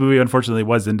true. This movie, unfortunately,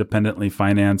 was independently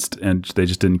financed, and they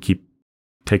just didn't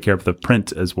take care of the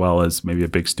print as well as maybe a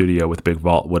big studio with Big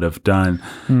Vault would have done.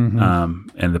 Mm-hmm.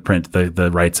 And the print,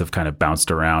 the rights have kind of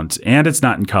bounced around, and it's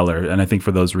not in color. And I think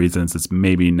for those reasons, it's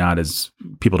maybe not as,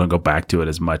 people don't go back to it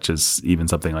as much as even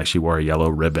something like She Wore a Yellow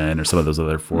Ribbon or some of those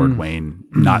other Ford Wayne,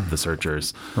 not The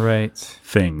Searchers, right,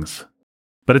 things.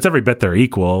 But it's every bit they're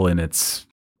equal in its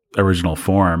original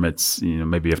form. It's,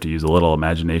 maybe you have to use a little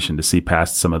imagination to see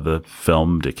past some of the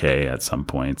film decay at some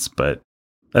points, but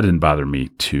that didn't bother me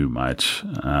too much.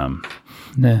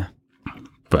 Nah.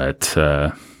 But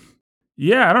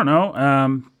yeah, I don't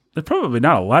know. There's probably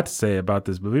not a lot to say about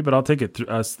this movie, but I'll take it through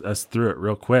us through it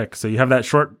real quick. So you have that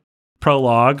short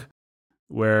prologue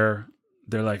where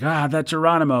they're like, that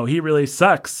Geronimo, he really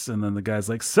sucks. And then the guy's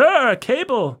like, sir,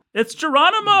 Cable, it's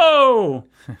Geronimo.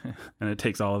 And it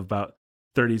takes all of about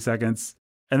 30 seconds.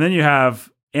 And then you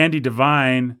have Andy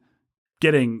Devine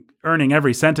earning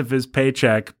every cent of his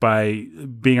paycheck by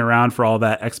being around for all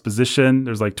that exposition.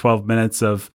 There's like 12 minutes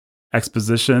of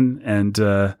exposition, and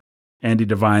Andy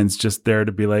Devine's just there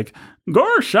to be like,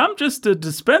 gosh, I'm just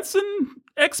dispensing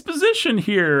exposition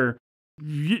here.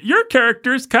 Your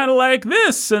character's kind of like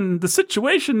this, and the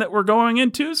situation that we're going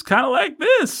into is kind of like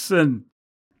this. And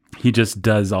he just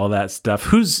does all that stuff.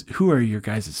 Who are your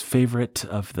guys' favorite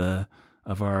of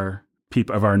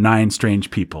our 9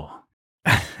 strange people?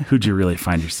 Who'd you really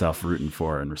find yourself rooting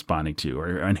for and responding to,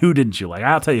 and who didn't you like?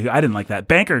 I'll tell you who I didn't like. That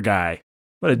banker guy.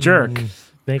 What a jerk.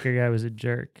 Banker guy was a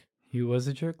jerk. He was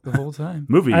a jerk the whole time.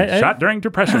 Movie shot during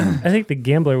Depression. I think the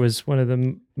gambler was one of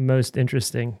the most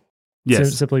interesting.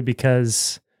 Yes. Simply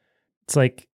because it's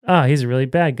like, he's a really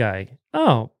bad guy.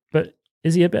 Oh, but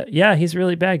is he yeah, he's a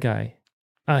really bad guy.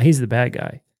 He's the bad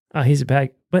guy. He's a bad,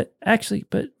 but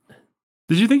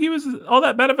Did you think he was all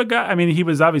that bad of a guy? I mean, he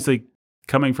was obviously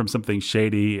coming from something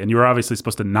shady, and you were obviously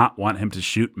supposed to not want him to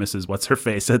shoot Mrs.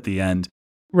 What's-Her-Face at the end.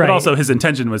 Right. But also his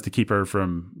intention was to keep her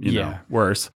from,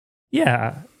 worse.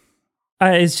 Yeah.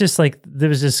 It's just like, there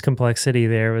was this complexity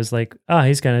there. It was like,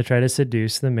 he's going to try to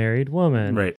seduce the married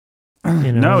woman. Right.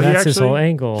 No, that's his whole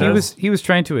angle. He was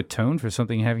trying to atone for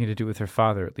something having to do with her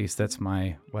father. At least that's what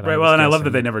I was well, and guessing. I love that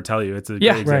they never tell you. It's a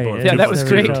great example. Right. Yeah, that was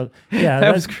great.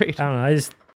 That was great. I don't know.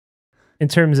 In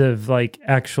terms of like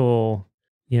actual,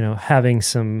 having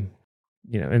some,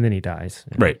 and then he dies.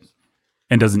 Right.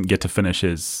 And doesn't get to finish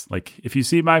his, like, if you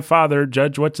see my father,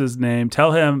 Judge what's his name,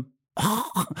 tell him,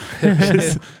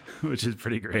 which is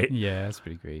pretty great. Yeah, that's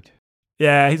pretty great.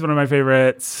 Yeah, he's one of my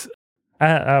favorites.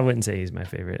 I wouldn't say he's my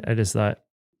favorite. I just thought.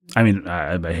 I mean,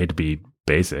 I hate to be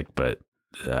basic, but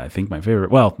I think my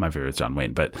favorite is John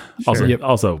Wayne, but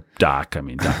also Doc. I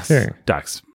mean,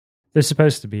 Doc's. They're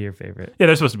supposed to be your favorite. Yeah,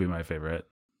 they're supposed to be my favorite.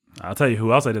 I'll tell you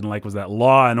who else I didn't like was that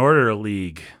Law and Order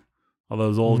League. All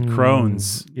those old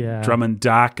crones, drumming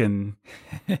Doc and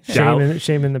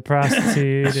shaming the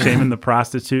prostitute, shaming the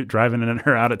prostitute, driving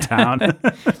her out of town.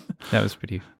 That was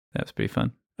pretty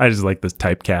fun. I just like this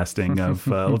typecasting of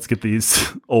let's get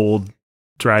these old,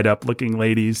 dried up looking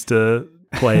ladies to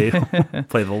play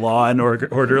the Law and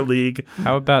Order League.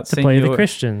 How about play the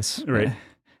Christians? Right.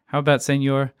 How about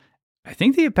Senor? I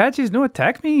think the Apaches no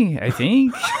attack me. I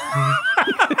think.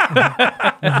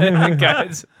 That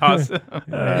guy's awesome.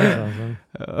 Yeah,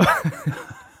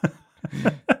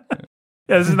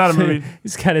 this is not a movie.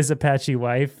 He's got his Apache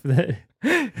wife that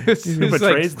who's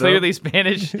like clearly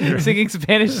Spanish, singing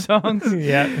Spanish songs.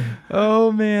 Yeah.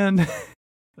 Oh man.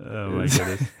 Oh my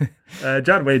goodness.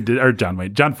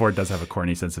 John Ford does have a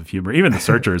corny sense of humor. Even The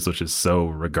Searchers, which is so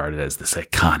regarded as this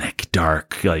iconic,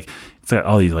 dark, like it's got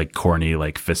all these like corny,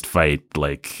 like fist fight,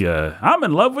 like I'm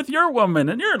in love with your woman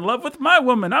and you're in love with my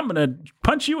woman. I'm gonna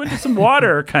punch you into some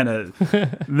water, kind of.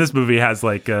 This movie has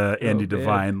like Andy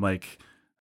Devine, like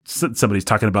somebody's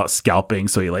talking about scalping,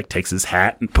 so he like takes his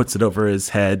hat and puts it over his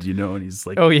head, and he's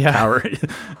like, cowering.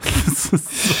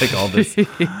 It's like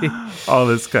all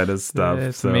this kind of stuff.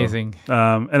 It's amazing.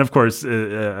 And of course,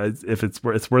 if it's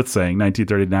worth saying,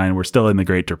 1939, we're still in the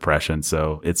Great Depression,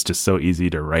 so it's just so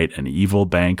easy to write an evil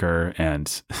banker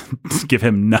and give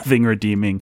him nothing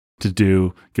redeeming. to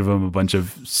do, give him a bunch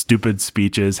of stupid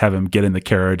speeches, have him get in the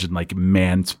carriage and like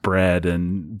man spread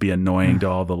and be annoying to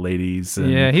all the ladies.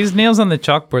 And Yeah, he's nails on the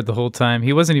chalkboard the whole time.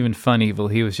 He wasn't even fun evil.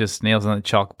 He was just nails on the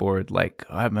chalkboard. Like,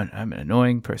 I'm an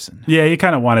annoying person. Yeah, you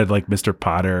kind of wanted like Mr.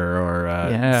 Potter or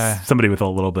Yeah. somebody with a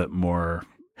little bit more,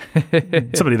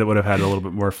 somebody that would have had a little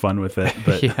bit more fun with it.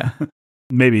 But Yeah.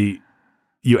 maybe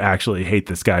you actually hate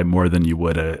this guy more than you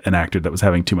would an actor that was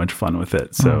having too much fun with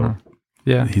it. So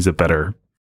Yeah. he's a better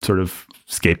sort of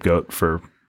scapegoat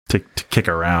to kick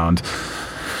around.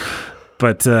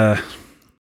 But so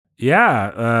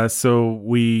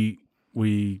we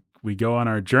go on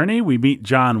our journey. We meet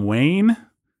John Wayne.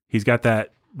 He's got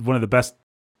that one of the best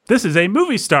 "this is a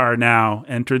movie star now"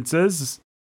 entrances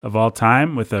of all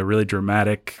time, with a really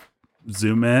dramatic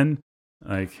zoom in.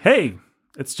 Like, hey,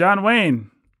 it's John Wayne,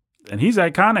 and he's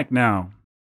iconic now.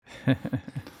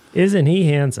 Isn't he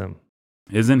handsome?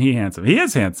 Isn't he handsome? He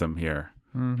is handsome here.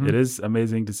 Mhm. It is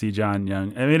amazing to see John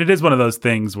Young. I mean, it is one of those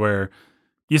things where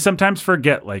you sometimes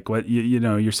forget, like, what you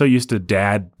know, you're so used to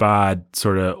dad bod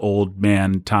sort of old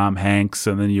man Tom Hanks,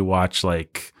 and then you watch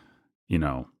like, you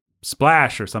know,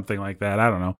 Splash or something like that. I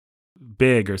don't know,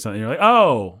 Big or something. You're like,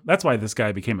 oh, that's why this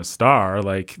guy became a star.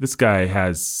 Like, this guy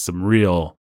has some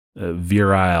real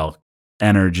virile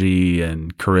energy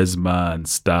and charisma and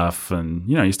stuff, and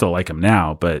you know, you still like him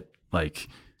now, but like,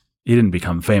 he didn't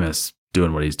become famous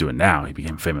doing what he's doing now. He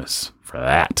became famous for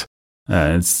that.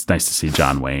 It's nice to see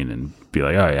John Wayne and be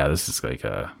like, oh yeah, this is like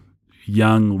a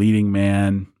young leading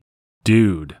man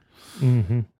dude.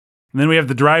 Mm-hmm. And then we have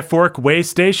the Dry Fork Way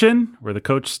Station, where the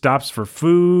coach stops for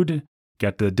food.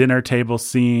 Got the dinner table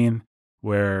scene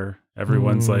where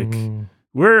everyone's like,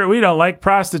 we don't like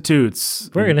prostitutes.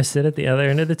 We're going to sit at the other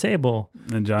end of the table.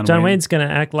 And John Wayne's going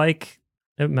to act like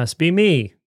it must be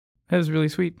me. That was really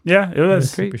sweet. Yeah, it It was.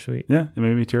 was super sweet. Yeah, it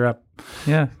made me tear up.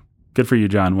 Yeah. Good for you,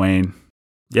 John Wayne.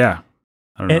 Yeah.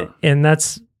 I don't know. And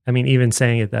that's, I mean, even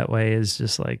saying it that way is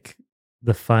just like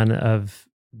the fun of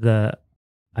the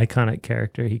iconic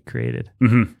character he created.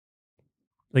 Mm-hmm.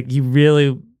 Like, you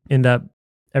really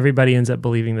everybody ends up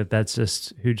believing that that's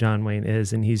just who John Wayne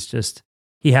is. And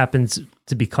he happens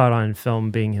to be caught on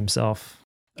film being himself.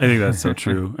 I think that's so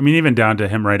true. I mean, even down to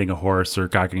him riding a horse or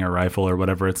cocking a rifle or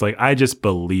whatever. It's like, I just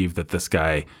believe that this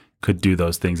guy could do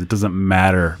those things. It doesn't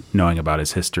matter knowing about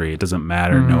his history. It doesn't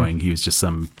matter knowing he was just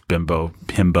some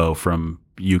himbo from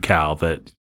UCal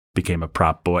that became a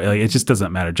prop boy. Like, it just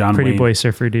doesn't matter. John Pretty Wayne, boy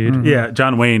surfer dude yeah,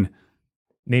 John Wayne,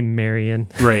 named Marion.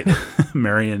 right?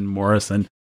 Marion Morrison,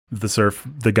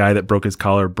 the guy that broke his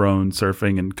collarbone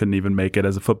surfing and couldn't even make it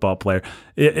as a football player.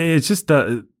 It's just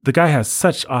the guy has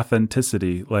such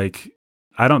authenticity. Like,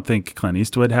 I don't think Clint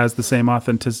Eastwood has the same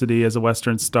authenticity as a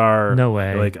Western star. No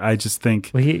way. Like, I just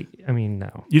think Well,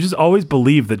 no. you just always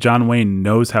believe that John Wayne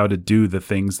knows how to do the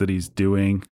things that he's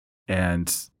doing,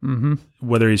 and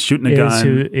whether he's shooting a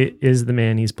gun, Is the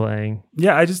man he's playing.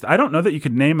 yeah, I don't know that you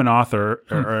could name an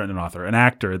an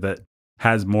actor that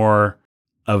has more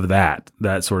of that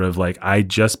sort of like, I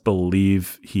just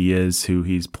believe he is who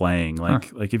he's playing.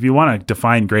 Like if you want to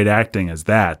define great acting as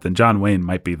that, then John Wayne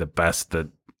might be the best that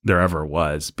there ever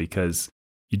was, because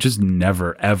you just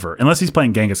never ever, unless he's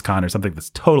playing Genghis Khan or something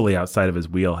that's totally outside of his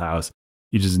wheelhouse,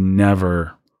 you just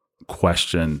never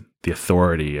question the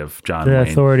authority of John Wayne.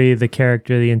 The authority, the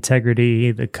character, the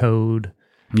integrity, the code.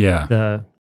 Yeah. The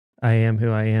I am who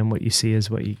I am, what you see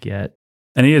is what you get.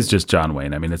 And he is just John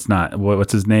Wayne. I mean, it's not,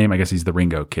 what's his name? I guess he's the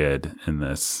Ringo Kid in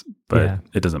this, but Yeah.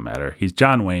 It doesn't matter. He's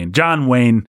John Wayne. John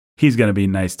Wayne, he's going to be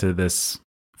nice to this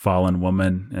fallen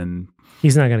woman. And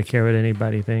He's not going to care what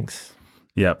anybody thinks.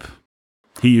 yep.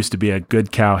 He used to be a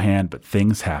good cowhand, but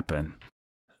things happen.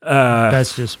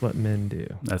 That's just what men do.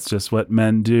 That's just what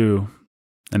men do.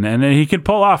 And he can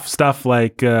pull off stuff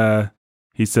like,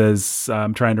 he says,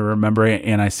 I'm trying to remember,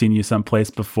 and I seen you someplace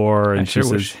before. And I she sure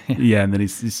says, wish. yeah. And then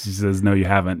she says, no, you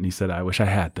haven't. And he said, I wish I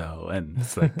had, though. And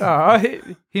it's like,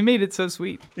 He made it so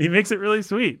sweet. he makes it really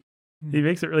sweet. He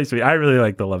makes it really sweet. I really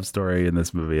like the love story in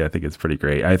this movie. I think it's pretty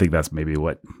great. I think that's maybe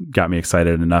what got me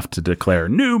excited enough to declare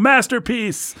new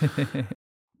masterpiece.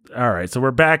 All right. So we're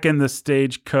back in the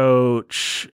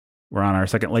stagecoach. We're on our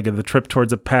second leg of the trip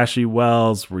towards Apache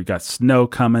Wells. We got snow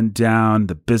coming down.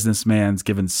 The businessman's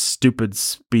giving stupid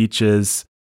speeches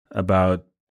about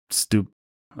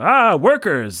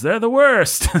workers, they're the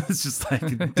worst. It's just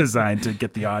like designed to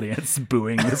get the audience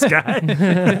booing this guy.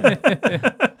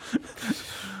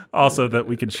 Also, that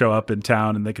we can show up in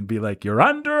town and they can be like, you're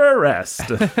under arrest.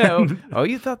 oh,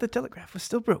 you thought the telegraph was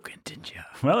still broken, didn't you?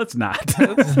 Well, it's not.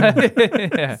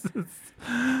 Yeah.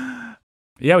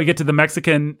 Yeah, we get to the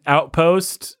Mexican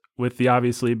outpost with the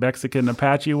obviously Mexican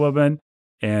Apache woman.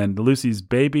 and Lucy's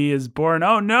baby is born.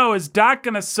 Oh no, is Doc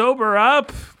gonna sober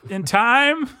up in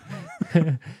time?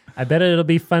 I bet it'll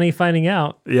be funny finding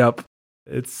out. Yep.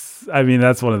 That's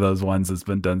one of those ones that's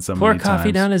been done so Pour many times.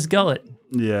 coffee down his gullet.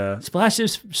 Yeah.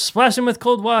 Splash him with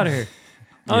cold water.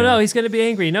 Oh no, he's going to be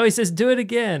angry. No, he says, do it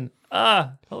again.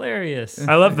 Hilarious.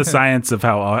 I love the science of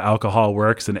how alcohol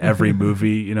works in every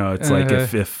movie. It's like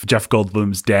if Jeff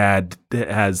Goldblum's dad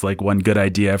has like one good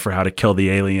idea for how to kill the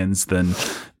aliens, then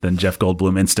Jeff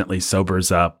Goldblum instantly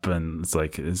sobers up. And it's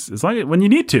like, as long as when you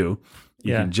need to,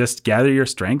 you can just gather your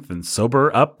strength and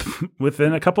sober up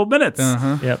within a couple of minutes.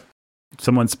 Yep.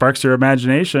 Someone sparks your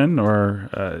imagination or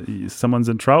someone's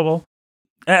in trouble.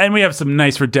 And we have some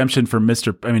nice redemption for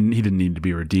Mr. I mean, he didn't need to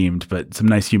be redeemed, but some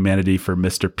nice humanity for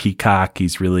Mr. Peacock.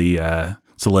 He's really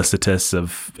solicitous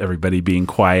of everybody being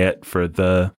quiet for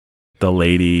the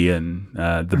lady and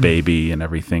the baby and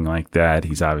everything like that.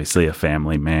 He's obviously a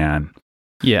family man.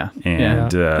 Yeah.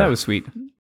 And that was sweet.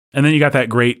 And then you got that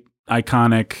great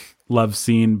iconic love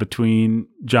scene between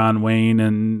John Wayne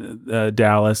and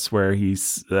Dallas where he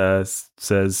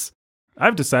says,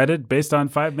 I've decided based on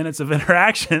 5 minutes of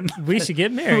interaction, we should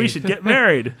get married. We should get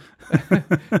married.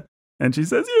 And she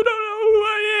says, you don't know who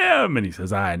I am. And he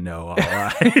says, I know all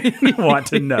I want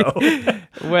to know.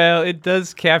 Well, it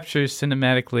does capture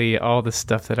cinematically all the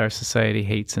stuff that our society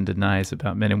hates and denies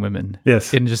about men and women.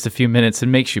 Yes. In just a few minutes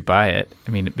and makes you buy it.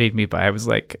 I mean, it made me buy it. I was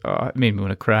like, it made me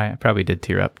want to cry. I probably did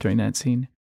tear up during that scene.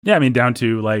 Yeah, I mean, down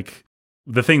to like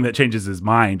the thing that changes his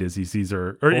mind is he sees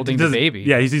her holding the baby.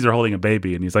 Yeah, he sees her holding a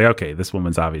baby, and he's like, "Okay, this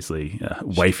woman's obviously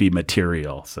wifey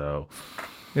material." So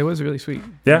it was really sweet.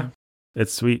 Yeah,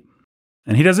 it's sweet,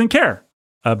 and he doesn't care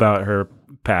about her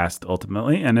past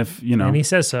ultimately. And if and he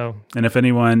says so. And if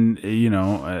anyone,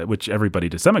 which everybody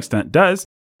to some extent does,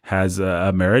 has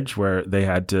a marriage where they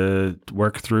had to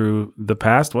work through the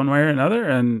past one way or another,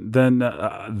 and then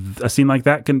a scene like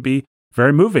that can be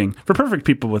very moving. For perfect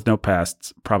people with no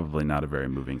pasts, probably not a very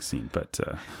moving scene, but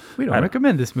we don't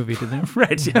recommend this movie to them.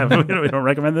 Right, yeah, we don't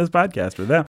recommend this podcast for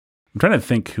them. I'm trying to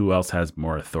think who else has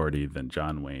more authority than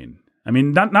John Wayne. I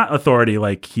mean, not authority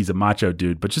like he's a macho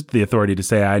dude, but just the authority to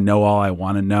say, I know all I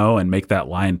want to know and make that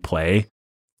line play.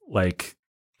 Like,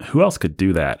 who else could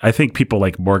do that? I think people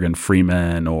like Morgan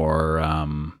Freeman or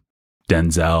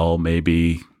Denzel,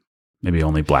 maybe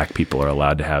only black people are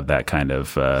allowed to have that kind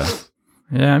of...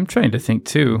 Yeah, I'm trying to think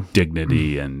too.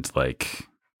 Dignity and like,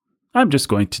 I'm just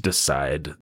going to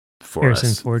decide for Harrison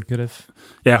us. Ford could have.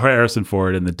 Yeah, Harrison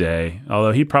Ford in the day.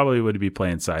 Although he probably would be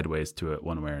playing sideways to it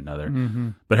one way or another. Mm-hmm.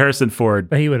 But Harrison Ford...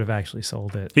 But he would have actually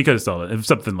sold it. He could have sold it. If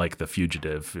something like The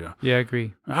Fugitive. Yeah, I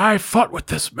agree. I fought with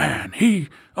this man. He,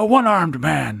 a one-armed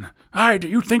man. Do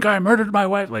you think I murdered my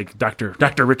wife? Like Dr.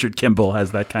 Richard Kimball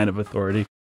has that kind of authority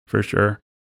for sure.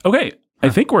 Okay, I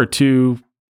think we're to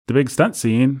the big stunt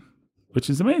scene, which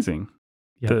is amazing.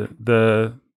 Yep.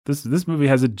 This movie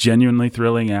has a genuinely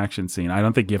thrilling action scene. I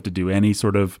don't think you have to do any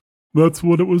sort of that's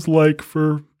what it was like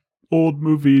for old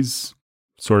movies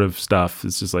sort of stuff.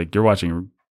 It's just like you're watching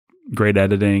great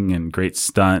editing and great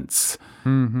stunts.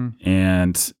 Mm-hmm.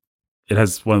 And it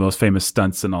has one of the most famous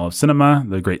stunts in all of cinema,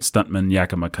 the great stuntman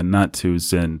Yakima Canutt,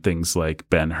 who's in things like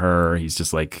Ben-Hur. He's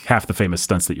just like half the famous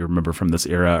stunts that you remember from this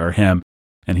era are him.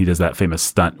 And he does that famous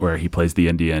stunt where he plays the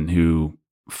Indian who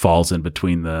falls in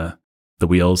between the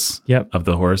wheels of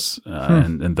the horse,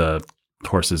 and the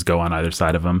horses go on either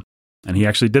side of him. And he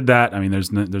actually did that. I mean,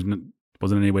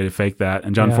 wasn't any way to fake that.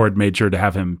 And John Ford made sure to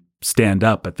have him stand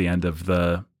up at the end of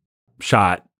the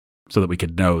shot so that we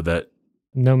could know that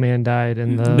no man died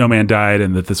and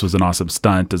that this was an awesome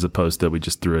stunt, as opposed to we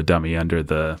just threw a dummy under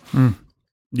the.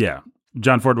 Yeah.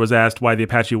 John Ford was asked why the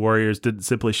Apache warriors didn't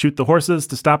simply shoot the horses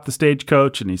to stop the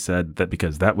stagecoach, and he said that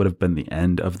because that would have been the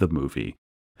end of the movie.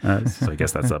 So I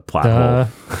guess that's a plot hole.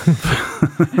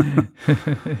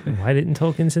 Why didn't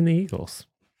Tolkien send the eagles?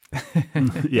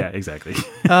 Yeah, exactly.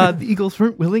 The eagles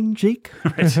weren't willing, Jake.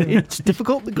 Right. It's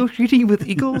difficult negotiating with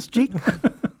eagles, Jake.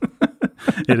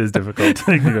 It is difficult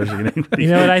negotiating. You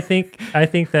know what I think? I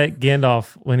think that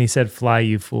Gandalf, when he said "Fly,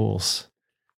 you fools,"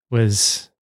 was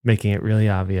making it really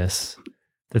obvious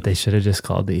that they should have just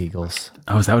called the eagles.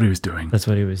 Oh, is that what he was doing? That's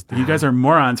what he was doing. You guys are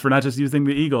morons for not just using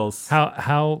the eagles.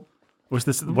 How which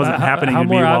this wasn't happening. How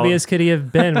more obvious could he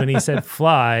have been when he said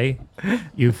 "Fly,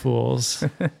 you fools"?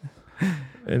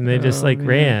 And they just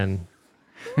ran.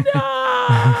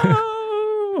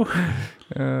 No.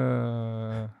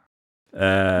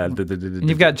 And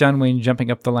you've got John Wayne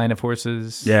jumping up the line of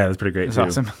horses. Yeah, that's pretty great. It's too.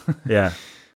 awesome. Yeah,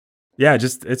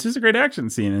 it's just a great action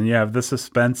scene, and you have the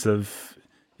suspense of,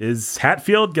 is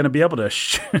Hatfield going to be able to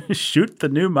shoot the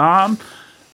new mom?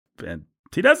 And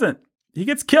he doesn't. He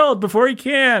gets killed before he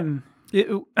can.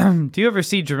 Do you ever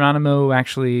see Geronimo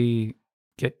actually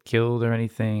get killed or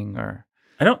anything? Or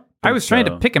I don't. I was trying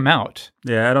to pick him out.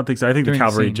 Yeah, I don't think so. I think the during the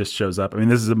cavalry scene. just shows up. I mean,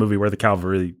 this is a movie where the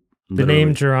cavalry. The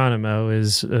name Geronimo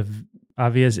is an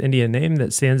obvious Indian name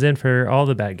that stands in for all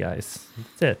the bad guys.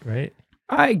 That's it, right?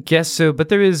 I guess so, but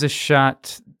there is a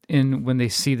shot in when they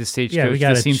see the stagecoach. Yeah, we got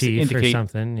that a seems to chief or indicate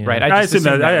something. Yeah. right. I just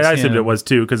assumed that. was I assumed him. it was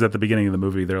too, because at the beginning of the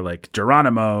movie, they're like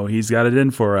Geronimo. He's got it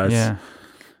in for us. Yeah.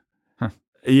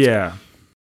 Yeah.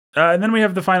 And then we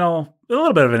have a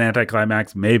little bit of an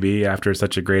anticlimax, maybe, after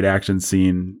such a great action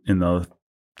scene in the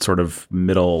sort of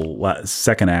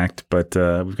second act. But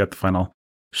we've got the final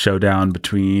showdown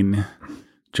between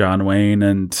John Wayne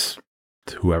and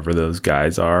whoever those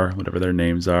guys are, whatever their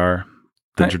names are,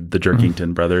 the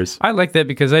Jerkington brothers. I like that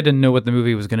because I didn't know what the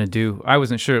movie was going to do. I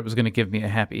wasn't sure it was going to give me a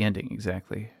happy ending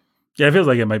exactly. Yeah, it feels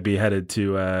like it might be headed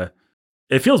to...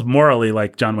 it feels morally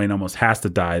like John Wayne almost has to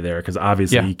die there, because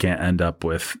obviously he can't end up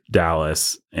with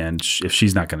Dallas. And if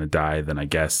she's not going to die, then I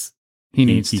guess he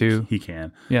needs to. He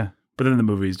can. Yeah. But then the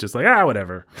movie's just like,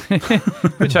 whatever.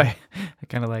 Which I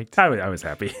kind of liked. I was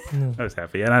happy. I was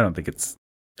happy. And I don't think it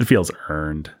feels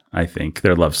earned, I think.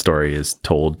 Their love story is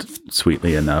told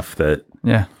sweetly enough that...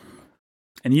 Yeah.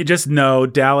 And you just know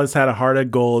Dallas had a heart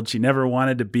of gold. She never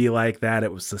wanted to be like that.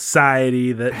 It was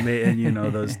society that made,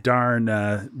 and those darn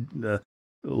the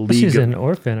league. She's an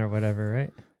orphan or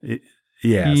whatever, right?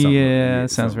 Yeah.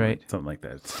 Sounds right. Something like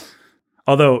that.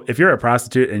 Although, if you're a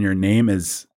prostitute and your name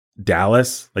is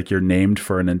Dallas, like you're named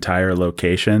for an entire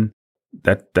location,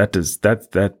 that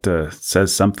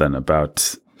says something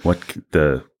about what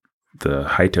the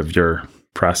height of your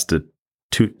prostitutedom.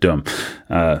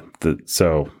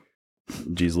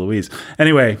 Geez Louise.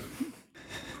 Anyway.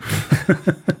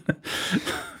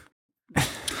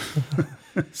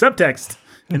 Subtext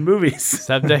in movies.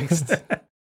 Subtext.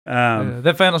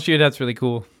 That final shootout's really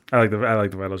cool. I like the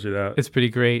final shootout. It's pretty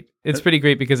great. It's pretty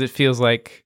great because it feels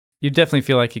like you definitely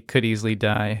feel like he could easily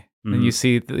die. Mm-hmm. And you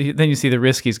see the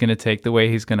risk he's going to take, the way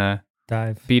he's going to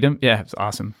dive, beat him. Yeah, it's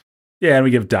awesome. Yeah, and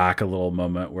we give Doc a little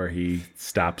moment where he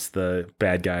stops the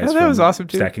bad guys. Oh, that was awesome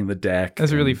too. Stacking the deck.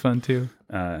 That's really fun too.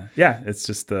 Yeah, it's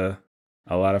just a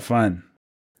lot of fun.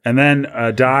 And then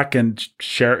Doc and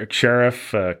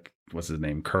Sheriff, what's his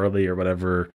name, Curly or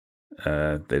whatever,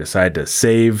 they decide to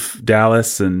save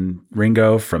Dallas and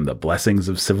Ringo from the blessings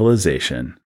of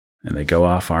civilization, and they go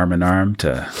off arm in arm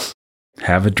to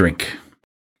have a drink.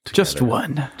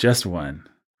 Together. Just one.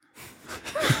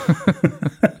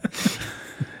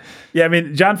 Yeah, I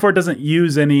mean, John Ford doesn't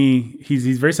use any...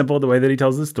 He's very simple the way that he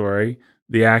tells the story.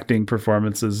 The acting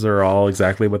performances are all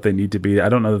exactly what they need to be. I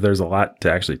don't know that there's a lot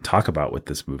to actually talk about with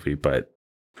this movie, but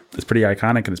it's pretty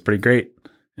iconic and it's pretty great.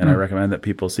 And I recommend that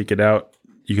people seek it out.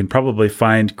 You can probably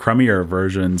find crummier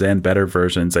versions and better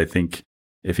versions. I think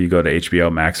if you go to HBO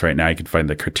Max right now, you can find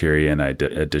the Criterion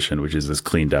edition, which is as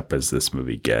cleaned up as this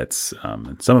movie gets.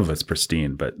 And some of it's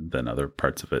pristine, but then other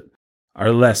parts of it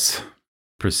are less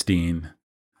pristine.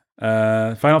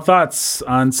 Final thoughts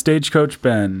on Stagecoach,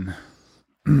 Ben?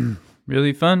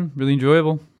 Really fun, really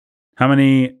enjoyable. How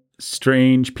many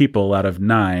strange people out of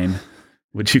 9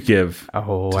 would you give?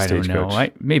 Oh, I don't know.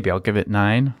 Maybe I'll give it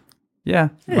 9. Yeah.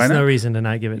 There's no reason to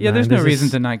not give it 9. Yeah, there's no reason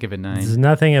to not give it 9. There's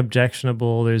nothing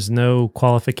objectionable. There's no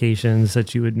qualifications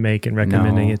that you would make in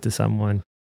recommending it to someone.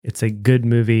 It's a good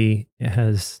movie.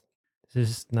 There's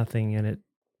just nothing in it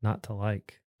not to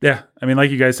like. Yeah. I mean,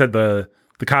 like you guys said, the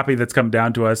copy that's come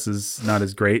down to us is not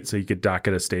as great, so you could dock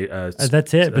it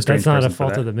that's it, but that's not a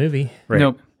fault of the movie. Right.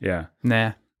 Nope. Yeah.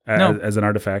 Nah. As an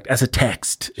artifact, as a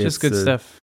text. It's just good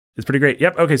stuff. It's pretty great.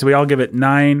 Yep. Okay, so we all give it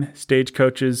 9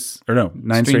 stagecoaches, or no,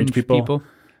 9 strange people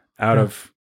out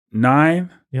of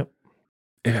 9. Yep.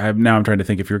 Now I'm trying to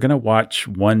think, if you're going to watch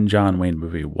one John Wayne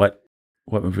movie, what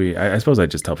movie? I suppose I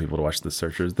just tell people to watch The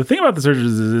Searchers. The thing about The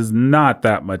Searchers is not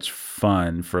that much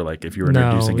fun for, like, if you were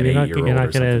introducing an 8-year-old. You're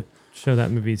not going to show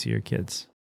that movie to your kids.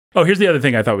 Oh, here's the other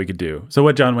thing I thought we could do. So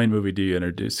what John Wayne movie do you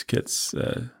introduce kids?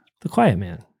 The Quiet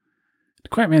Man. The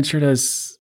Quiet Man sure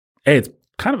does. Hey, it's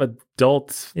kind of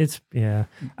adult. Yeah.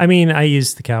 I mean, I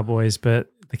use The Cowboys,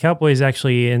 but The Cowboys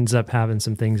actually ends up having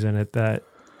some things in it that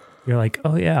you're like,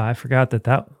 oh yeah, I forgot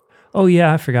that. Oh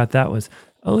yeah, I forgot that was.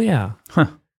 Oh yeah. Huh.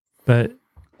 But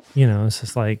it's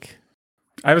just like,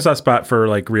 I have a soft spot for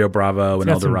like Rio Bravo and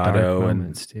El Dorado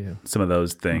and too. Some of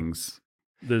those things.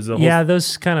 There's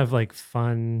those kind of like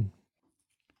fun.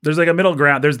 There's like a middle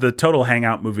ground. There's the total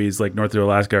hangout movies like North of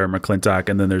Alaska or McClintock,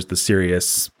 and then there's the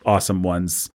serious, awesome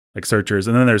ones like Searchers,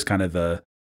 and then there's kind of the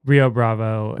Rio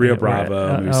Bravo,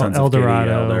 Sons El of Katie,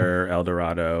 Dorado. El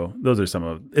Dorado. Those are some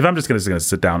of. If I'm just gonna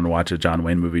sit down and watch a John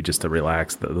Wayne movie just to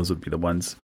relax, those would be the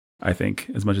ones. I think,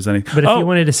 as much as anything. But if you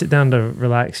wanted to sit down to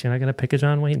relax, you're not going to pick a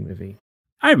John Wayne movie.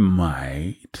 I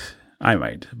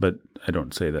might, but I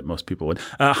don't say that most people would.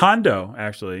 Hondo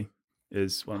actually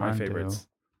is one of my favorites.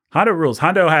 Hondo rules.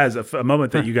 Hondo has a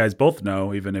moment that you guys both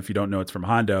know, even if you don't know it's from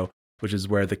Hondo, which is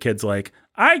where the kid's like,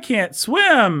 I can't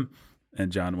swim.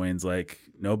 And John Wayne's like,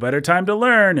 no better time to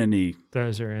learn. And he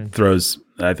throws her in.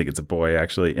 I think it's a boy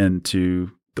actually,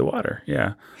 into the water.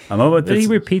 Yeah. A moment But he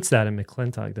repeats that in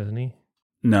McClintock, doesn't he?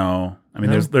 No. I mean,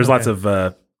 No? there's lots Okay.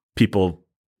 of people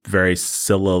very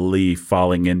sillily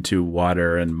falling into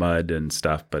water and mud and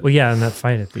stuff. But Well, yeah, in that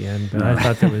fight at the end. But I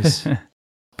thought there was...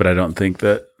 but I don't think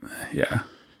that,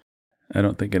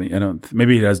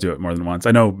 maybe he does do it more than once.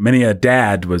 I know many a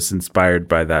dad was inspired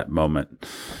by that moment,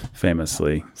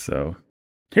 famously. So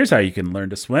here's how you can learn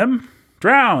to swim.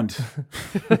 Drowned.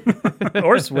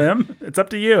 Or swim. It's up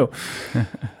to you.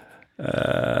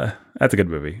 That's a good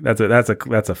movie. That's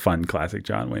a fun classic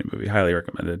John Wayne movie. Highly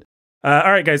recommended.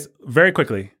 All right, guys, very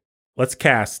quickly, let's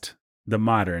cast the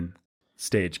modern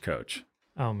Stagecoach.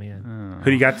 Oh, man. Who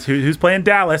do you got? Who's playing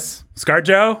Dallas?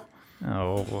 ScarJo?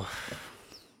 Oh.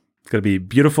 It's going to be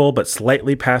beautiful, but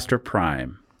slightly past her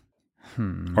prime.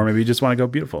 Or maybe you just want to go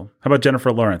beautiful. How about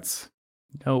Jennifer Lawrence?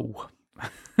 No.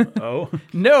 Oh,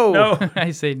 No. No.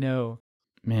 I say no.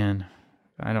 Man,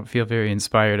 I don't feel very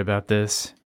inspired about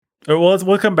this. oh well,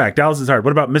 we'll come back. Dallas is hard.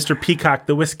 What about Mr. Peacock,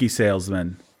 the whiskey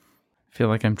salesman? I feel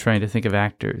like I'm trying to think of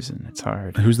actors, and it's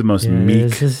hard. Who's the most Yeah, meek?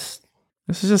 it's just-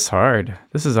 This is just hard.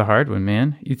 This is a hard one,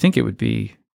 man. You'd think it would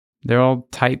be. They're all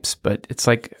types, but it's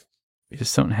like we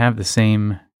just don't have the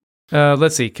same.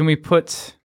 Let's see. Can we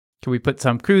put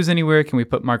Tom Cruise anywhere? Can we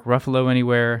put Mark Ruffalo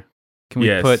anywhere? Can we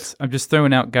Yes. put? I'm just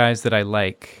throwing out guys that I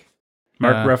like.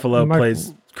 Mark Ruffalo Mark-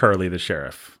 plays Curly the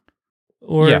sheriff.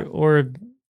 or Yeah. or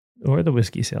the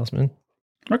whiskey salesman.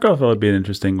 Mark Ruffalo would be an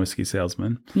interesting whiskey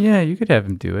salesman. Yeah, you could have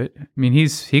him do it. I mean,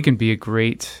 he can be a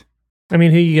great. I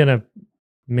mean, who you going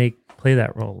to play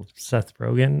that role? Seth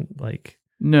Rogen? Like,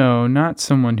 No, not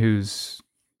someone who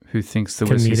thinks the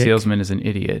whiskey Comedic? salesman is an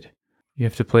idiot. You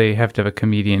have to have a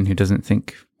comedian who doesn't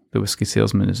think the whiskey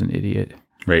salesman is an idiot.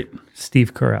 Right.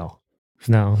 Steve Carell.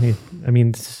 No,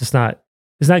 it's just not.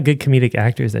 It's not good comedic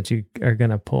actors that you are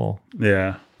gonna pull.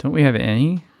 Yeah. Don't we have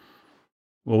any?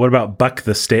 Well, what about Buck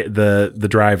the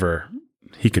driver?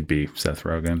 He could be Seth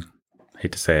Rogen.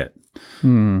 Hate to say it.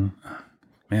 Man,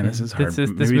 this is hard. This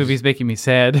Maybe movie's making me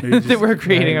sad maybe that we're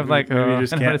creating. I'm like, maybe oh,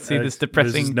 just I don't want can't- to see this there's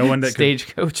depressing just no one that could-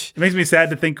 Stagecoach. It makes me sad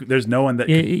to think there's no one that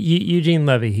could, Eugene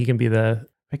Levy. He can be the.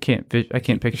 I can't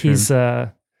picture He's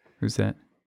him. Who's that?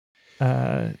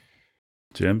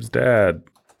 Jim's dad.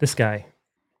 This guy.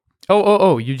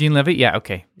 Oh, Eugene Levy. Yeah,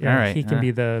 okay. Yeah, All right. he can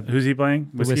be the Who's he playing?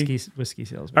 whiskey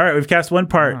salesman. All right, we've cast one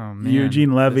part. Oh, man.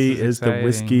 Eugene Levy This is is the exciting.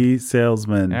 whiskey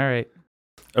salesman. All right.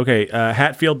 Okay,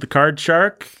 Hatfield the card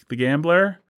shark, the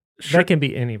gambler. That can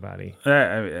be anybody.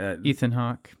 Ethan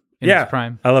Hawke. In Yeah. his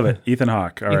prime. I love it. Ethan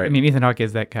Hawke. All right. I mean, Ethan Hawke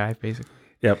is that guy, basically.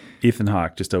 Yep. Ethan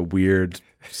Hawke, just a weird,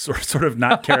 sort of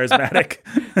not charismatic.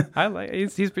 I like.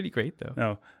 He's pretty great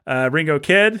though. No. Ringo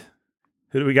Kid.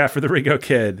 Who do we got for the Ringo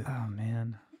Kid? Oh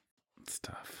man. It's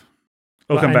tough.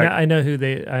 We'll Well, come back. I know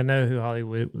who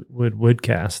Hollywood would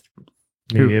cast.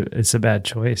 Maybe it's a bad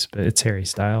choice, but it's Harry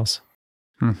Styles.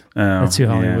 Oh, That's who yeah.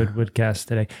 Hollywood would cast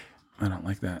today. I don't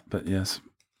like that, but yes.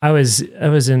 I was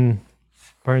in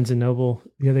Barnes and Noble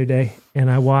the other day, and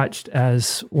I watched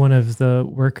as one of the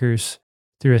workers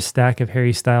threw a stack of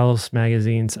Harry Styles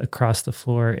magazines across the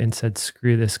floor and said,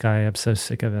 "Screw this guy! I'm so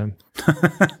sick of him."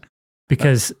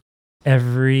 Because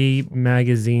every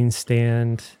magazine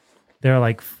stand, there are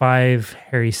like 5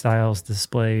 Harry Styles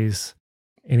displays,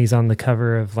 and he's on the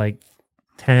cover of like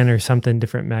 10 or something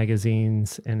different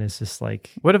magazines, and it's just like,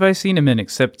 What have I seen him in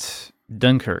except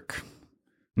Dunkirk?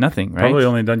 Nothing, right? Probably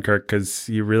only Dunkirk because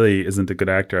he really isn't a good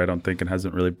actor, I don't think, and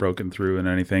hasn't really broken through in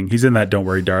anything. He's in that Don't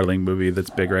Worry Darling movie that's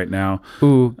big right now,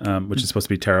 Ooh, which is supposed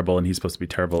to be terrible, and he's supposed to be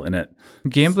terrible in it.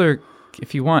 Gambler.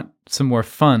 If you want some more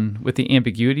fun with the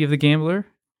ambiguity of the Gambler,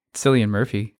 Cillian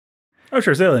Murphy. Oh,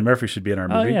 sure. Cillian Murphy should be in our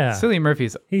oh movie. yeah, Cillian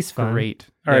Murphy's he's fun. great.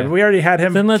 All right, Yeah. we already had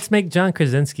him. Then let's make John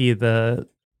Krasinski the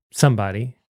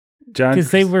somebody, John,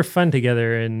 because they were fun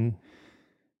together in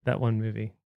that one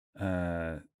movie.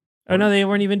 Oh no, they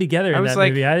weren't even together I in was that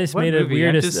like, movie. I just what made a movie?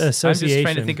 weird I'm just association.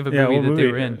 trying to think of a Yeah, movie what that they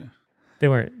movie? were in.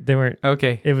 They weren't.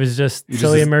 Okay. It was just You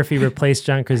Cillian just- Murphy replaced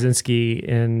John Krasinski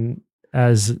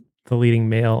as the leading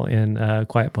male in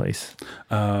Quiet Place.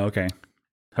 Okay.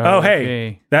 Oh, hey.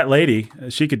 Okay. That lady,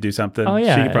 she could do something. Oh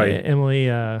yeah, She could probably. Emily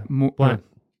Blunt.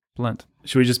 Blunt.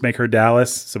 Should we just make her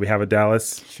Dallas so we have a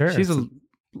Dallas? Sure. She's a.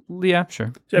 Yeah,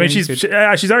 sure. I mean, you she's could-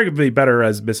 she's arguably better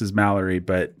as Mrs. Mallory,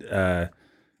 but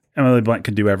Emily Blunt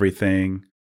can do everything.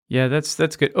 Yeah, that's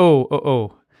good.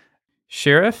 Oh.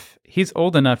 Sheriff, he's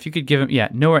old enough. You could give him,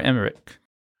 Noah Emmerich.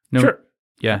 Sure.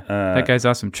 Yeah, that guy's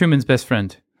awesome. Truman's best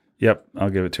friend. Yep, I'll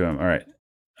give it to him. All right.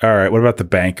 What about the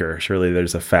banker? Surely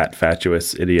there's a fat,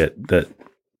 fatuous idiot that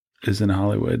is in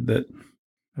Hollywood that...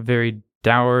 A very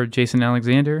dour Jason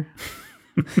Alexander.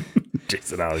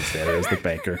 Jason Alexander is the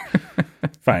banker.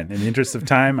 Fine. In the interest of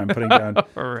time, I'm putting down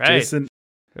All right. Jason.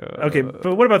 Okay,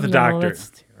 but what about the doctor?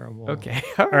 That's terrible. Okay.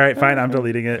 All right, fine. I'm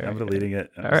deleting it. I'm deleting it.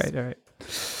 All right.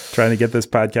 Trying to get this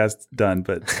podcast done,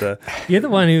 but You're the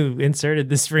one who inserted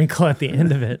the sprinkle at the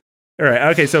end of it. all right.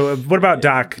 Okay, so what about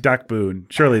Doc Boone?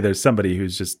 Surely there's somebody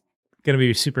who's just Gonna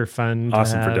be super fun.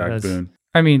 awesome to for have Doc as- Boone.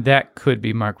 I mean, that could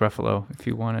be Mark Ruffalo if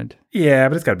you wanted. Yeah,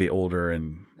 but it's got to be older,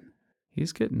 and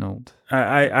He's getting old.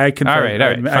 I can. All right,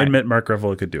 I fine. admit Mark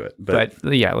Ruffalo could do it, but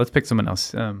But yeah, let's pick someone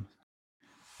else.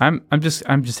 I'm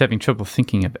just having trouble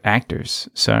thinking of actors.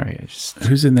 Sorry, I just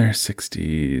who's in their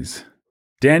 60s?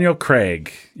 Daniel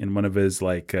Craig in one of his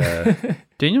like.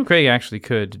 Daniel Craig actually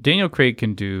could. Daniel Craig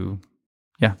can do.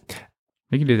 Yeah,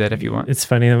 we can do that if you want. It's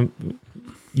funny.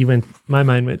 My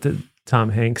mind went to Tom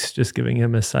Hanks, just giving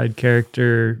him a side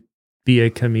character, be a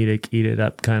comedic, eat it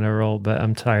up kind of role. But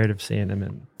I'm tired of seeing him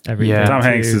in everything. Yeah. Tom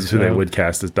Hanks too, is who they so- would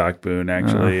cast as Doc Boone,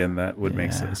 actually, and that would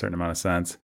make yeah. a certain amount of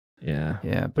sense. Yeah.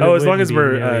 Yeah, But Oh, it as long wouldn't as be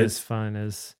we're, nearly as fun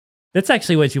as that's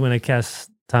actually what you want to cast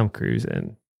Tom Cruise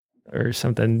in, or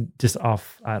something just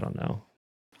off. I don't know.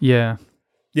 yeah.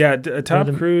 Yeah, Tom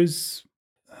Adam- Cruise.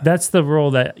 That's the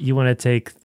role that you want to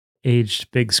take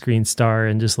aged big screen star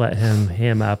and just let him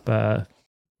ham up.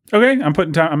 Okay,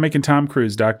 I'm making Tom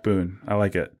Cruise Doc Boone. I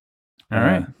like it. All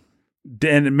right.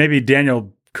 And maybe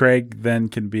Daniel Craig then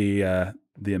can be the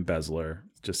embezzler.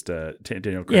 Just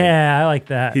Daniel Craig. Yeah, I like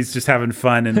that. He's just having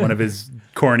fun in one of his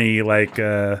corny like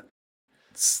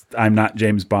I'm not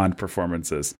James Bond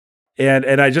performances. And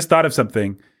I just thought of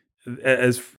something.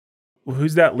 As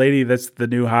who's that lady that's the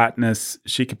new hotness?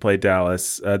 She could play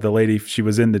Dallas. The lady, she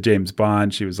was in the James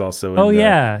Bond. She was also in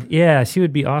yeah, she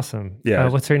would be awesome. Yeah.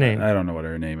 What's her name? I don't know what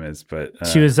her name is, but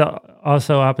She was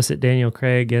also opposite Daniel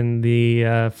Craig in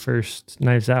the first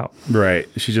Knives Out. right.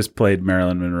 She just played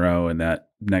Marilyn Monroe in that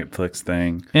Netflix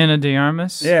thing. Anna de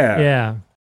Armas. Yeah. Yeah.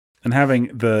 And having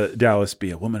the Dallas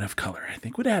be a woman of color, I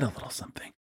think would add a little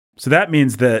something. So that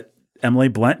means that Emily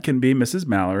Blunt can be Mrs.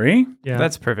 Mallory. Yeah.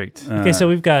 That's perfect. okay. So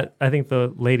we've got, I think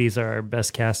the ladies are our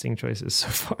best casting choices so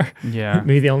far. Yeah.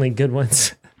 Maybe the only good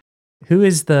ones. Who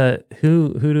is the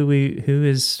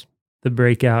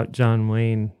breakout John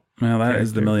Wayne? Well, that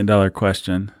is the character? $1 million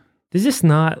question. There's just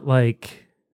not like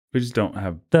We just don't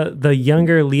have. the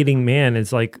younger leading man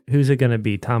is like, who's it going to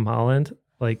be? Tom Holland?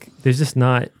 Like, there's just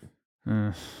not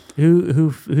Uh,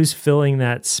 who's filling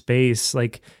that space.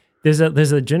 Like, there's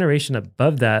a generation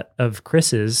above that of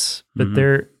Chris's, but Mhm.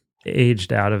 they're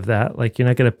aged out of that. Like, you're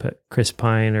not going to put Chris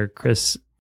Pine or Chris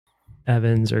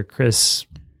Evans or Chris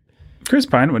Chris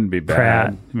Pine wouldn't be bad.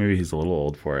 Pratt. Maybe he's a little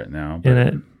old for it now. in But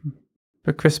it.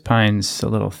 but Chris Pine's a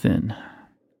little thin.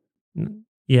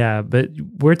 Yeah, but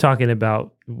we're talking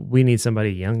about we need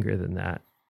somebody younger than that.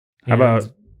 How about-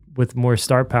 And with more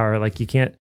star power? Like, you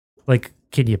can't. Like,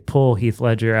 can you pull Heath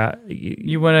Ledger out?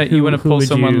 You want Who to pull would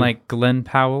someone you- like Glenn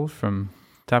Powell from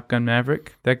Top Gun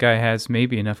Maverick? That guy has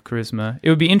maybe enough charisma. It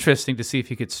would be interesting to see if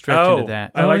he could stretch into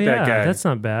that. I like that guy. That's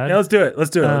not bad. Yeah, let's do it.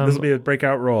 This Um, will be a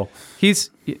breakout role.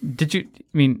 Did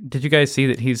you guys see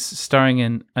that he's starring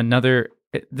in another?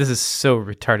 This is so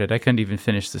retarded. I couldn't even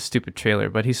finish the stupid trailer,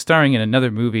 but he's starring in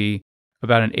another movie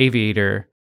about an aviator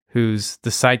who's the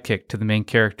sidekick to the main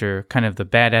character, kind of the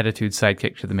bad attitude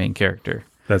sidekick to the main character.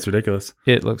 That's ridiculous.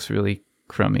 It looks really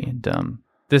crummy and dumb.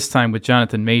 This time with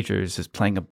Jonathan Majors is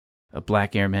playing a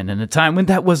black airman in a time when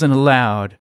that wasn't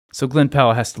allowed. So Glenn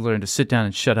Powell has to learn to sit down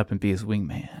and shut up and be his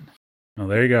wingman. Well,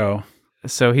 there you go.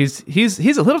 So he's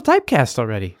a little typecast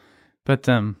already, but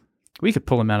we could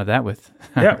pull him out of that with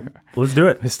Yeah, let's do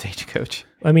it. with Stagecoach.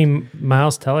 I mean,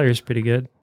 Miles Teller is pretty good.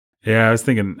 Yeah, I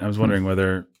was wondering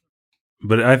whether,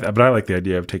 but I like the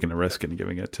idea of taking a risk and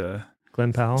giving it to.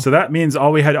 Glenn Powell. So that means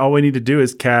all we need to do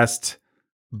is cast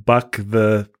Buck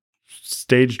the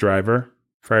stage driver,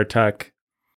 Friar Tuck,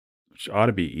 which ought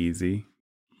to be easy.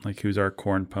 Like, who's our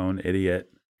cornpone idiot?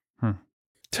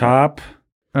 Top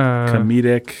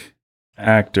comedic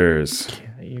actors: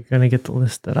 Yeah, you're gonna get the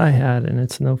list that I had, and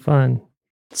it's no fun.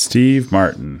 Steve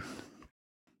Martin,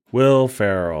 Will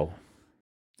Ferrell,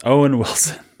 Owen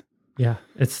Wilson, Yeah,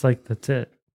 it's like that's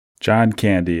it. John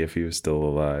Candy if he was still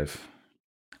alive.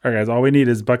 All right, guys, all we need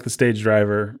is Buck the stage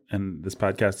driver, and this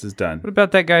podcast is done. What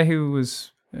about that guy who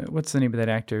was what's the name of that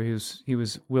actor? He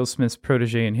was Will Smith's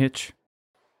protege in Hitch.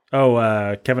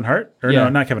 Oh, Kevin Hart? Or Yeah. no,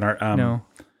 not Kevin Hart. No.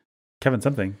 Kevin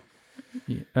something.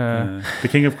 Uh, The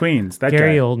King of Queens. That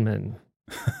Gary guy. Oldman,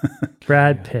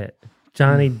 Brad Pitt,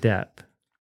 Johnny Depp.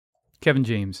 Kevin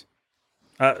James.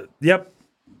 Yep.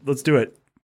 Let's do it.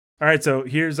 All right. So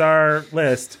here's our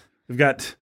list. We've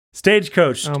got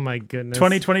Stagecoach Oh my goodness.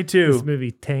 2022. This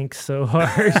movie tanks so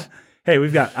hard. Hey,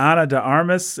 we've got Ana de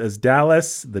Armas as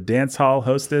Dallas, the dance hall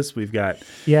hostess. We've got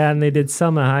Yeah, and they did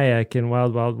Selma Hayek in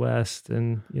Wild Wild West,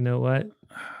 and you know what?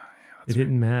 It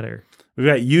didn't matter. we've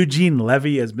got Eugene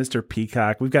Levy as Mr.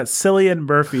 Peacock. We've got Cillian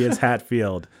Murphy as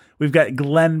Hatfield. We've got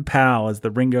Glenn Powell as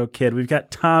the Ringo Kid. We've got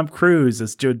Tom Cruise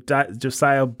as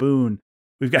Josiah Boone.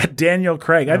 We've got Daniel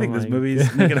Craig. I think this my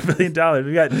movie's making $1 billion.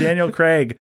 We've got Daniel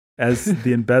Craig as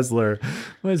the embezzler.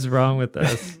 What's wrong with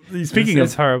us? Speaking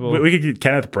It's of horrible. we could get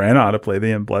Kenneth Branagh to play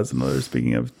the embezzler.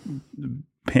 Speaking of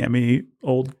Pammy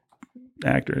old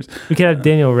actors. We could have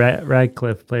Daniel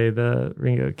Radcliffe play the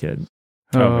Ringo Kid.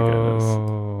 Oh my goodness.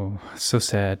 Oh, so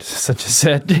sad. Such a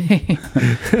sad day.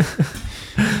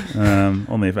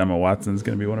 Only if Emma Watson's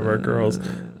going to be one of our girls.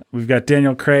 We've got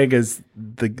Daniel Craig as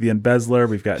the embezzler.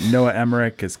 We've got Noah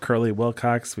Emmerich as Curly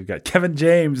Wilcox. We've got Kevin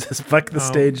James as Buck the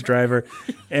stage driver,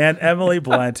 and Emily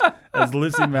Blunt as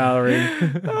Lucy Mallory.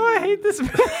 Oh, I hate this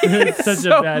movie. It's such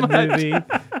so a bad much. movie.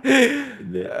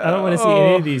 I don't want to see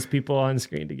any of these people on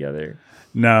screen together.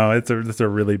 No, it's a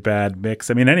really bad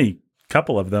mix. I mean, any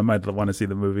couple of them, I'd want to see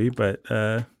the movie. But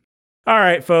all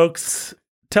right, folks,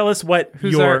 tell us what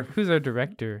Who's our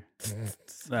director?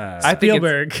 I think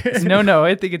Spielberg. No,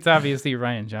 I think it's obviously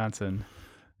Ryan Johnson.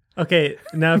 Okay,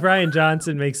 now if Ryan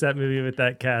Johnson makes that movie with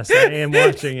that cast, I am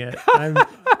watching it.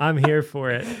 I'm here for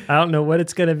it. I don't know what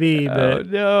it's gonna be, Oh but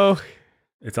no!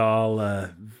 It's all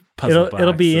puzzle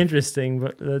it'll be box. interesting.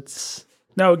 But that's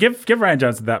No, give Ryan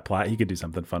Johnson that plot. He could do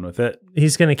something fun with it.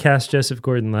 he's gonna cast Joseph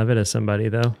Gordon-Levitt as somebody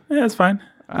though. Yeah, that's fine.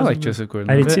 I like Joseph I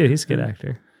Gordon-Levitt. do too. He's a good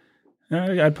actor.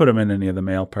 I'd put him in any of the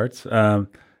male parts.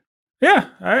 Yeah,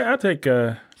 I'll take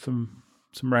some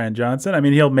Ryan Johnson. I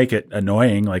mean, he'll make it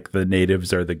annoying, like the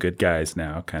natives are the good guys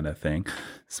now, kind of thing.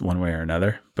 It's one way or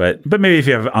another. But maybe if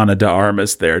you have Ana de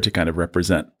Armas there to kind of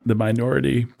represent the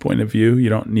minority point of view, you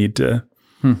don't need to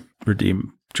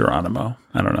redeem Geronimo.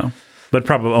 I don't know, but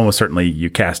probably almost certainly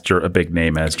you cast a big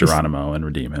name as Geronimo and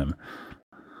redeem him.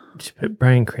 Just put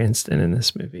Bryan Cranston in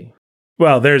this movie.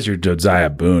 Well, there's your Josiah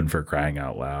Boone, for crying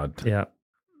out loud. Yeah.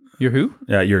 You're who?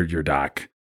 Yeah, your Doc.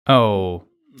 Oh,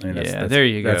 I mean, yeah, there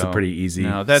you go. That's a pretty easy.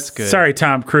 No, that's good. Sorry,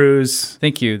 Tom Cruise.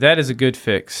 Thank you. That is a good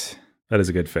fix. That is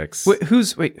a good fix.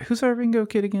 Who's our Ringo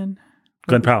Kid again?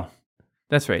 Glenn Powell.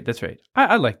 That's right.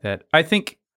 I like that. I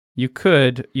think you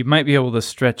might be able to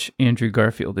stretch Andrew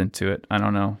Garfield into it. I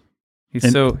don't know.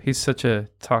 He's such a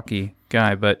talky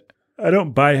guy, but I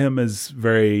don't buy him as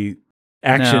very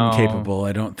action capable,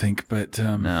 I don't think. But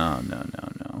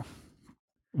no.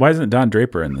 why isn't Don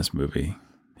Draper in this movie?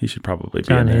 He should probably be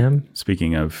John in there. Hamm?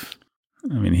 Speaking of,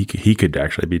 I mean, he could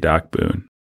actually be Doc Boone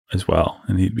as well,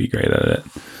 and he'd be great at it.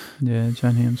 Yeah,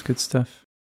 John Hamm's good stuff.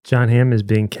 John Hamm is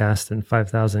being cast in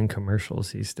 5,000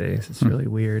 commercials these days. It's really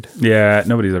weird. Yeah,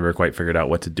 nobody's ever quite figured out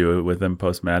what to do with him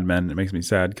post Mad Men. It makes me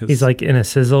sad because He's like in a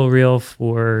sizzle reel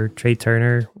for Trey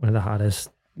Turner, one of the hottest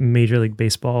Major League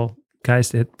Baseball guys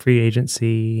to hit free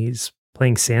agency. He's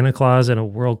playing Santa Claus in a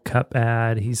World Cup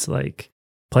ad. He's like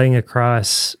playing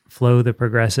across Flo the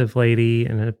Progressive Lady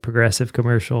in a Progressive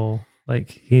commercial. Like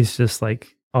he's just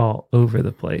like all over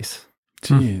the place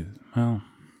Jeez, well,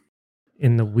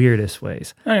 in the weirdest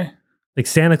ways. hey, Like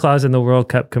Santa Claus in the World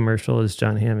Cup commercial as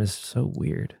John Hamm is so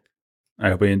weird. I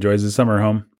hope he enjoys his summer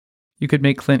home. You could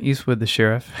make Clint Eastwood the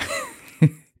sheriff.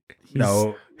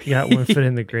 No, He got one foot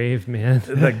in the grave, man.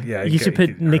 yeah, You should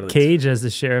put Nick Cage as the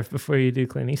sheriff before you do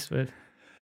Clint Eastwood.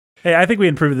 Hey, I think we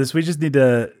improved this. We just need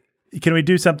to. Can we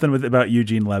do something about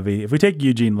Eugene Levy? If we take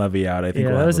Eugene Levy out, I think Yeah,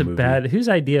 we'll that have was a movie. bad. Whose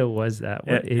idea was that?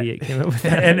 What idiot came up with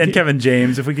that? and idea? Kevin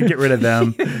James. If we could get rid of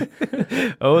them,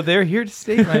 Oh, they're here to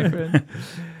stay, my friend.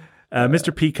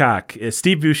 Mr. Peacock,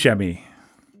 Steve Buscemi.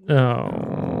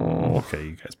 Oh, Okay,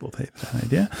 you guys both hate that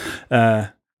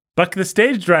idea. Buck the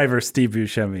stage driver, Steve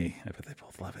Buscemi. I bet they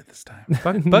both love it this time.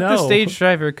 Buck the No. stage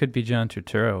driver could be John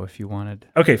Turturro if you wanted.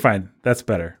 Okay, fine, that's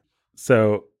better.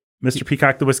 So, Mr.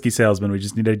 Peacock, the whiskey salesman. We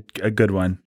just need a good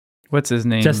one. What's his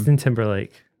name? Justin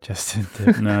Timberlake. Justin.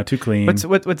 No, too clean.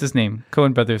 What's his name?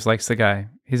 Coen Brothers likes the guy.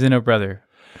 He's in Oh Brother.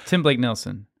 Tim Blake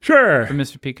Nelson Sure. from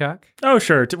Mr. Peacock. Oh,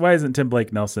 sure. Why isn't Tim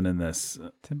Blake Nelson in this?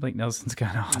 Tim Blake Nelson's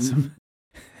kind of awesome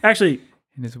Actually,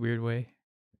 in his weird way.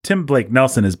 Tim Blake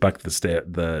Nelson is Buck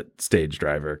the stage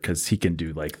driver because he can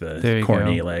do like There the you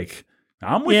corny go. like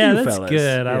I'm with Yeah, you, that's fellas.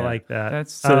 good. I Yeah. like that.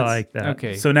 That's- I like that.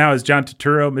 Okay. So now is John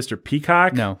Turturro Mr.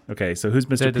 Peacock? No. Okay, so who's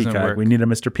Mr. That doesn't Peacock? work. We need a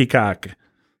Mr. Peacock.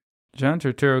 John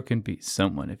Turturro can be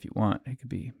someone if you want. It could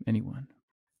be anyone.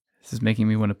 This is making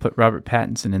me want to put Robert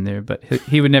Pattinson in there, but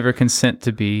he would never consent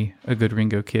to be a good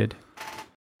Ringo Kid.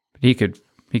 But he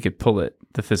could pull it,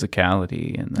 the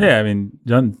physicality and the, Yeah, I mean,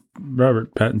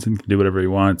 Robert Pattinson can do whatever he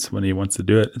wants when he wants to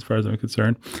do it, as far as I'm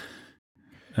concerned.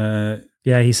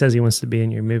 Yeah, he says he wants to be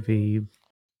in your movie.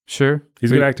 Sure,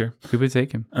 He's a good actor. Who would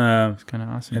take him? It's kind of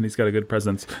awesome. And he's got a good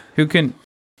presence. Who can?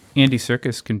 Andy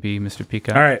Serkis can be Mr.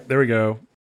 Peacock. All right, there we go.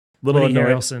 Little Woody annoyed.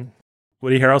 Harrelson.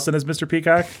 Woody Harrelson is Mr.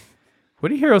 Peacock?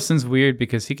 Woody Harrelson's weird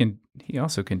because he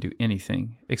also can do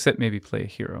anything except maybe play a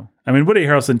hero. I mean, Woody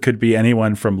Harrelson could be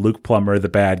anyone from Luke Plummer,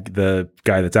 the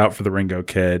guy that's out for the Ringo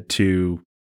Kid, to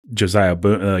Josiah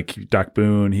Boone, like Doc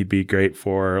Boone. He'd be great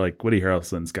for, like, Woody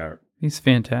Harrelson's got. He's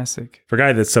fantastic. For a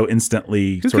guy that's so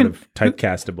instantly Who sort can- of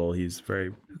typecastable, he's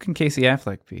very. Who can Casey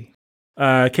Affleck be?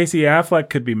 Casey Affleck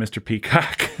could be Mr.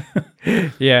 Peacock.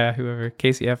 Yeah, whoever.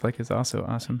 Casey Affleck is also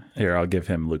awesome. Here, I'll give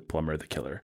him Luke Plummer, the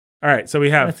killer. All right, so we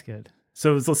have. That's good.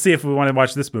 So let's see if we want to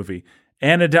watch this movie.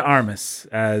 Anna de Armas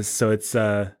it's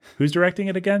who's directing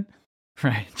it again?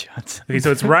 Ryan Johnson. Okay,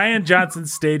 so it's Ryan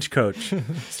Johnson's Stagecoach,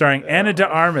 starring Anna de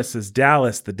Armas as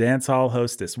Dallas, the dance hall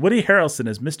hostess, Woody Harrelson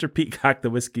as Mr. Peacock, the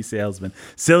whiskey salesman,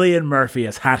 Cillian Murphy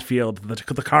as Hatfield,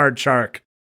 the card shark,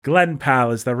 Glenn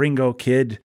Powell as the Ringo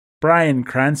Kid, Bryan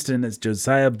Cranston as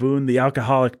Josiah Boone, the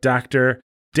alcoholic doctor,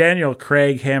 Daniel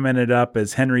Craig hamming it up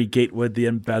as Henry Gatewood, the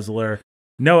embezzler,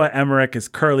 Noah Emmerich as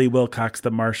Curly Wilcox,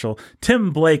 the marshal,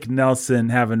 Tim Blake Nelson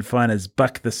having fun as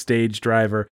Buck, the stage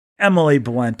driver, Emily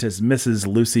Blunt as Mrs.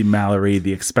 Lucy Mallory,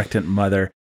 the expectant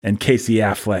mother, and Casey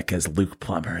Affleck as Luke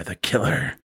Plummer, the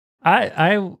killer.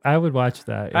 I would watch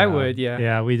that. I would, yeah.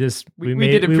 Yeah, we did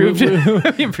improve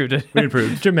it. We improved it. We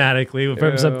improved. dramatically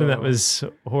from something that was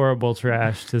horrible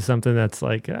trash to something that's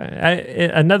like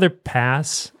another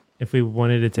pass. If we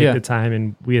wanted to take Yeah. the time,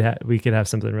 and we could have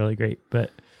something really great, but.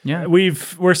 Yeah. We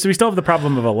still have the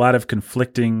problem of a lot of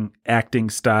conflicting acting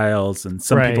styles and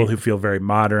some Right. people who feel very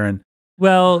modern.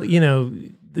 Well, you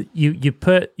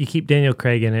keep Daniel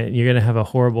Craig in it, and you're going to have a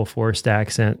horrible forced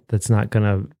accent that's not going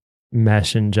to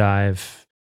mesh and jive.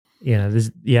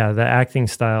 The acting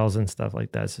styles and stuff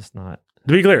like that's just not.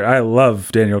 To be clear, I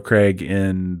love Daniel Craig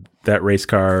in that race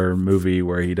car movie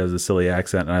where he does a silly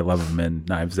accent, and I love him in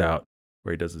Knives Out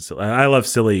where he does a silly. I love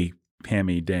silly,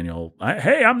 hammy Daniel.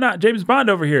 Hey, I'm not James Bond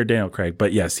over here, Daniel Craig.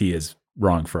 But yes, he is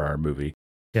wrong for our movie.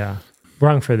 Yeah,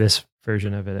 wrong for this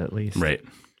version of it at least. Right.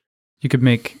 You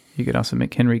could also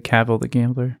make Henry Cavill the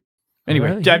gambler. Anyway,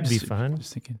 Really? I'm He'd be fun.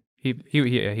 Just thinking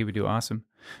he would do awesome.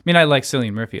 I mean, I like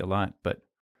Cillian Murphy a lot, but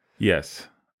Yes.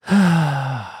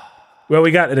 Well,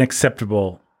 we got an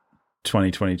acceptable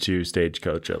 2022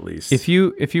 Stagecoach at least. if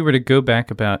you were to go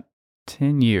back about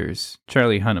 10 years,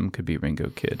 Charlie Hunnam could be Ringo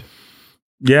Kid.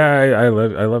 Yeah, I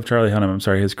love Charlie Hunnam. I'm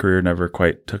sorry his career never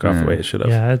quite took off the way it should have.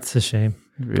 Yeah, it's a shame.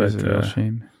 It is But, a real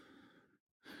shame.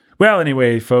 Well,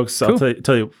 anyway, folks, Cool. I'll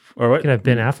tell you, or what? Could have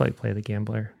Ben Affleck play the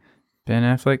gambler. Ben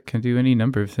Affleck can do any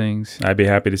number of things. I'd be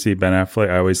happy to see Ben Affleck.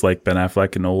 I always like Ben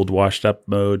Affleck in old washed up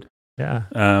mode. Yeah.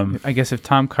 I guess if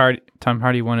Tom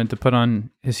Hardy wanted to put on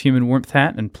his human warmth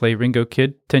hat and play Ringo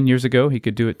Kid 10 years ago, he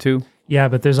could do it too. Yeah,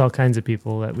 but there's all kinds of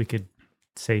people that we could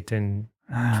say 10,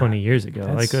 20 years ago.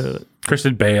 That's-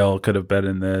 Christian Bale could have been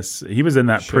in this. He was in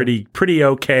that Sure. pretty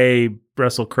okay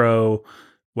Russell Crowe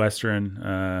Western,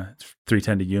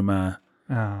 310 to Yuma.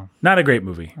 Oh, Not a great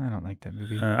movie. I don't like that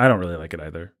movie. I don't really like it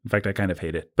either. In fact, I kind of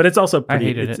hate it. But it's also pretty,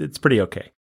 hated it. It's pretty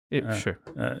okay. Sure.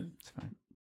 It's fine.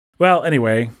 Well,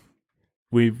 anyway,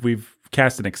 we've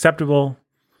cast an acceptable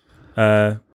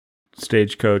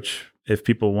Stagecoach. If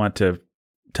people want to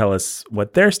tell us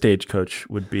what their Stagecoach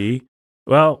would be,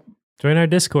 well, Join our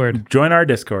Discord. join our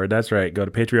Discord. That's right. Go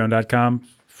to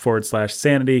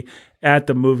patreon.com/sanity. At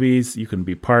the movies, you can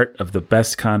be part of the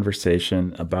best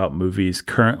conversation about movies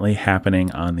currently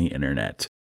happening on the internet.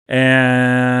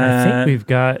 And I think we've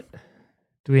got.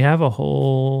 Do we have a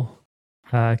whole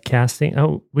casting?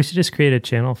 Oh, we should just create a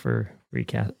channel for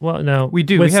recast. Well, no, We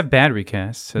do. We have bad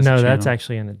recasts. as a No, that's channel.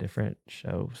 actually in a different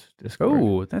show's Discord.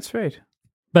 Oh, that's right.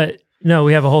 But no,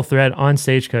 we have a whole thread on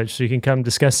Stagecoach, so you can come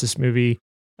discuss this movie,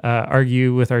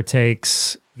 argue with our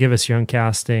takes, give us your own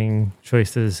casting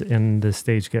choices in the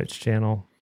Stagecoach channel.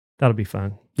 That'll be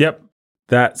fun. Yep.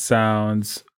 That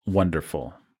sounds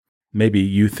wonderful. Maybe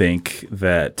you think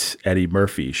that Eddie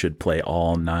Murphy should play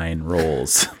all 9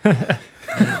 roles.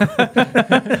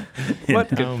 What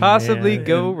could Oh, possibly man.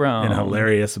 go wrong? in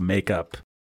hilarious makeup.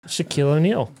 Shaquille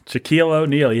O'Neal. Shaquille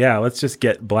O'Neal. Yeah, let's just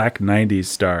get black 90s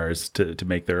stars to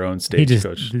make their own He just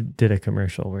stagecoach. did a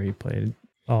commercial where he played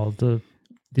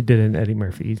he did an Eddie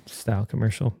Murphy style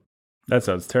commercial. That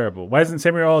sounds terrible. Why isn't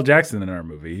Samuel L. Jackson in our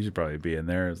movie? He should probably be in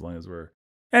there as long as we're...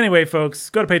 Anyway, folks,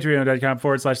 go to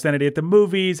patreon.com/sanity at the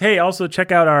movies. Hey, also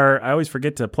check out I always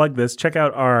forget to plug this, check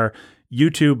out our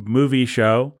YouTube movie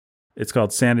show. It's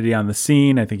called Sanity on the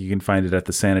Scene. I think you can find it at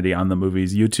the Sanity on the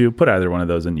Movies YouTube. Put either one of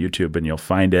those in YouTube and you'll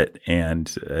find it.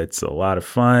 And it's a lot of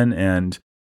fun. And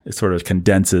it sort of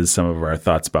condenses some of our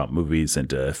thoughts about movies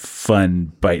into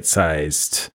fun,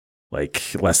 bite-sized, like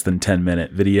less than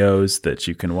 10-minute videos that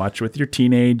you can watch with your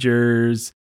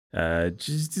teenagers.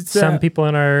 Some people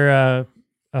in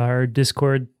our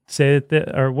Discord say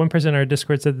that, or one person in our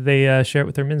Discord said that they share it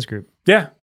with their men's group. Yeah,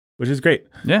 which is great.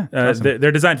 Yeah. Awesome.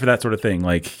 They're designed for that sort of thing.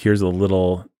 Like, here's a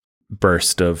little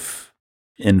burst of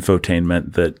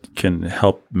infotainment that can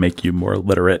help make you more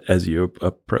literate as you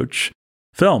approach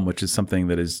film, which is something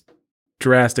that is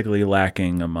drastically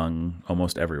lacking among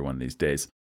almost everyone these days.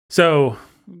 So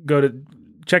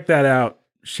check that out,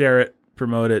 share it,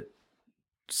 promote it,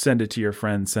 send it to your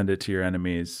friends, send it to your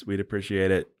enemies. We'd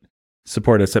appreciate it.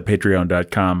 Support us at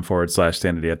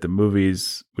patreon.com/sanity at the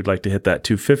movies. We'd like to hit that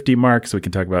 250 mark so we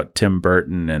can talk about Tim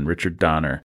Burton and Richard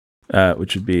Donner,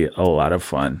 which would be a lot of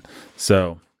fun.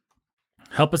 So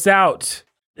help us out.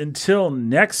 Until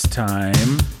next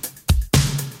time.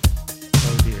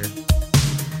 Oh dear.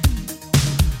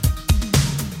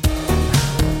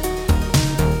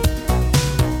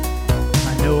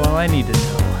 I know all I need to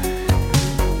know.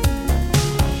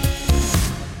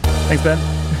 Thanks, Ben.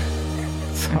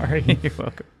 Sorry. You're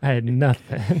welcome. I had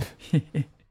nothing.